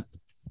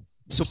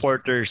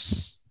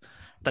supporters.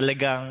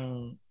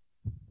 Talagang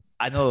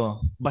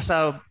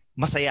basta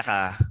masaya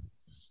ka,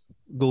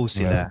 go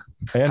sila.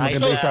 Ayan,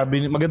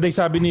 maganda yung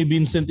sabi ni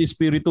Vincent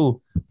Espiritu.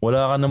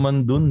 Wala ka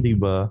naman dun, di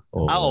ba?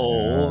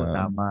 Oo,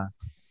 tama.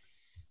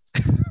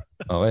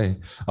 Okay.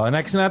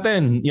 Next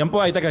natin. Yan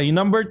po ay, yung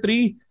number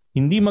 3,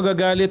 hindi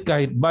magagalit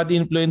kahit bad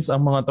influence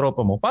ang mga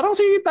tropa mo. Parang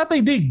si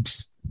Tatay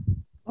Diggs.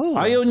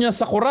 Ayaw niya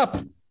sa korap.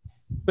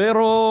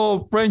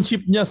 Pero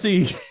friendship niya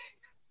si...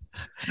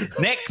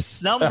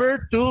 Next,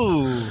 number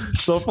 2.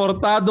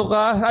 Suportado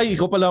ka. Ay,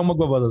 ikaw pala ang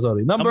magbabasa.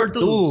 Sorry. Number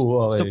 2.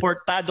 Okay.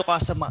 Suportado ka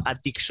sa mga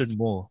addiction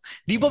mo.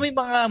 Di ba may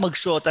mga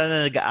magshota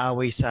na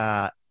nag-aaway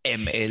sa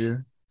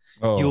ML?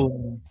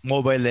 Yung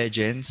Mobile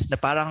Legends na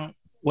parang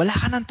wala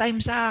ka ng time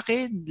sa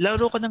akin.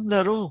 Laro ka ng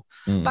laro.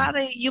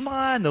 Pare, yung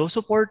mga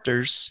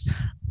supporters,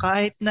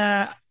 kahit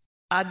na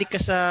addict ka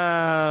sa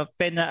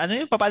pena,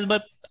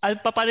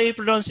 paano yung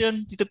pronounce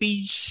yun, Tito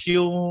Peach?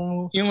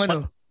 Yung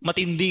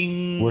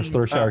matinding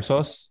Worcestershire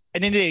sauce?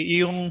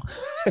 Hindi, yung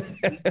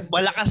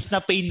malakas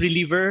na pain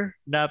reliever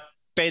na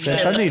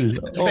fentanyl.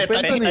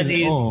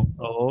 Fentanyl.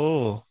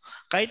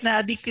 Kahit na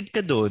addicted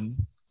ka doon,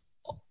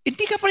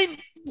 hindi ka pa rin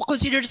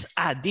considered as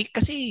addict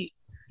kasi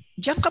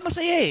diyan ka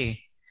masaya .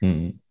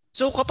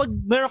 So kapag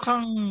meron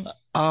kang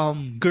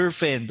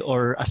girlfriend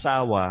or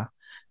asawa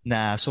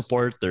na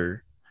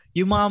supporter,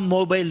 yung mga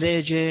Mobile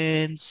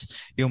Legends,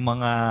 yung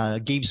mga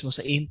games mo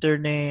sa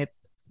internet,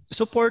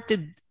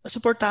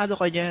 supportado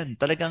ka dyan.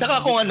 Talagang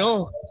saka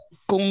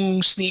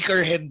kung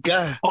sneakerhead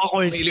ka.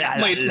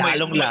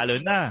 Lalong-lalo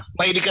na.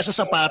 Mahilig ka sa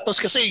sapatos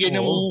kasi yan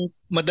yung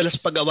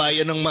madalas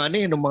pag-awayan ng mga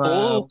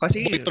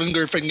boyfriend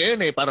girlfriend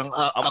ngayon . Parang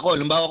ako,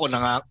 halimbawa ko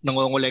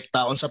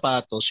nangongolekta akong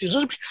sapatos.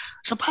 Yung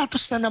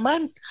sapatos na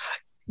naman.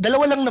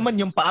 Dalawa lang naman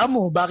yung paa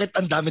mo. Bakit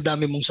ang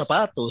dami-dami mong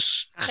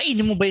sapatos?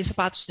 Kakainin mo ba yung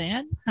sapatos na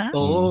yan?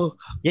 Oo.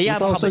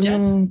 Yayaman ka ba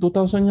dyan?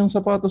 2,000 yung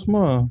sapatos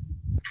mo.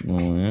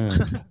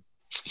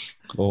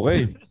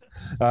 Okay.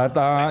 At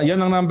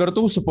yan ang number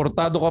 2,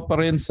 suportado ka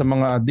pa rin sa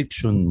mga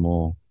addiction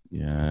mo.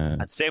 Yan.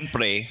 At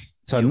siyempre,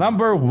 sa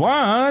number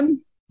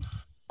 1,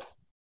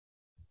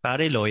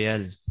 pare,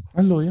 loyal.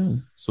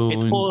 Loyal. So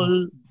it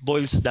all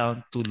boils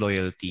down to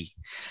loyalty.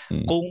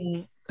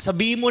 Kung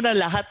sabihin mo na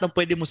lahat ng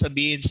pwede mo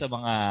sabihin sa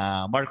mga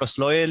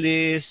Marcos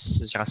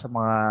loyalists at sa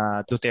mga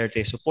Duterte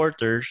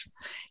supporters,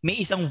 may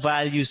isang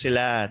value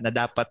sila na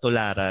dapat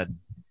tularan.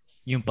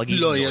 Yung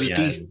pagiging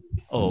loyalty.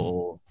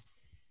 Oo.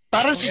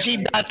 Parang si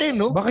Jade dati,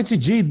 no? Bakit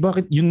si Jade?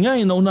 Bakit? Yun nga,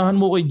 naunahan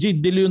mo kay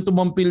Jade De Leon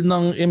tumampil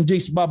ng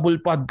MJ's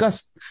Bubble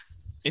Podcast.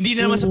 Hindi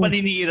naman sa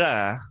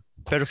paninira,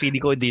 pero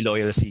feeling ko hindi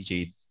loyal si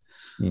Jade.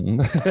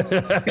 Hindi,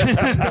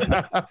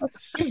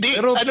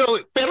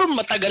 pero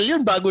matagal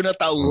yun bago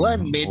natauhan.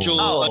 Medyo...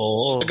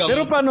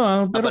 Pero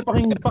paano Pero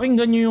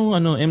pakinggan nyo yung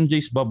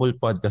MJ's Bubble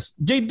Podcast.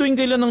 Jade, tuwing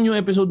kailan ng new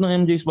episode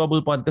ng MJ's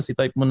Bubble Podcast,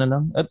 i-type mo na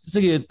lang. At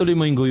sige, tuloy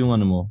mo yung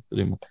mo.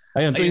 Tuloy mo.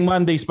 Ayun, tuwing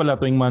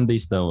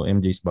Mondays daw,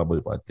 MJ's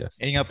Bubble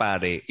Podcast. Ayun nga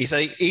pare,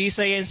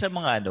 isa yan sa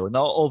mga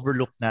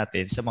na-overlook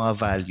natin sa mga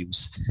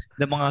values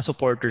ng mga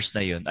supporters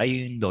na yun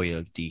ay yung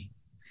loyalty.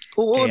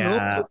 Oo,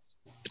 kaya,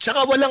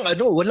 tsaka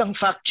walang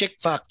fact check.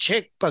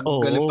 Pag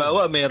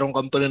halimbawa, merong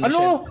kampunan na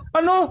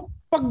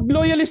Pag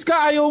loyalist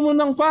ka, ayaw mo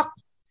ng fact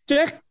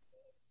check?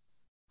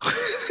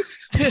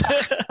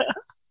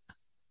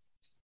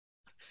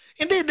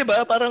 Hindi, di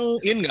ba? Parang,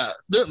 yun nga.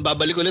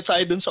 Babalik ulit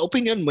tayo dun sa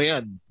opinion mo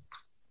yan.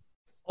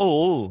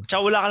 Oo.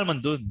 Tsaka wala ka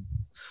naman dun.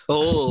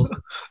 Oo.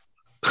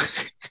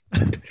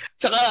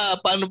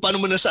 Tsaka,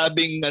 paano mo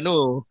nasabing,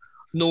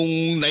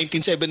 nung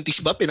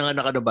 1970s ba,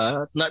 pinanganak ka na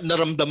ba?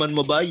 Naramdaman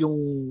mo ba yung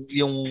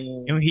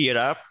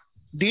hirap?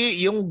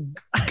 Di, yung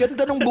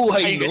ganda ng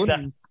buhay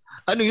noon.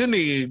 Ano yun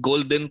eh,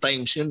 golden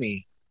times yun eh.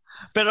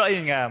 Pero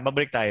ayun nga,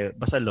 mabalik tayo,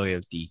 basta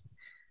loyalty.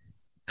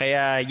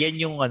 Kaya yan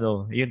yung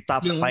yung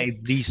top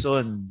 5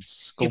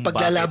 reasons kung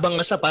ipaglalabang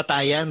ka sa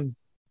patayan.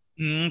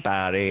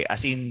 Pare,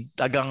 as in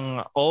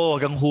hanggang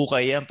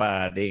hukay yan,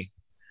 pare.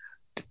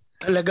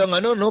 Talagang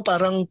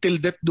parang till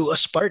death do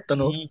us part,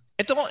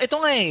 Ito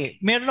nga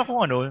meron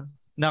akong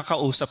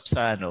nakausap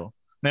sa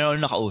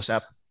meron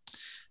nakausap.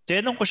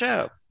 Tinanong ko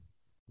siya,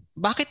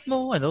 bakit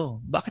mo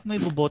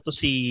iboboto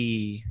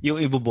yung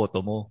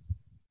iboboto mo?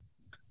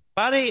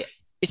 Pare,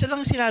 isa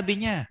lang sinabi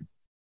niya.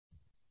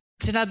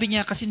 Sinabi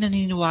niya kasi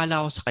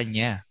naniniwala ako sa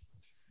kanya.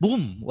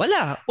 Boom,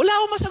 wala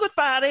akong masagot,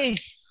 pare.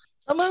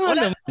 Tama nga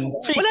naman.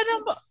 Wala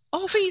naman.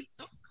 Faith.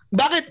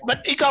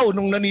 Ba't ikaw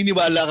nung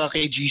naniniwala ka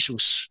kay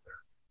Jesus?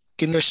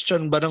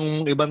 Kinwestiyon ba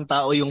ng ibang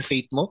tao yung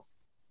faith mo?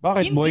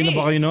 Bakit? Buhay na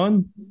ba kayo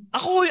noon?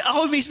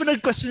 Ako mismo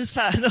nag-question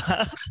sa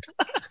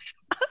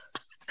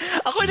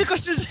Ako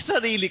nag-question sa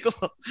sarili ko.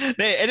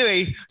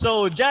 Anyway,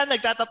 so dyan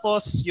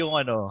nagtatapos yung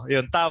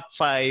top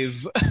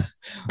 5.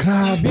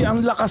 Grabe, ang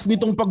lakas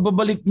nitong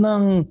pagbabalik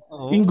ng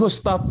Ingo's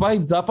top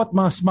 5. Dapat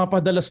mas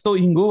mapadalas to,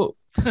 Ingo.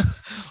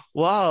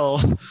 Wow.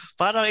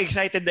 Parang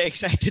excited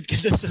ka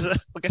doon sa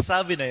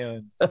pagkasabi na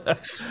yun.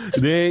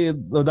 Hindi,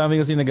 dami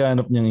kasi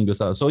naghahanap niyang Ingo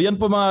sa. So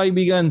yan po mga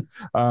kaibigan,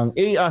 ang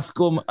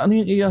ASCO. Ano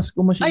yung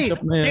ASCO machine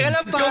shop na yan? Ay,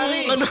 alam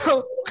pare.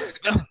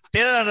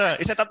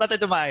 Isa-tap natin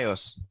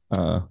tumayos.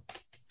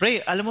 Pre,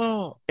 alam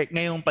mo,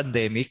 ngayong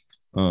pandemic,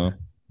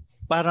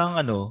 parang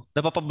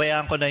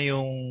napapabayaan ko na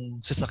yung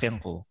sasakyan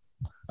ko.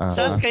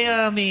 Saan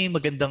kaya may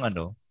magandang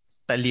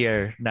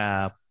talyer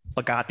na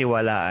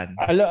pagkakatiwalaan?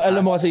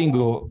 Alam mo kasi,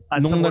 Ingo,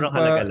 at sa murang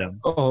halaga lang.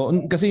 Oo,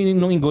 kasi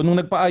nung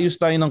nagpaayos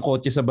tayo ng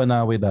kotse sa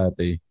Banawe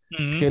dati,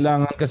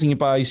 kailangan kasing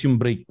ipaayos yung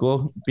brake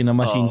ko,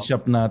 pinamachine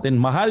shop natin.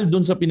 Mahal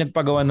dun sa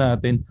pinagpagawa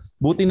natin.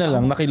 Buti na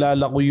lang,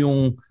 nakilala ko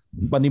yung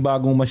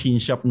panibagong machine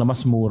shop na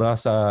mas mura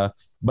sa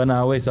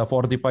Banawe, sa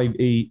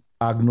 45A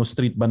Agno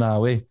Street,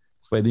 Banawe.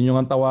 Pwede nyo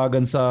nga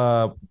tawagan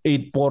sa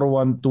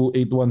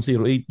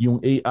 8412-8108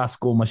 yung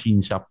ASCO Machine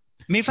Shop.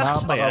 May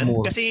fax ba yan?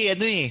 Kasi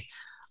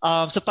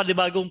sa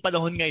panibagong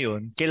panahon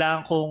ngayon,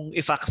 kailangan kong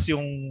i-fax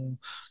yung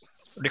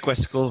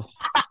request ko.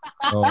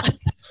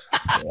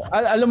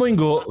 Alam mo,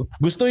 Ingo,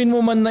 gustuin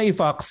mo man na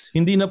i-fax,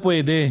 hindi na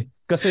pwede.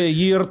 Kasi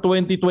year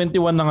 2021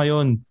 na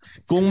ngayon.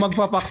 Kung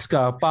magpa-fax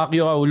ka,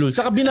 pakyo ka ulul.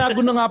 Saka binago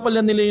na nga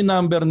pala nila yung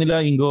number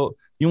nila, Ingo.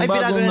 Yung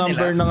bagong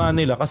number na nga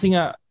nila. Kasi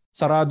nga,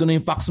 sarado na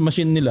yung fax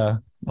machine nila.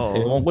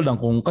 Ewan ko lang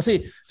kung...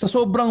 Kasi sa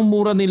sobrang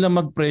mura nila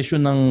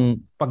magpresyo ng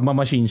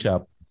pagmamachine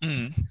shop,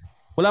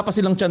 wala pa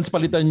silang chance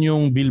palitan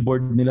yung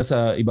billboard nila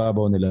sa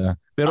ibabaw nila.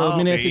 Pero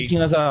minessage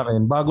nga sa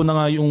akin, bago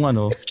na nga yung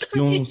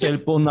yung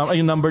cellphone na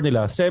yung number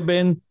nila,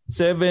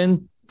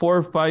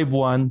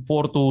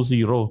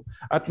 77451-420.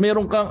 At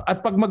meron kang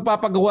pag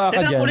magpapagawa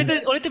ka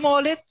diyan. Ulitin mo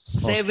ulit.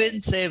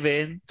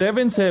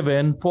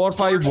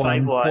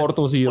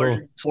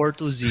 77451-420.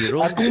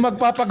 420. At kung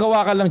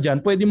magpapagawa ka lang diyan,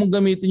 pwede mong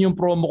gamitin yung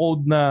promo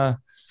code na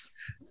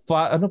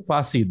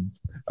Facid.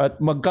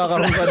 At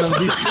magkakaroon ka ng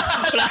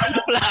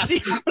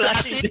Placid.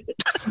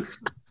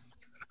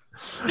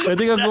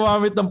 Pwede kang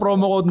gumamit ng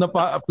promo code na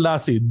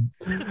Placid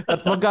at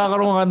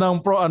magkakaroon ka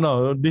ng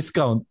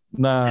discount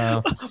na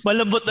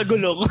malambot na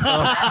gulong.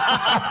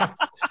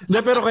 Hindi,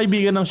 pero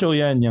kaibigan ng show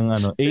yan, yung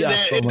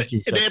ASCO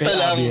Machine Shop. Ito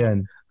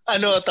lang.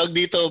 Tawag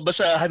dito,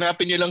 basta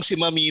hanapin nyo lang si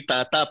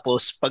Mamita,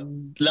 tapos pag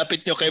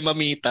lapit nyo kay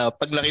Mamita,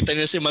 pag nakita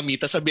nyo si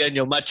Mamita, sabihan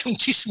nyo, Machong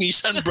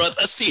Chismisan brought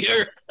us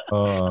here.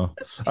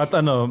 At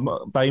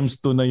times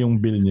 2 na yung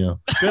bill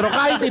nyo. Pero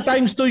kahit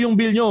times 2 yung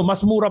bill nyo,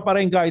 mas mura pa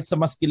rin kahit sa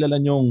mas kilala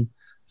nyong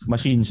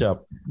machine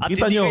shop. At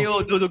kita hindi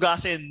kayo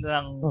dulugasin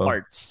ng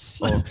parts.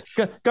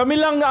 Kami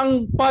lang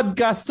ang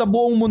podcast sa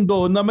buong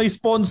mundo na may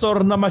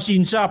sponsor na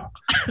machine shop.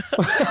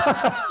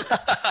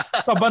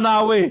 Sa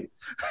Banawe.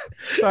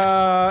 Sa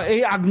A.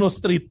 Agno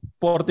Street.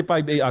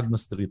 45A Agno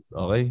Street.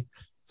 Okay?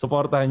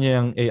 Supportahan niyo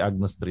yung A.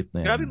 Agno Street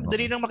na yan. Grabe,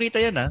 dali nang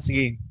makita yan ha.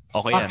 Sige.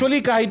 Okay yan.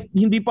 Actually, kahit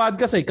hindi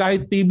podcast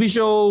kahit TV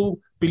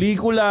show,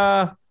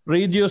 pelikula,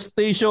 radio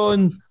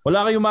station,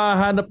 wala kayong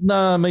mahanap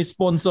na may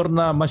sponsor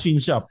na machine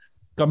shop.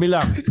 Kami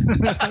lang.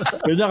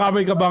 Kaya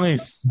kami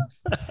kabangis.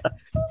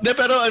 De,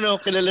 pero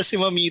kilala si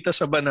Mamita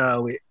sa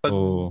Banawe.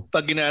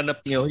 Pag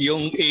ginanap nyo,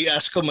 yung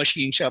ASCO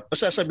Machine Shop,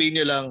 sasabihin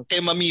nyo lang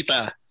kay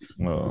Mamita.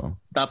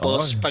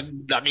 Tapos, pag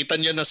nakita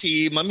nyo na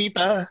si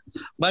Mamita,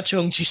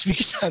 Machong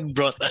Chismisan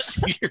brought us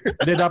here.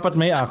 Hindi, dapat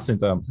may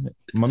accent.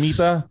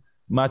 Mamita,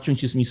 Machong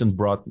Chismisan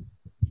brought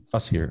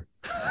us here.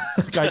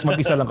 Kahit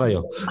mag-isa lang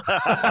kayo.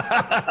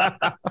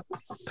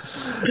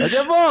 At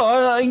yan po,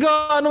 Ingo,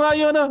 ano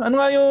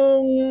nga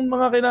yung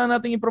mga kailangan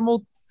nating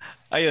i-promote?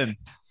 Ayun.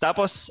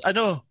 Tapos,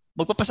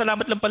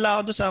 magpapasalamat lang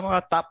pala ako doon sa mga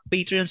top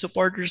Patreon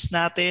supporters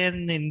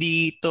natin.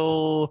 Hindi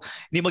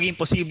maging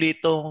posible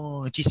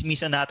itong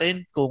chismisan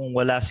natin kung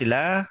wala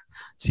sila.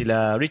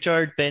 Sila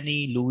Richard,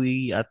 Penny,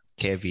 Louie, at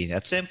Kevin.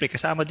 At siyempre,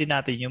 kasama din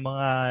natin yung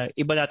mga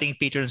iba nating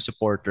Patreon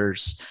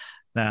supporters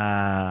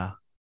na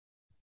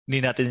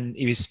hindi natin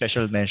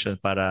i-special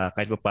mention para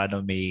kahit pa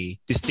paano may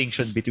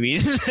distinction between.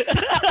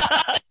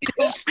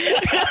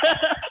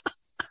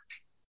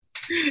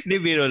 Hindi,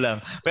 biro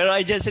lang. Pero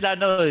ay dyan sila,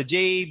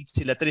 Jade,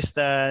 sila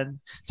Tristan,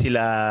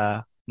 sila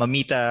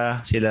Mamita,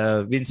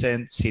 sila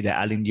Vincent,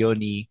 sila Aling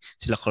Diony,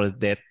 sila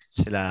Claudette,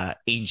 sila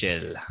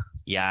Angel.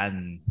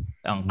 Yan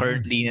ang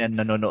currently na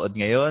nanonood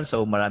ngayon.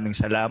 So maraming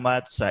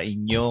salamat sa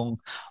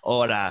inyong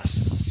oras.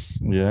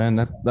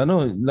 Yan. At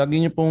lagi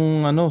niyo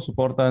pong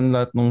suportahan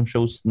lahat ng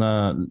shows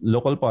na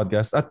local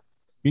podcast. At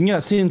yun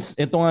nga, since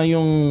ito nga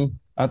yung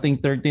ating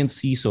 13th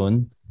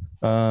season,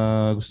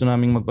 gusto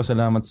naming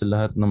magpasalamat sa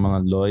lahat ng mga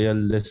loyal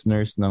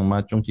listeners ng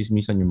Machong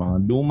Chismisan, yung mga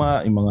luma,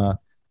 yung mga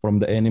from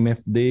the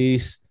NMF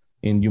days,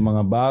 and yung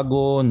mga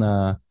bago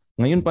na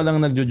ngayon pa lang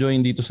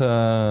nagjo-join dito sa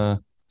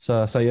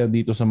saya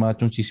dito sa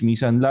Machong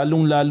Chismisan.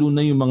 Lalong-lalo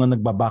na yung mga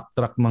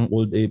nagba-backtrack ng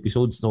old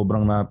episodes.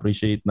 Sobrang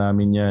na-appreciate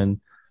namin yan.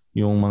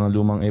 Yung mga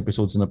lumang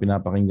episodes na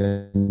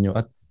pinapakinggan nyo.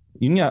 At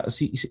yun nga,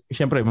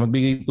 siyempre,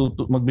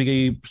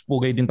 magbigay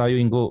pugay din tayo,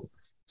 Ingo,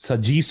 sa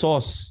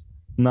Jesus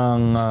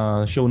ng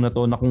show na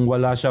to, na kung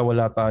wala siya,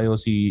 wala tayo.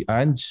 Si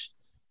Ange,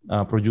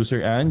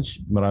 producer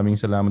Ange. Maraming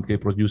salamat kay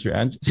producer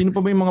Ange. Sino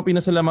pa ba yung mga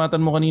pinasalamatan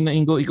mo kanina,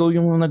 Ingo? Ikaw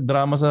yung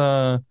nagdrama sa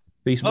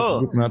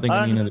Facebook group natin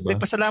kanina, di ba?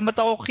 Pasalamat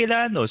ako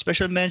kila,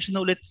 Special mention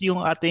ulit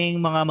yung ating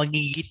mga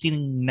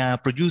magigiting na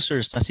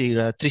producers na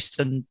sila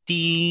Tristan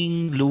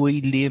Ting,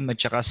 Louie Lim,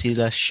 at saka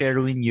sila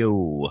Sherwin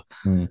Yo.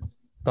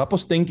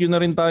 Tapos thank you na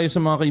rin tayo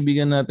sa mga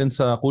kaibigan natin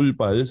sa Cool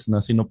Pals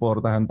na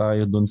sinuportahan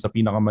tayo doon sa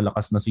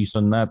pinakamalakas na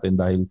season natin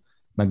dahil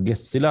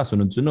nag-guest sila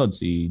sunod-sunod.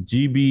 Si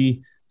GB,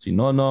 si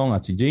Nonong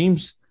at si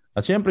James.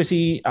 At syempre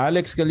si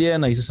Alex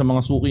Caliena, isa sa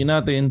mga suki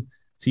natin.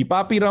 Si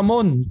Papi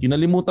Ramon,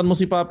 kinalimutan mo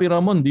si Papi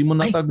Ramon, di mo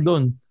natag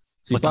doon.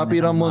 Si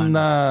Papi Ramon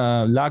na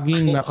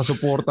laging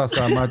nakasuporta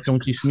sa Machong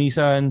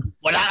Chismisan.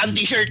 Wala kang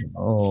t-shirt.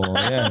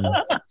 Ayan.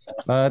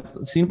 At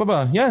sino pa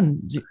ba? Yan,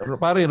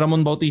 pare Ramon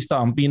Bautista,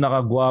 ang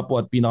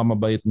pinakagwapo at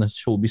pinakamabait na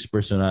showbiz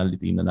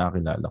personality na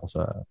nakilala ko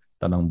sa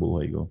tanang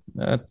buhay ko.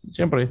 At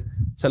siyempre,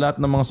 sa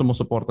lahat ng mga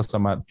sumusuporta sa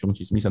Machong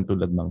Chismisan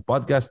tulad ng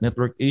Podcast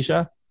Network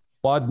Asia,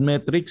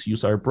 Podmetrics,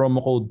 use our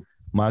promo code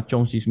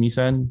Machong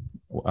Chismisan.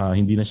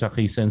 Hindi na siya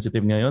case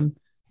sensitive ngayon.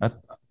 At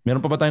meron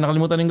pa ba tayo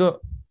nakalimutan,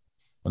 Ingo?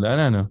 Wala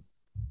na, no?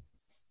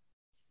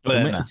 Wala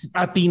na.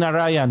 At Tina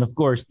Ryan, of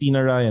course. Tina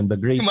Ryan, the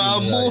great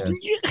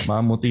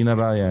Mamu Tina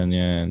Ryan.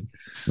 Yan.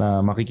 Na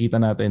makikita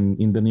natin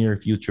in the near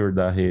future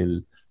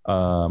dahil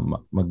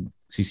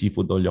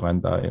mag-seafood all you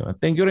can tayo.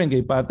 At thank you rin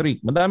kay Patrick.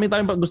 Madami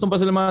tayong gustong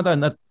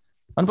pasalamatan. At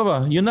ano pa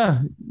ba? Yun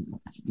na.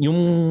 Yung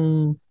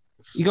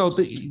ikaw,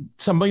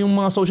 saan ba yung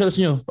mga socials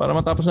nyo para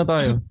matapos na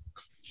tayo?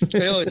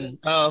 Ayun,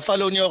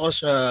 follow nyo ako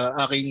sa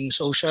aking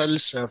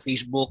socials, sa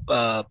Facebook,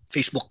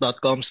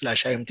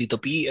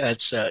 facebook.com/IamTitoP,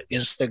 at sa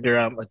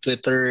Instagram at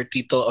Twitter,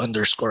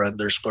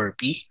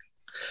 Tito__P.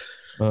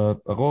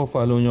 Ako,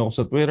 follow nyo ako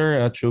sa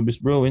Twitter at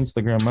ShowbizBro,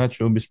 Instagram at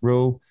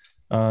ShowbizBro.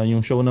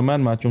 Yung show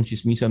naman, Machong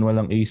Chismisan,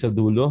 walang A sa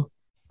dulo.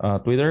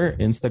 Twitter,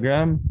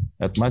 Instagram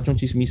at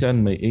Machong Chismisan,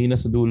 may A na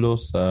sa dulo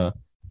sa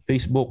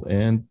Facebook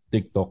and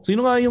TikTok.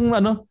 Sino nga yung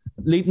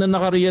late na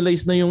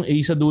naka-realize na yung A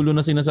sa dulo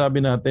na sinasabi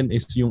natin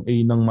is yung A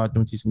ng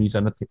Machong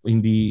Chismisan at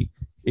hindi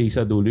A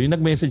sa dulo? Yung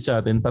nag-message sa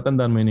atin,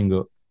 tatandaan mo yun,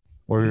 Ingo?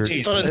 Or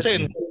Si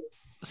Francine.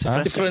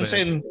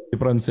 Si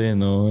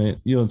Francine, no?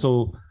 Yun,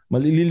 so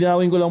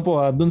malililawin ko lang po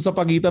doon sa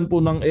pagitan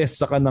po ng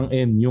S saka ng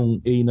N, yung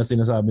A na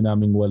sinasabi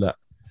naming wala.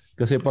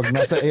 Kasi pag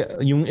nasa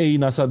yung A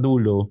nasa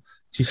dulo,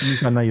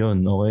 chismisan na yun.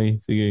 Okay?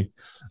 Sige.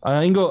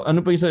 Ingo, ano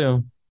pa yung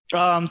sa'yo?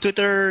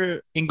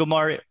 Twitter,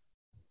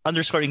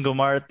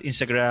 Ingomar_Ingomar,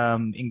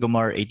 Instagram,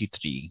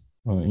 Ingomar83.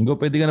 Ingo,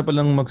 pwede ka na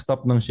palang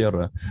mag-stop ng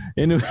share.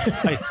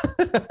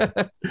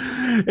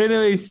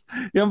 Anyways,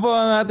 yan po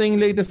ang ating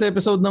latest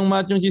episode ng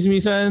Machong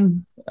Chismisan.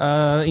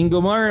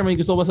 Ingomar, may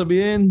gusto ko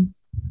sabihin?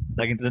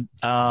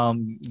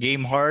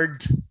 Game hard,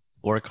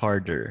 work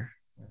harder.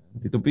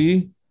 Tito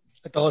P?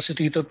 At ako si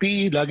Tito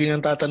P. Lagi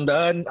nang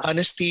tatandaan,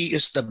 honesty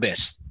is the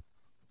best.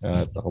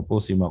 At ako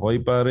po si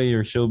Makoy Pare,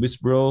 your showbiz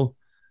bro,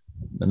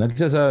 na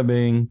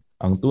nagsasabing,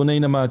 ang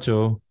tunay na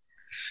macho,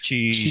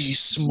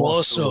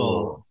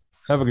 chismoso.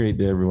 Have a great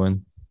day,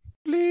 everyone.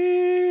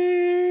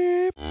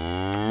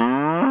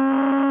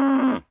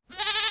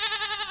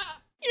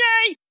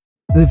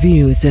 The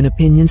views and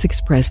opinions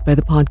expressed by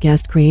the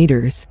podcast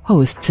creators,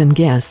 hosts, and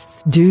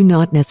guests do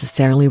not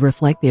necessarily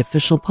reflect the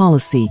official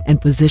policy and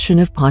position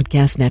of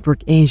Podcast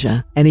Network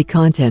Asia. Any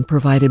content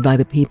provided by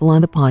the people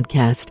on the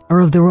podcast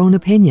are of their own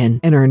opinion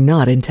and are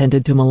not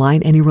intended to malign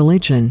any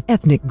religion,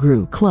 ethnic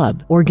group,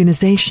 club,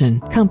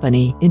 organization,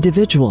 company,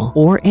 individual,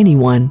 or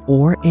anyone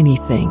or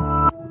anything.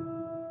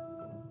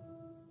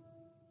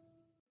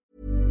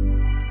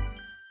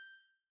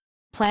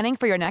 Planning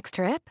for your next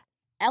trip?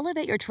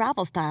 Elevate your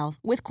travel style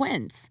with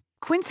Quince.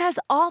 Quince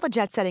has all the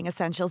jet-setting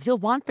essentials you'll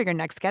want for your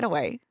next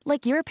getaway,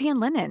 like European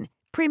linen,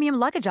 premium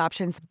luggage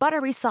options,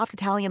 buttery soft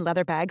Italian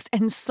leather bags,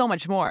 and so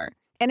much more.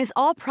 And is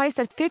all priced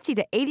at 50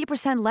 to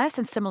 80% less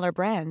than similar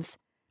brands.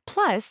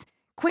 Plus,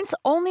 Quince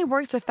only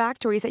works with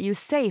factories that use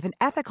safe and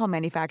ethical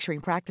manufacturing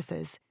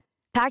practices.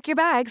 Pack your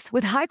bags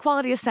with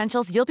high-quality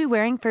essentials you'll be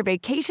wearing for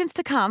vacations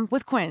to come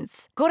with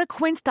Quince. Go to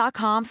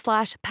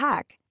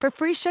quince.com/pack for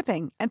free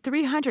shipping and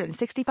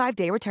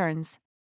 365-day returns.